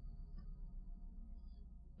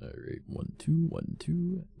 Alright, 1 2 1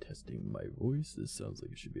 2. Testing my voice. This sounds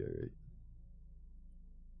like it should be alright.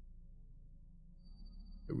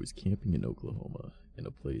 I was camping in Oklahoma in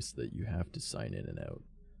a place that you have to sign in and out.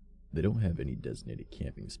 They don't have any designated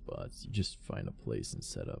camping spots. You just find a place and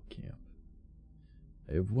set up camp.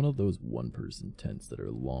 I have one of those one-person tents that are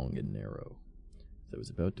long and narrow. As I was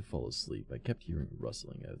about to fall asleep, I kept hearing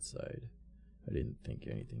rustling outside. I didn't think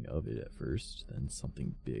anything of it at first, then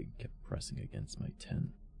something big kept pressing against my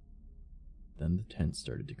tent. Then the tent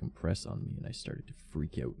started to compress on me and I started to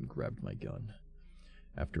freak out and grabbed my gun.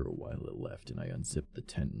 After a while it left and I unzipped the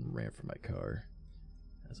tent and ran for my car.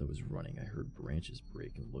 As I was running, I heard branches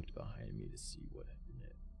break and looked behind me to see what had been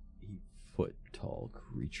it. 8-foot-tall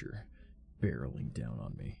creature barreling down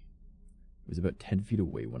on me. It was about 10 feet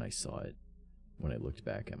away when I saw it. When I looked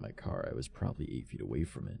back at my car, I was probably 8 feet away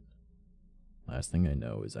from it. Last thing I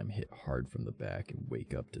know is I'm hit hard from the back and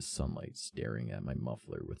wake up to sunlight staring at my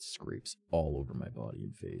muffler with scrapes all over my body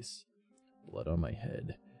and face. Blood on my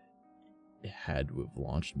head. It had to have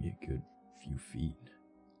launched me a good few feet.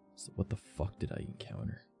 So what the fuck did I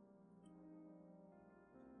encounter?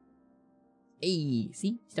 Hey,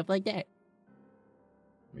 see? Stuff like that.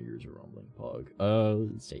 My ears are rumbling, Pog.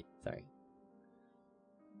 Sorry.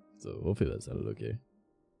 So hopefully that sounded okay.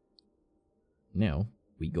 Now,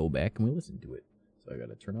 we go back and we listen to it. So I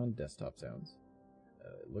gotta turn on desktop sounds.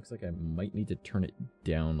 It looks like I might need to turn it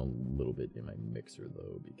down a little bit in my mixer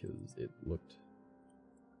though, because it looked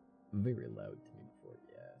very loud to me before.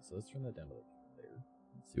 Yeah, so let's turn that down to like there.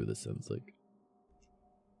 Let's see what this sounds like.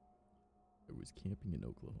 I was camping in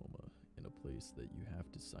Oklahoma in a place that you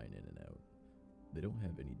have to sign in and out. They don't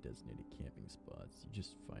have any designated camping spots. You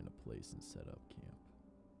just find a place and set up camp.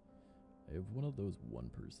 I have one of those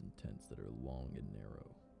one-person tents that are long and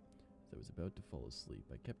narrow. As I was about to fall asleep,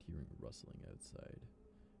 I kept hearing rustling outside.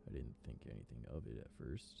 I didn't think anything of it at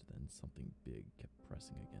first, then something big kept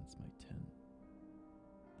pressing against my tent.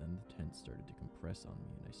 Then the tent started to compress on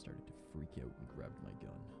me and I started to freak out and grabbed my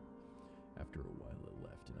gun. After a while it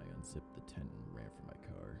left and I unzipped the tent and ran for my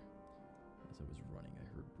car. As I was running, I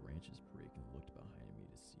heard branches break and looked behind me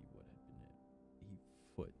to see what had been it.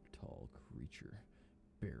 8-foot-tall creature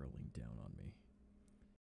barreling down on me.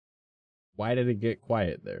 Why did it get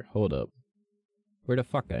quiet there? Hold up. Where the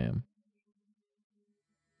fuck I am?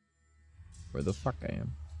 Where the fuck I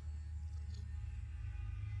am?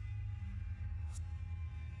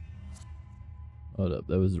 Hold up,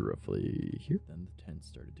 that was roughly here. Then the tent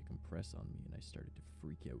started to compress on me and I started to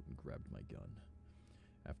freak out and grabbed my gun.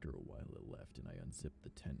 After a while it left and I unzipped the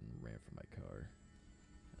tent and ran for my car.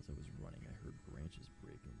 As I was running, I heard branches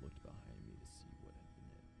break and looked behind me to see what had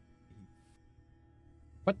been it.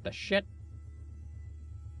 What the shit?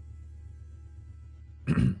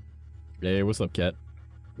 Hey, what's up, cat?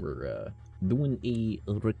 We're Doing a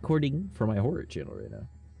recording for my horror channel right now.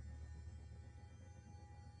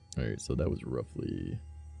 alright, so that was roughly...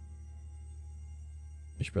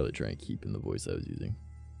 I should probably try and keep in the voice I was using.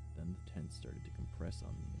 Then the tent started to compress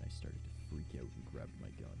on me and I started to freak out and grabbed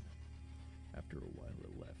my gun. After a while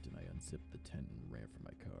it left and I unzipped the tent and ran for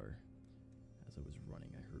my car. As I was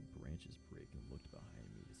running, I heard branches break and looked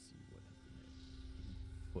behind me to see what had been it.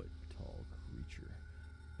 8-foot-tall creature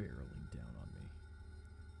barreling down on me.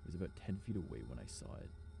 It was about 10 feet away when I saw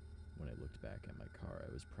it. When I looked back at my car,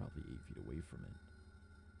 I was probably 8 feet away from it.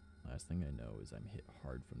 Last thing I know is I'm hit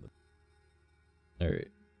hard from the...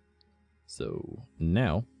 Alright. So,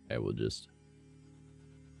 now, I will just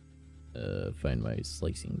find my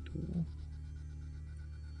slicing tool.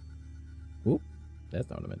 Whoop. That's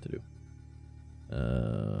not what I meant to do.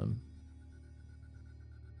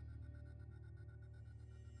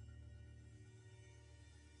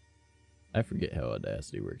 I forget how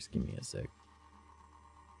Audacity works. Give me a sec.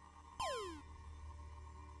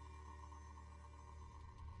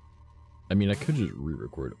 I mean, I could just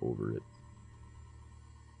re-record over it.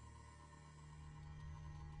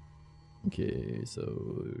 Okay, so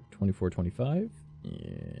 24:25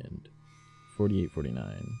 and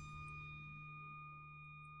 48:49.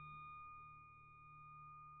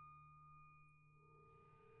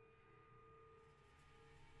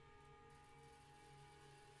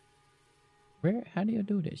 How do you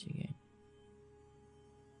do this again?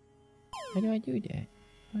 How do I do that?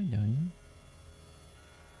 Hold on.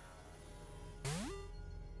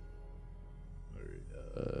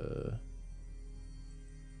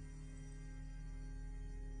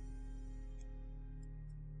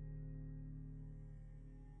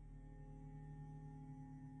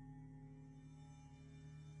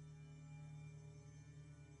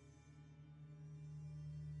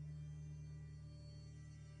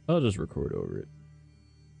 I'll just record over it.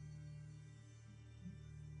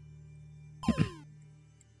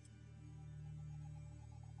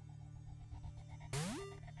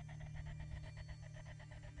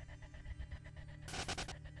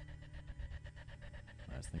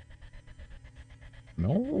 Last thing.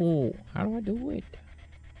 No, how do I do it?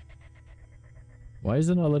 Why is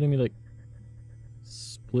it not letting me like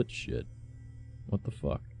split shit? What the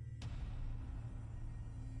fuck?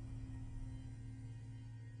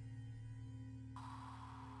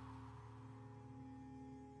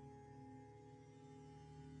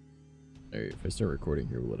 Alright, if I start recording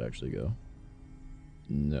here, will it actually go?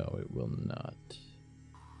 No, it will not.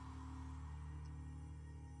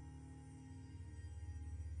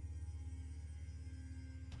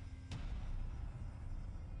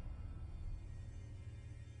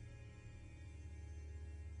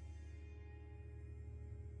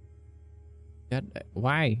 God,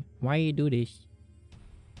 why? Why you do this?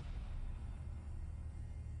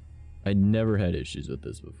 I never had issues with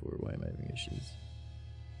this before. Why am I having issues?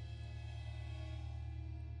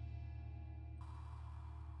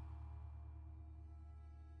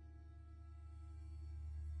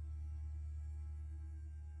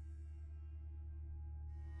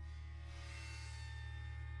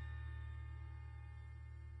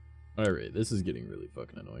 Alright, this is getting really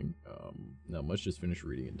fucking annoying. Now Much just finished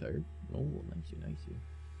reading and tired. Oh, nice you, nice you.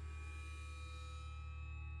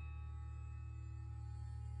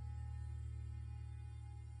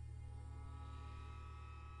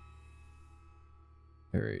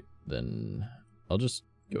 Alright, then I'll just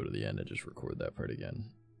go to the end and just record that part again.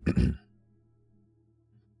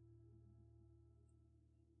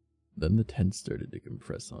 Then the tent started to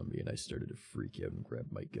compress on me and I started to freak out and grab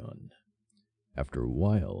my gun. After a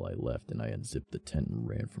while, I left and I unzipped the tent and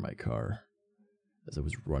ran for my car. As I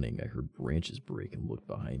was running, I heard branches break and looked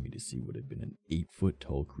behind me to see what had been an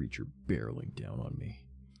 8-foot-tall creature barreling down on me.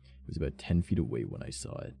 It was about 10 feet away when I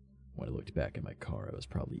saw it. When I looked back at my car, I was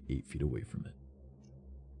probably 8 feet away from it.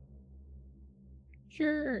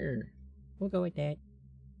 Sure. We'll go with that.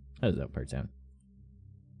 How does that part sound?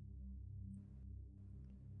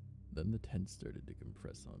 Then the tent started to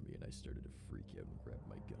compress on me and I started to freak out and grab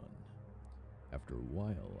my gun. After a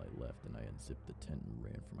while, I left and I unzipped the tent and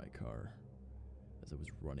ran for my car. As I was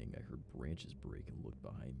running, I heard branches break and looked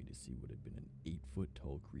behind me to see what had been an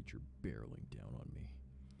 8-foot-tall creature barreling down on me.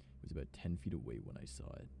 It was about 10 feet away when I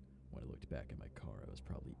saw it. When I looked back at my car, I was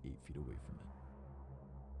probably 8 feet away from it.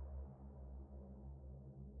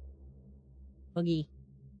 Boogie.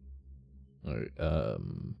 Alright,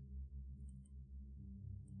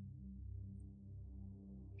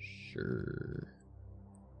 sure.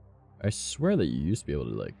 I swear that you used to be able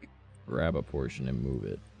to, like, grab a portion and move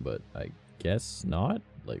it, but I guess not?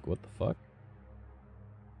 Like, what the fuck?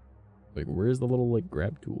 Like, where's the little, like,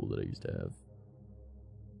 grab tool that I used to have?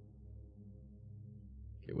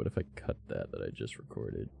 Okay, what if I cut that I just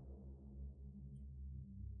recorded?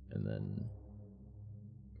 And then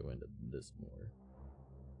go into this more.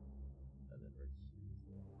 And then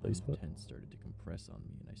place the tent started to compress on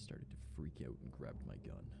me and I started to freak out and grabbed my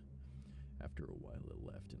gun. After a while, it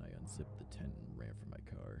left and I unzipped the tent and ran for my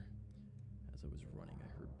car. As I was running, I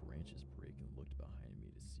heard branches break and looked behind me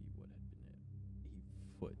to see what had been an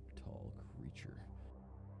 8-foot-tall creature.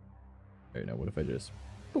 Alright, now what if I just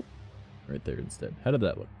boop, right there instead? How did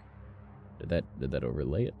that look? Did that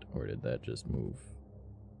overlay it, or did that just move?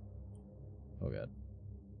 Oh god.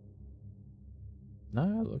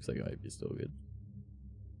 Nah, it looks like it might be still good.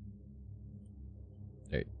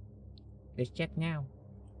 Alright. Just check now.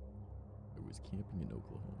 I was camping in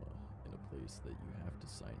Oklahoma, in a place that you have to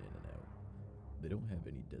sign in and out. They don't have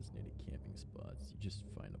any designated camping spots, you just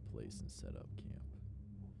find a place and set up camp.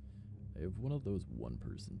 I have one of those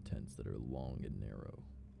one-person tents that are long and narrow.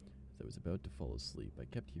 As I was about to fall asleep, I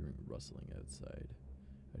kept hearing rustling outside.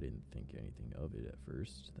 I didn't think anything of it at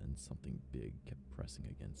first, then something big kept pressing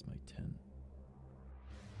against my tent.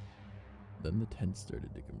 Then the tent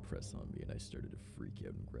started to compress on me and I started to freak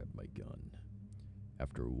out and grab my gun.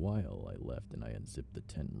 After a while, I left and I unzipped the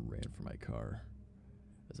tent and ran for my car.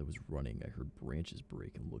 As I was running, I heard branches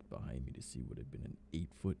break and looked behind me to see what had been an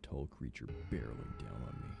 8-foot-tall creature barreling down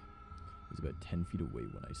on me. It was about 10 feet away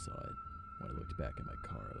when I saw it. When I looked back at my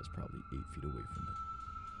car, I was probably 8 feet away from it.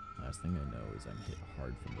 Last thing I know is I'm hit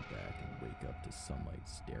hard from the back and wake up to sunlight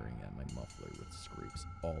staring at my muffler with scrapes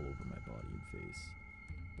all over my body and face.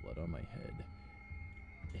 Blood on my head.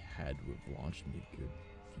 It had to have launched me a good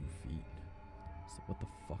few feet. So what the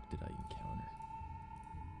fuck did I encounter?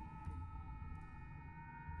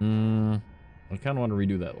 I kind of want to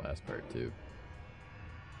redo that last part too.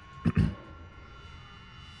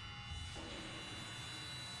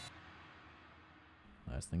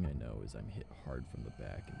 Last thing I know is I'm hit hard from the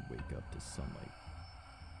back and wake up to sunlight.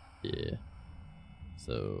 Yeah.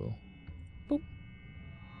 So, boop.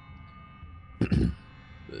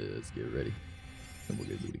 Let's get ready. And we're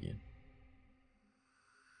gonna do it again.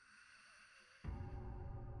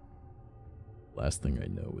 Last thing I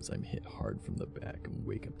know is I'm hit hard from the back and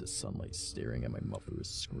wake up to sunlight staring at my muffler with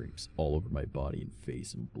scrapes all over my body and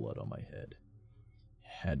face and blood on my head.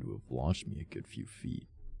 Had to have launched me a good few feet.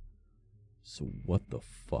 So what the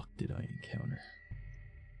fuck did I encounter?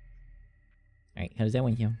 Alright, how does that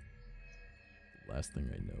one go? Last thing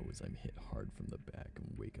I know is I'm hit hard from the back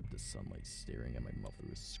and wake up to sunlight staring at my muffler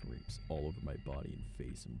with scrapes all over my body and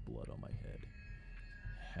face and blood on my head.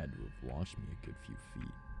 Had to have launched me a good few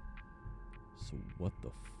feet. So what the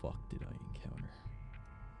fuck did I encounter?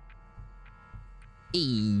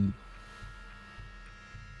 Hey.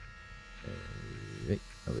 Alright,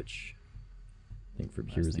 which I think from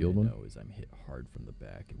here is the old one. Last thing I know is I'm hit hard from the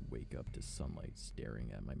back and wake up to sunlight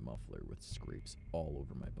staring at my muffler with scrapes all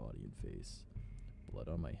over my body and face. Blood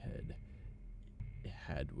on my head. It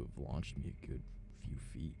had to have launched me a good few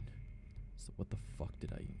feet. So what the fuck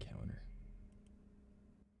did I encounter?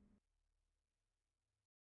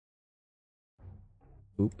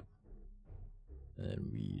 Oop. And then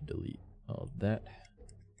we delete all that.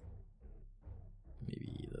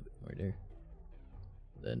 Maybe a little bit more there.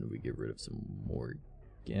 Then we get rid of some more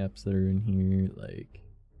gaps that are in here, like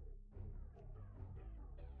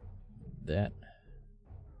that.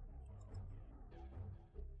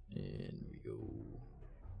 And we go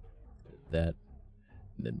that.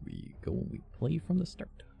 And then we go and we play from the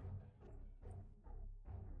start.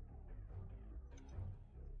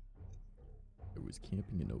 I was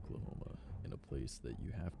camping in Oklahoma, in a place that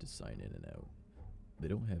you have to sign in and out. They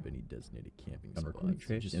don't have any designated camping spots,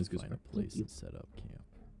 you just find a place and set up camp.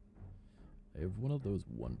 I have one of those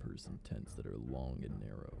one-person tents that are long and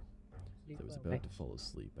narrow. As I was about to fall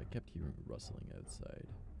asleep, I kept hearing rustling outside.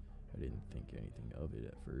 I didn't think anything of it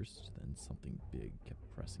at first, then something big kept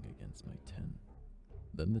pressing against my tent.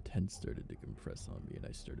 Then the tent started to compress on me and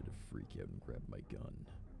I started to freak out and grab my gun.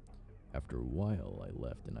 After a while, I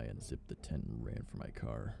left and I unzipped the tent and ran for my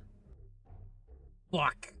car.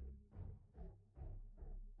 Fuck.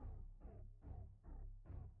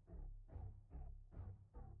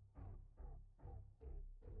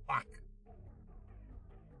 Fuck.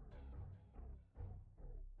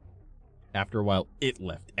 After a while, it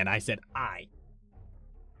left, and I said, I.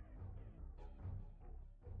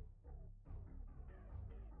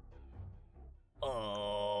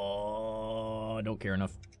 Oh, I don't care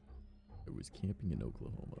enough. I was camping in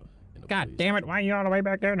Oklahoma. God damn it, why are you all the way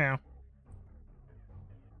back there now?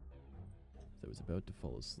 As I was about to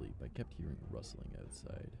fall asleep, I kept hearing rustling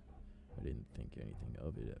outside. I didn't think anything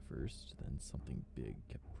of it at first, then something big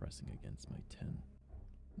kept pressing against my tent.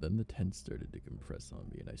 Then the tent started to compress on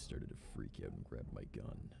me and I started to freak out and grab my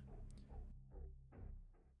gun.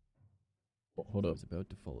 Hold up. I was about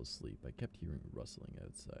to fall asleep. I kept hearing rustling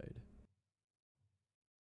outside.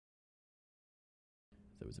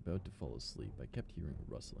 As I was about to fall asleep, I kept hearing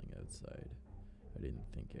rustling outside. I didn't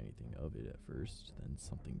think anything of it at first, then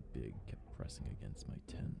something big kept pressing against my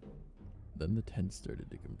tent. Then the tent started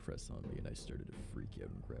to compress on me and I started to freak out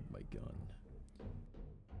and grab my gun.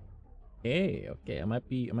 Hey, okay, I might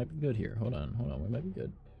be good here. Hold on, we might be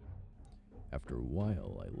good. After a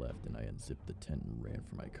while, I left and I unzipped the tent and ran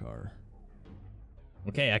for my car.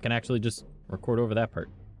 Okay, I can actually just record over that part.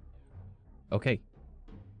 Okay.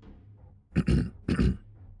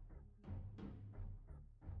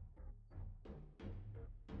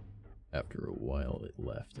 After a while, it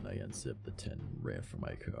left and I unzipped the tent and ran for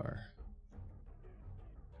my car.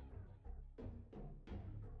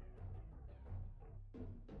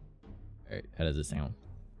 Alright, how does it sound?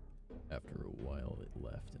 After a while, it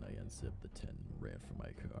left and I unzipped the tent and ran for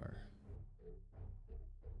my car.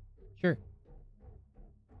 Sure.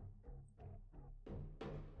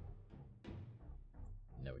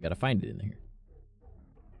 Now we gotta find it in here.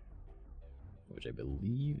 Which I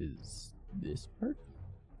believe is this part?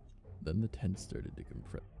 Then the tent started to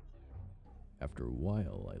compress. After a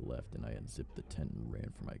while, I left and I unzipped the tent and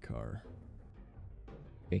ran for my car.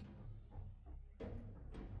 Okay.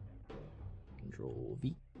 Control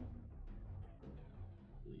V.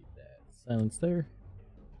 Delete that silence there.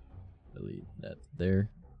 Delete that there.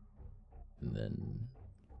 And then,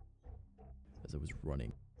 as I was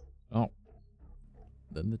running,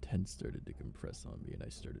 then the tent started to compress on me and I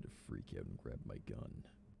started to freak out and grab my gun.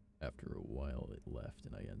 After a while, it left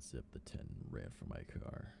and I unzipped the tent and ran for my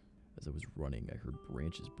car. As I was running, I heard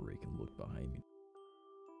branches break and looked behind me.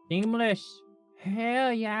 English.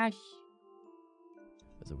 Hell yes.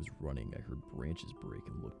 As I was running, I heard branches break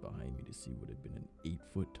and looked behind me to see what had been an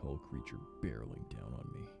 8-foot-tall creature barreling down on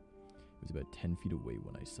me. It was about 10 feet away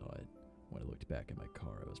when I saw it. When I looked back at my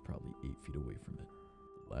car, I was probably 8 feet away from it.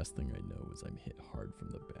 The last thing I know is I'm hit hard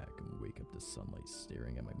from the back and wake up to sunlight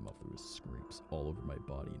staring at my muffler with scrapes all over my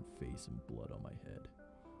body and face and blood on my head.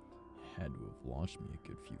 It had to have launched me a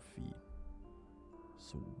good few feet.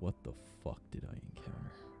 So what the fuck did I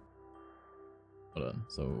encounter? Hold on,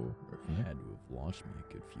 so... It had to have launched me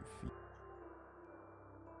a good few feet.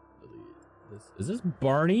 Is this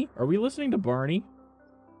Barney? Are we listening to Barney?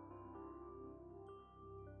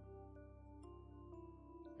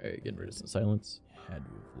 Alright, getting rid of some silence. It had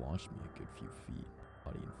to have launched me a good few feet.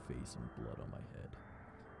 Body and face and blood on my head.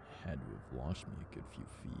 It had to have launched me a good few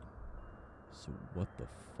feet. So what the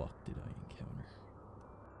fuck did I encounter?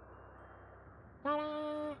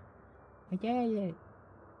 Ta-da! I get it.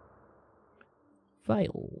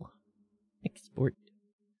 File. Export.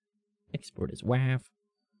 Export as WAV.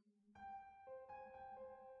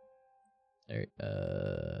 Alright,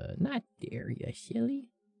 not there, you silly.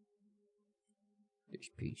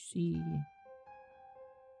 There's PC.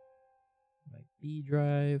 My B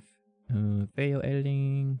drive. Fail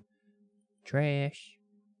editing. Trash.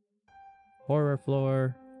 Horror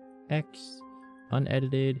floor. X.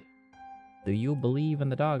 Unedited. Do you believe in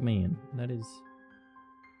the dog man? That is...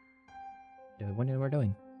 what we're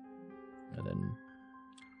doing. And then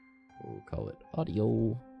we'll call it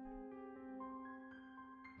audio.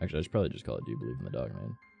 Actually, I should probably just call it Do You Believe in the Dog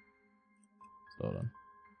Man? So hold on.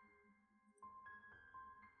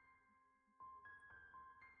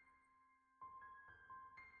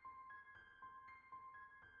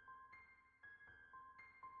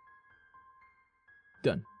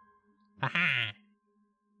 Done. Aha!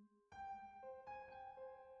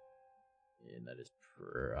 And that is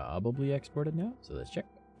probably exported now, so let's check.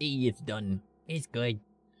 Hey, it's done. It's good.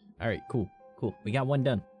 Alright, cool. Cool. We got one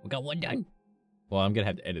done. We got one done. Well, I'm gonna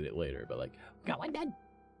have to edit it later, but like... We got one done.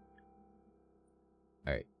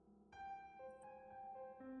 Alright.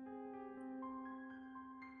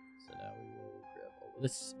 So now we will grab all of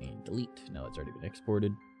this and delete. Now it's already been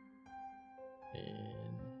exported. And...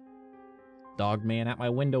 Dog Man at my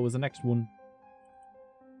window is the next one.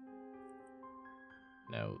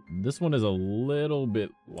 Now, this one is a little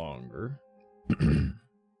bit longer.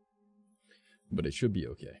 But it should be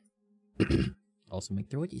okay. Also, make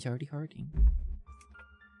through it. He's already hurting.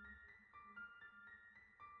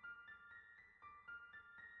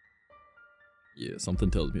 Yeah,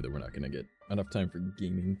 something tells me that we're not gonna get enough time for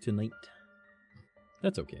gaming tonight.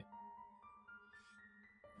 That's okay.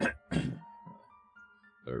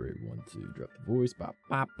 Alright, 1, 2, drop the voice. Bop,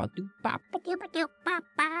 bop, ba, doo, bop.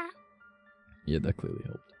 Yeah, that clearly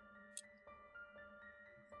helped.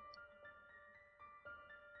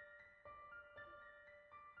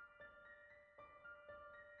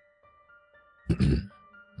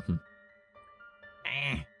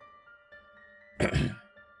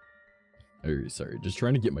 Sorry, just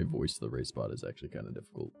trying to get my voice to the right spot is actually kind of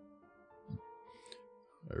difficult.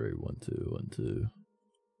 Alright, 1, 2, 1, 2.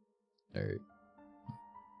 Alright.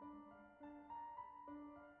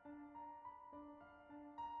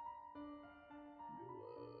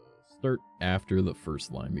 Start after the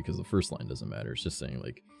first line, because the first line doesn't matter. It's just saying,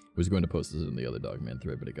 like, I was going to post this in the other Dogman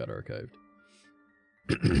thread, but it got archived.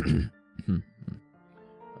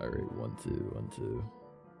 Alright, 1, 2, 1, 2.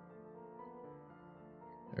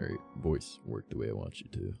 Alright, voice, work the way I want you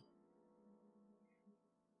to.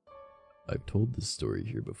 I've told this story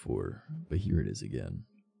here before, but here it is again.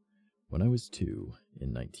 When I was 2,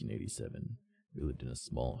 in 1987, we lived in a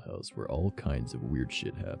small house where all kinds of weird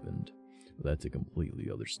shit happened. But that's a completely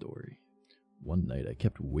other story. One night I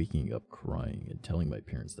kept waking up crying and telling my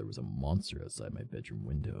parents there was a monster outside my bedroom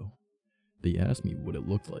window. They asked me what it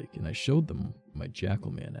looked like, and I showed them my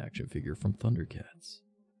Jackal-Man action figure from Thundercats.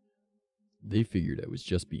 They figured I was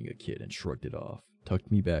just being a kid and shrugged it off, tucked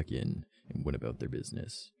me back in, and went about their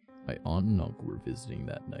business. My aunt and uncle were visiting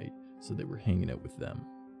that night, so they were hanging out with them.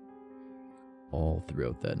 All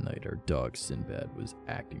throughout that night, our dog Sinbad was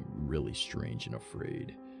acting really strange and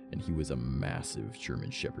afraid, and he was a massive German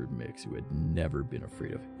Shepherd mix who had never been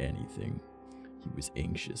afraid of anything. He was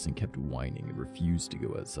anxious and kept whining and refused to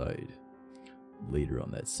go outside. Later on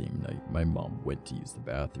that same night, my mom went to use the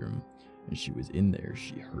bathroom, and she was in there.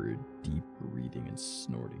 She heard deep breathing and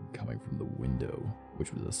snorting coming from the window,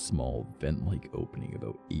 which was a small vent-like opening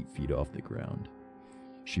about 8 feet off the ground.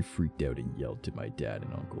 She freaked out and yelled to my dad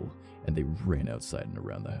and uncle, and they ran outside and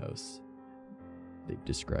around the house. They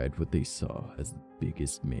described what they saw as the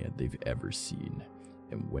biggest man they've ever seen,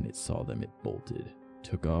 and when it saw them, it bolted.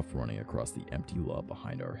 took off running across the empty lot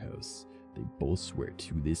behind our house. They both swear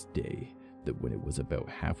to this day that when it was about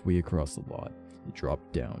halfway across the lot, it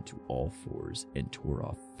dropped down to all fours and tore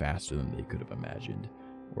off faster than they could have imagined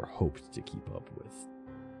or hoped to keep up with.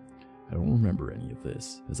 I don't remember any of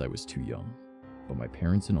this, as I was too young, but my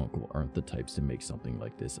parents and uncle aren't the types to make something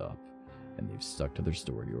like this up, and they've stuck to their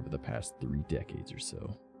story over the past 3 decades or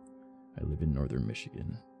so. I live in northern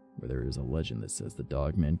Michigan, where there is a legend that says the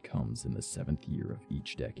dogman comes in the 7th year of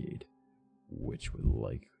each decade, which would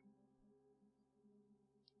likely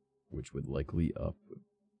up...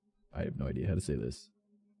 I have no idea how to say this.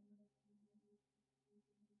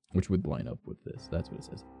 Which would line up with this. That's what it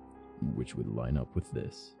says. Which would line up with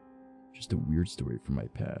this. Just a weird story from my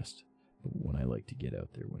past, but one I like to get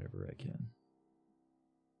out there whenever I can.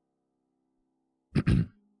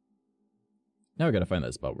 Now I gotta find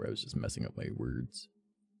that spot where I was just messing up my words.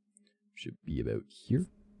 Should be about here.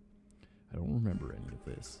 I don't remember any of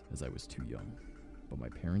this, as I was too young, but my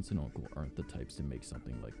parents and uncle aren't the types to make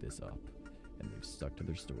something like this up, and they've stuck to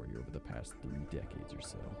their story over the past 3 decades or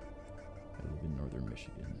so. I live in northern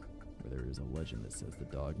Michigan, where there is a legend that says the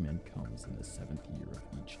dogman comes in the 7th year of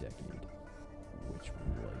each decade, which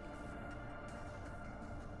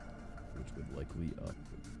would likely up...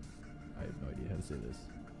 I have no idea how to say this.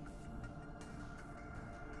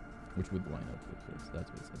 Which would line up with this. That's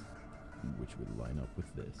what it says. Which would line up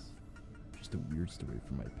with this. Just a weird story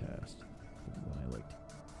from my past, but one I liked.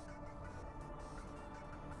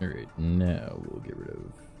 Alright, now we'll get rid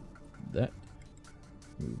of that.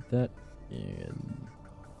 Move that, and...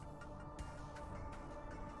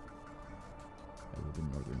 I live in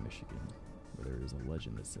northern Michigan, where there is a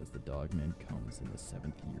legend that says the dogman comes in the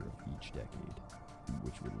 7th year of each decade,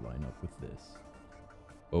 which would line up with this.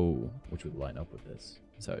 Oh, which would line up with this.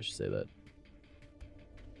 That's how I should say that.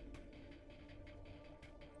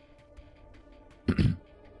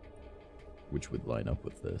 Which would line up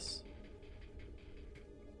with this.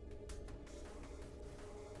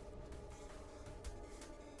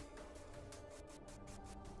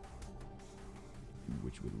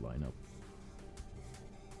 Which would line up.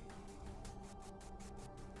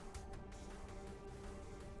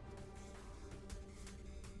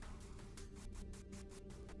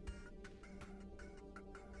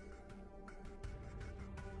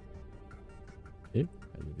 I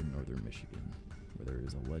live in northern Michigan, where there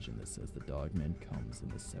is a legend that says the dogman comes in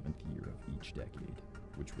the 7th year of each decade,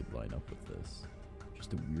 which would line up with this.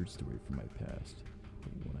 Just a weird story from my past,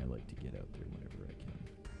 but one I like to get out there whenever I can.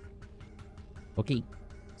 Okay,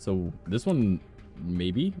 so this one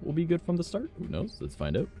maybe will be good from the start. Who knows? Let's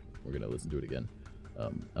find out. We're going to listen to it again.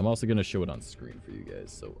 I'm also going to show it on screen for you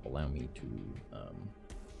guys, so allow me to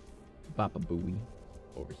bop a buoy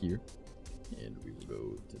over here, and we will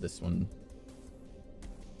go to this one.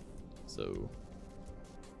 So,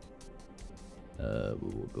 we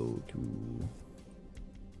will go to...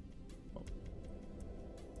 Oh.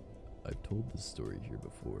 I've told this story here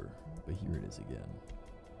before, but here it is again.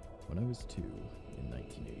 When I was 2, in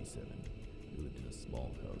 1987, we lived in a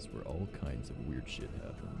small house where all kinds of weird shit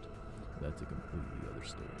happened. That's a completely other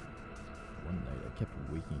story. One night, I kept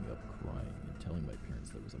waking up crying and telling my parents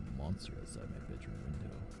there was a monster outside my bedroom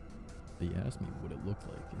window. They asked me what it looked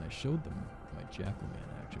like, and I showed them my Jackal-Man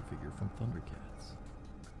action figure from Thundercats.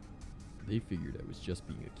 They figured I was just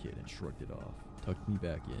being a kid and shrugged it off, tucked me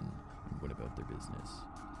back in, and went about their business.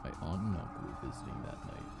 My aunt and uncle were visiting that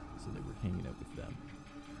night, so they were hanging out with them.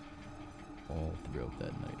 All throughout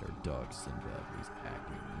that night, our dog Sinbad was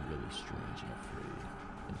acting really strange and afraid,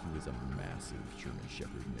 and he was a massive German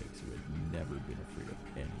Shepherd mix who had never been afraid of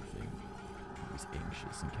anything. He was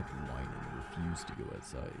anxious and kept whining and refused to go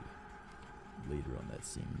outside. Later on that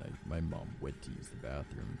same night, my mom went to use the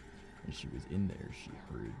bathroom. When she was in there, she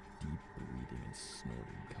heard deep breathing and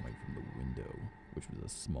snorting coming from the window, which was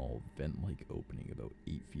a small vent-like opening about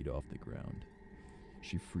 8 feet off the ground.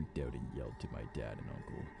 She freaked out and yelled to my dad and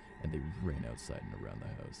uncle, and they ran outside and around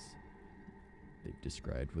the house. They've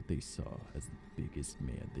described what they saw as the biggest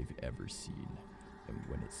man they've ever seen, and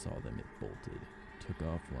when it saw them, it bolted, took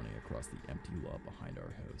off running across the empty lot behind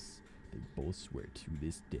our house. They both swear to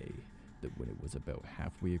this day that when it was about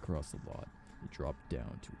halfway across the lot, it dropped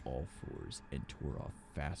down to all fours and tore off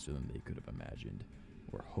faster than they could have imagined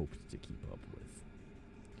or hoped to keep up with.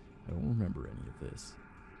 I don't remember any of this.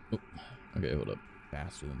 Oh, okay, hold up.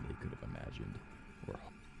 Faster than they could have imagined or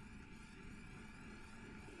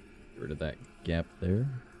get rid of that gap there.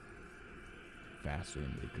 Faster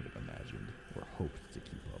than they could have imagined or hoped to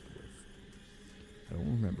keep up with. I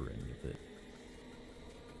don't remember any of it.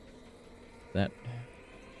 I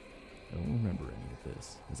don't remember any of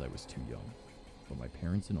this, as I was too young, But my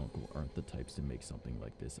parents and uncle aren't the types to make something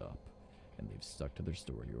like this up, and they've stuck to their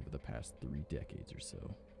story over the past 3 decades or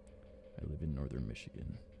so. I live in northern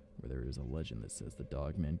Michigan, where there is a legend that says the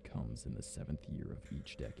dogman comes in the 7th year of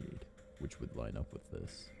each decade, which would line up with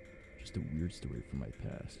this. Just a weird story from my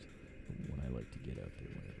past, but one I like to get out there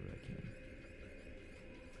whenever I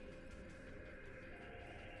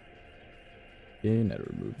can. And I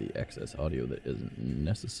remove the excess audio that isn't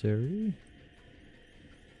necessary.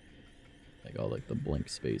 Like all like the blank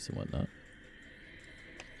space and whatnot.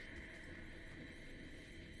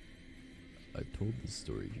 I've told this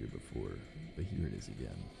story here before, but here it is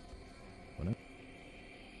again.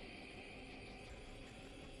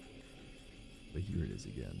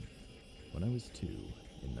 When I was 2,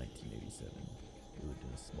 in 1987, we lived in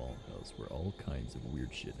a small house where all kinds of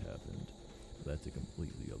weird shit happened. But that's a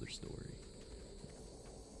completely other story.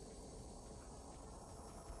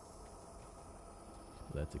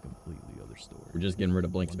 We're just getting rid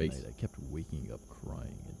of blank space. One night I kept waking up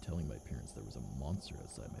crying and telling my parents there was a monster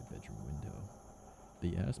outside my bedroom window.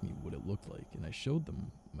 They asked me what it looked like, and I showed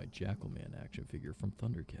them my Jackal-Man action figure from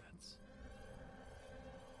Thundercats.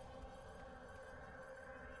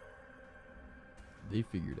 They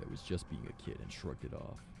figured I was just being a kid and shrugged it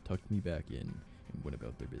off, tucked me back in, and went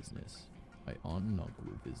about their business. My aunt and uncle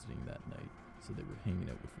were visiting that night, so they were hanging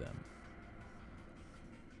out with them.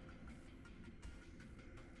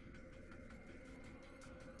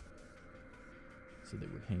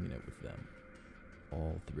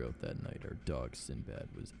 All throughout that night, our dog Sinbad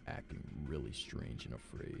was acting really strange and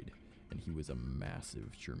afraid, and he was a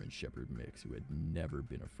massive German Shepherd mix who had never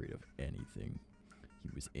been afraid of anything. He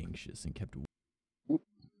was anxious and kept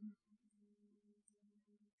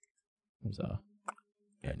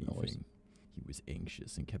anything. He was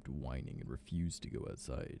anxious and kept whining and refused to go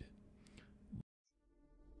outside.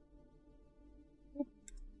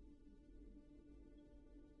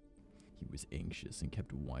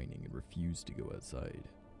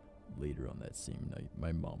 Later on that same night,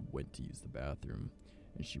 my mom went to use the bathroom,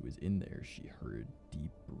 and she was in there. She heard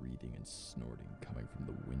deep breathing and snorting coming from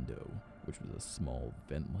the window, which was a small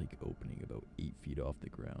vent-like opening about 8 feet off the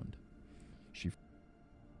ground. She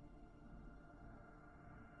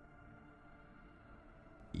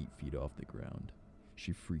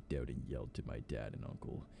freaked out and yelled to my dad and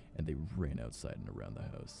uncle, and they ran outside and around the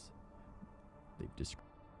house.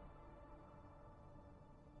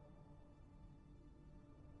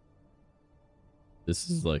 This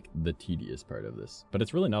is like the tedious part of this, but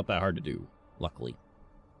it's really not that hard to do, luckily.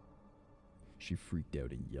 She freaked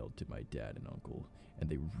out and yelled to my dad and uncle, and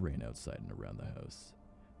they ran outside and around the house.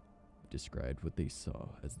 Described what they saw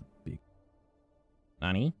as the big...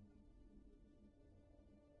 Nani?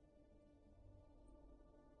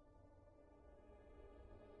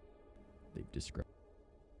 They've described...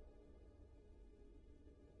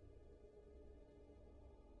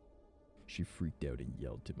 She freaked out and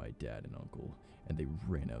yelled to my dad and uncle, and they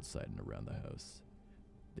ran outside and around the house.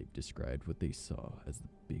 They've described what they saw as the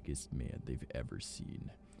biggest man they've ever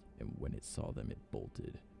seen, and when it saw them, it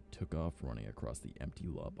bolted, took off running across the empty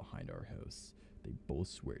lot behind our house. They both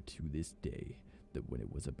swear to this day that when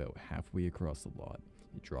it was about halfway across the lot,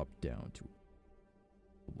 it dropped down to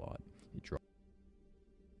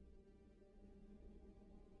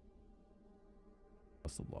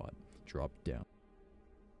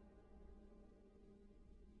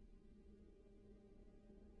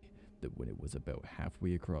that when it was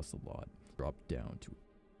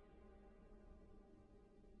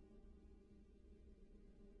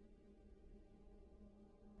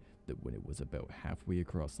about halfway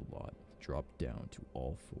across the lot, dropped down to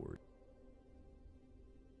all fours.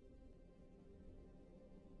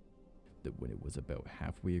 That when it was about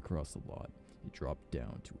halfway across the lot, it dropped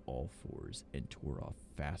down to all fours and tore off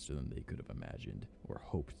faster than they could have imagined or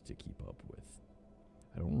hoped to keep up with.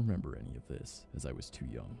 I don't remember any of this, as I was too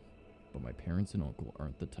young, but my parents and uncle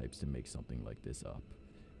aren't the types to make something like this up,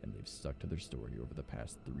 and they've stuck to their story over the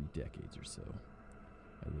past 3 decades or so.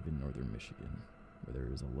 I live in northern Michigan, where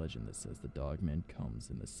there is a legend that says the dogman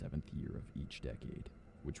comes in the 7th year of each decade,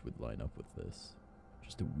 which would line up with this.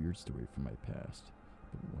 Just a weird story from my past,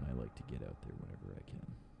 but one I like to get out there whenever I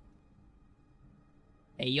can.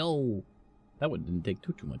 Hey, yo! That one didn't take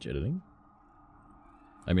too much editing.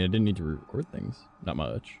 I mean, I didn't need to record things. Not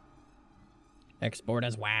much. Export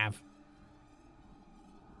as WAV.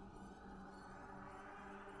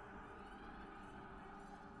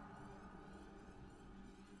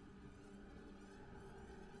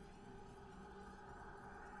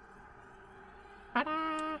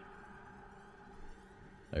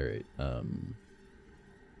 Alright,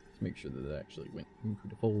 let's make sure that it actually went into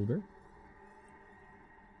the folder.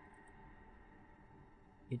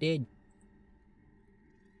 You did.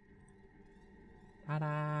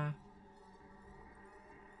 Ta-da!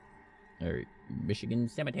 Alright, Michigan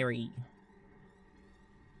Cemetery.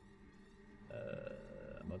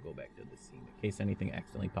 I'm gonna go back to the scene in case anything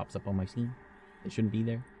accidentally pops up on my scene. They shouldn't be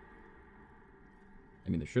there. I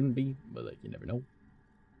mean, there shouldn't be, but like, you never know.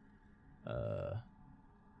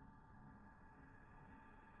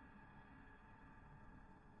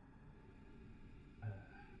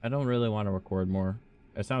 I don't really want to record more.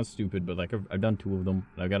 It sounds stupid, but like I've done 2 of them.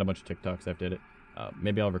 And I've got a bunch of TikToks after it.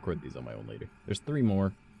 Maybe I'll record these on my own later. There's 3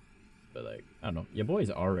 more, but like, I don't know. Your boy's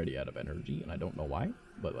already out of energy, and I don't know why,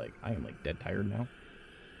 but like, I am like dead tired now.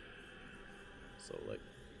 So like,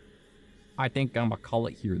 I think I'm gonna call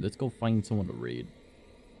it here. Let's go find someone to raid.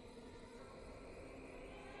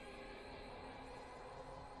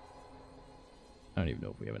 I don't even know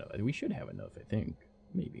if we have enough. We should have enough, I think.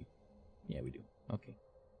 Maybe. Yeah, we do. Okay.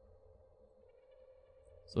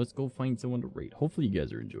 So let's go find someone to raid. Hopefully you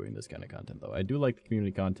guys are enjoying this kind of content, though. I do like the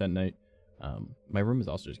community content night. My room is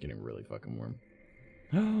also just getting really fucking warm.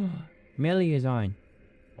 Millie is on.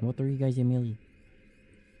 What are you guys in Millie?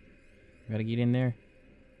 Gotta get in there.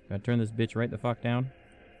 Gotta turn this bitch right the fuck down.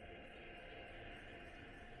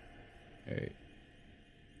 Alright.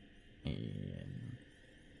 And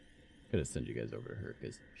gotta send you guys over to her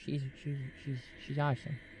because she's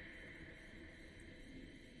awesome.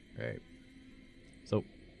 Alright. So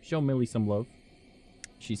show Millie some love.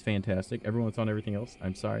 She's fantastic. Everyone's on everything else.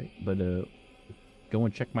 I'm sorry, but go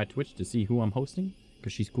and check my Twitch to see who I'm hosting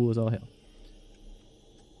because she's cool as all hell.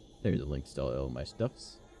 There's a link to all my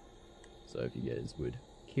stuffs. So if you guys would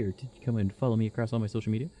care to come and follow me across all my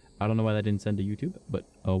social media. I don't know why that didn't send to YouTube, but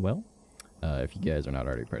oh well. If you guys are not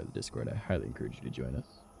already part of the Discord, I highly encourage you to join us.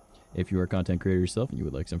 If you are a content creator yourself and you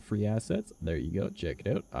would like some free assets, there you go. Check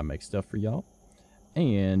it out. I make stuff for y'all.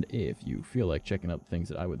 And if you feel like checking out the things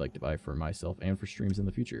that I would like to buy for myself and for streams in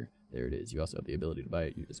the future, there it is. You also have the ability to buy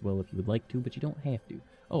it as well if you would like to, but you don't have to.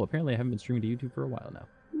 Oh, apparently I haven't been streaming to YouTube for a while now.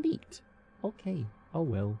 Neat. Okay. Oh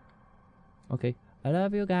well. Okay. I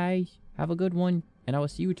love you guys. Have a good one. And I will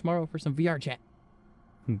see you tomorrow for some VR chat.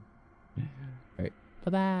 Alright.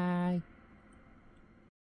 Bye-bye.